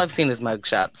 All I've seen is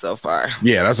mugshots so far.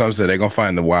 Yeah, that's what I'm saying. They're gonna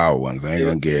find the wild ones. They ain't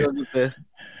gonna get.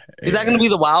 Is that gonna be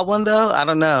the wild one though? I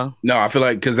don't know. No, I feel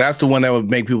like because that's the one that would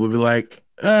make people be like,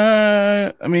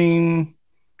 I mean,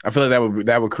 I feel like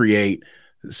that would create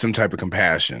some type of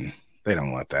compassion. They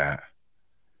don't want that.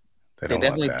 They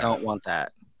definitely don't want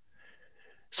that.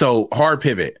 So hard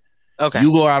pivot. Okay.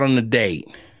 You go out on a date,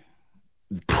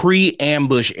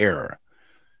 pre-ambush era.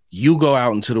 You go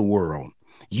out into the world.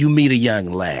 You meet a young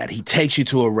lad. He takes you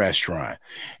to a restaurant.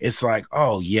 It's like,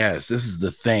 oh yes, this is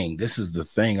the thing. This is the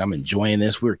thing. I'm enjoying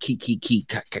this. We're key.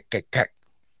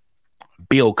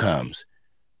 Bill comes,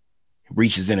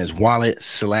 reaches in his wallet,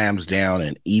 slams down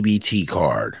an EBT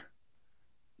card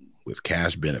with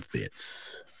cash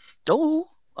benefits. Oh,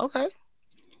 okay.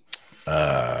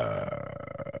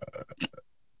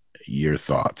 Your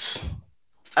thoughts?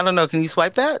 I don't know. Can you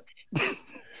swipe that?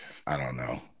 I don't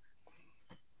know.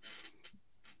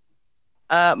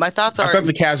 My thoughts are. I thought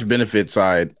the cash benefit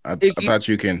side. I thought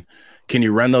you can. Can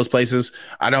you run those places?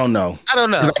 I don't know.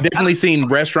 I've definitely seen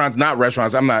restaurants, not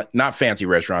restaurants. I'm not fancy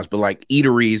restaurants, but like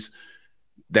eateries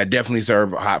that definitely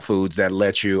serve hot foods that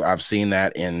let you. I've seen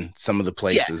that in some of the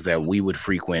places that we would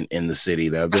frequent in the city.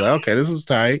 That would be like, okay, this is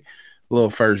tight. A little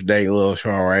first date, a little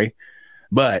soiree.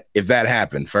 But if that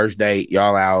happened, first date,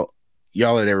 y'all out,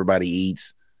 y'all let everybody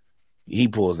eats. He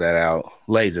pulls that out,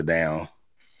 lays it down.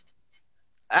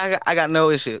 I got no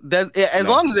issue. As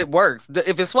long as it works.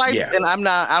 If it swipes and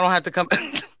I don't have to come.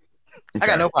 I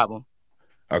got no problem.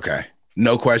 Okay.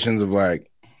 No questions of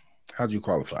like, how'd you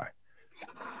qualify?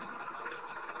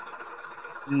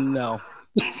 No.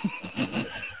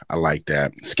 I like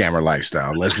that. Scammer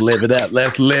lifestyle. Let's live it up.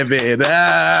 Let's live it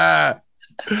up.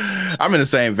 I'm in the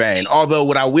same vein. Although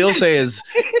what I will say is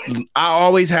I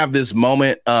always have this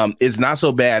moment. It's not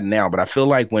so bad now, but I feel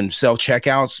like when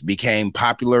self-checkouts became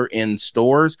popular in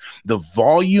stores, the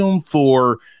volume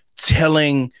for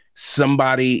telling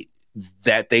somebody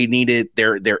that they needed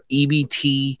their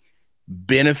EBT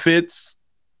benefits,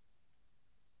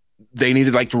 they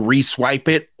needed like to re-swipe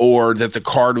it or that the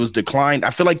card was declined.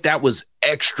 I feel like that was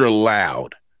extra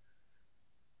loud.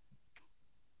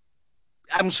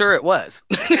 I'm sure it was.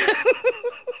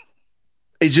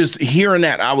 It's just hearing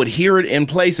that. I would hear it in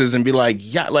places and be like,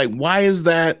 yeah, like, why is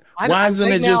that? Why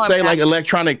doesn't it just say like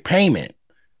electronic payment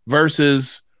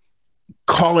versus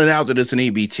calling out that it's an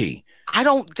EBT? I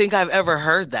don't think I've ever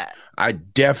heard that. I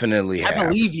definitely have. I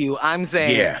believe you. I'm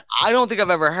saying, I don't think I've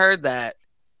ever heard that.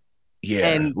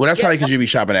 Yeah. And well, that's probably because you be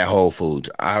shopping at Whole Foods.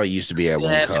 I used to be at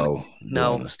Winco.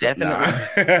 No, definitely.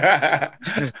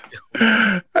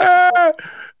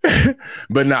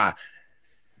 But nah,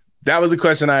 that was the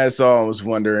question I saw. I was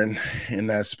wondering in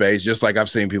that space. Just like I've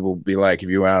seen people be like, if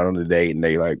you went out on a date and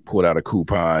they like pulled out a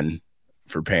coupon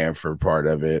for paying for part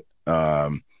of it,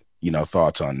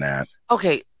 thoughts on that?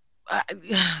 Okay.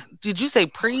 Did you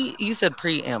say you said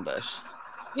pre-ambush?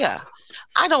 Yeah.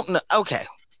 I don't know. Okay.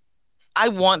 I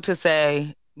want to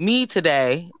say me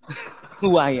today,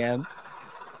 who I am,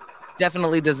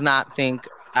 definitely does not think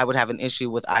I would have an issue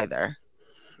with either.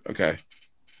 Okay.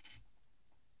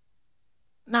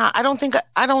 Nah, I don't think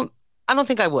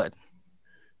I would.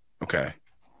 Okay.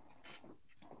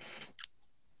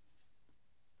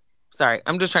 Sorry,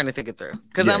 I'm just trying to think it through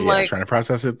because I'm like trying to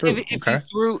process it through.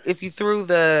 If you threw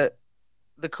the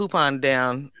coupon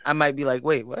down, I might be like,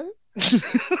 wait, what?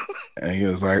 And he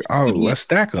was like, "Oh, let's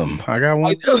stack them. I got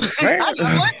one.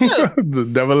 The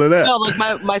devil of that." No,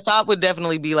 like my thought would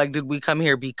definitely be like, did we come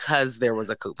here because there was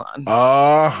a coupon?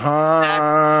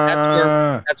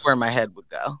 That's where my head would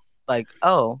go. Like,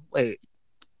 oh wait,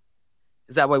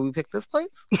 is that why we picked this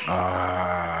place?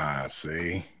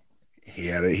 See,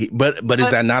 but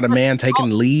is that not a man taking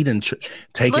lead and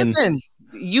taking? Listen,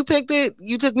 you picked it.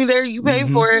 You took me there. You paid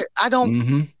for it. I don't.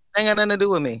 Ain't got nothing to do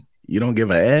with me. You don't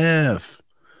give a F.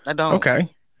 I don't. Okay.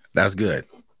 That's good.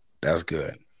 That's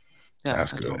good. Yeah,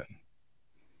 that's good.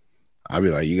 I'll be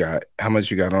like, how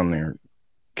much you got on there?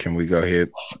 Can we go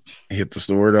ahead hit the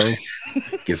store though?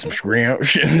 Get some shrimp,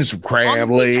 some crab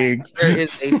legs. There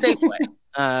is a Safeway.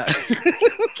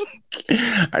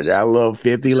 I got a little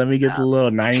 50. Let me get the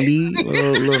little 90.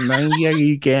 Little 90. I give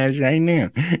you cash right now.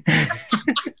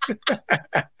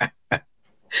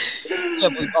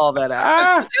 Can't bleep all that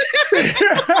out.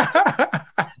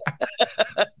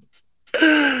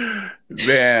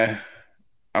 Man,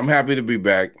 I'm happy to be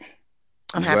back.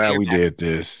 I'm glad we did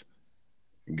this.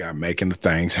 Got making the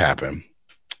things happen.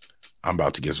 I'm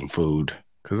about to get some food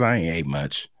because I ain't ate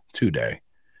much today.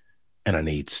 And I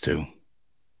needs to.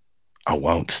 I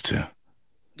wants to.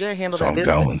 Yeah, handle so that I'm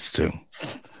business. Going to.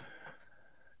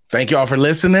 Thank y'all for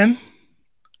listening.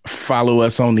 Follow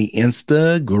us on the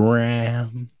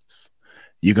Instagrams.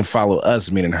 You can follow us,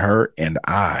 meaning her and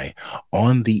I,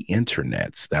 on the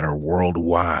internets that are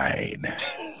worldwide.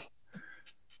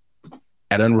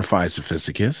 At Unrefined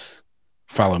Sophisticates.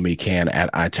 Follow me, Can, at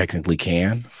I Technically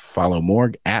Can. Follow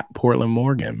Morg at Portland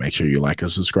Morgan. Make sure you like and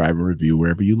subscribe and review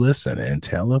wherever you listen. And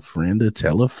tell a friend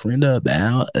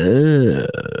about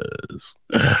us.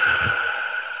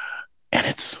 And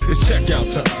it's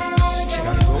checkout time.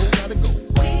 Gotta go.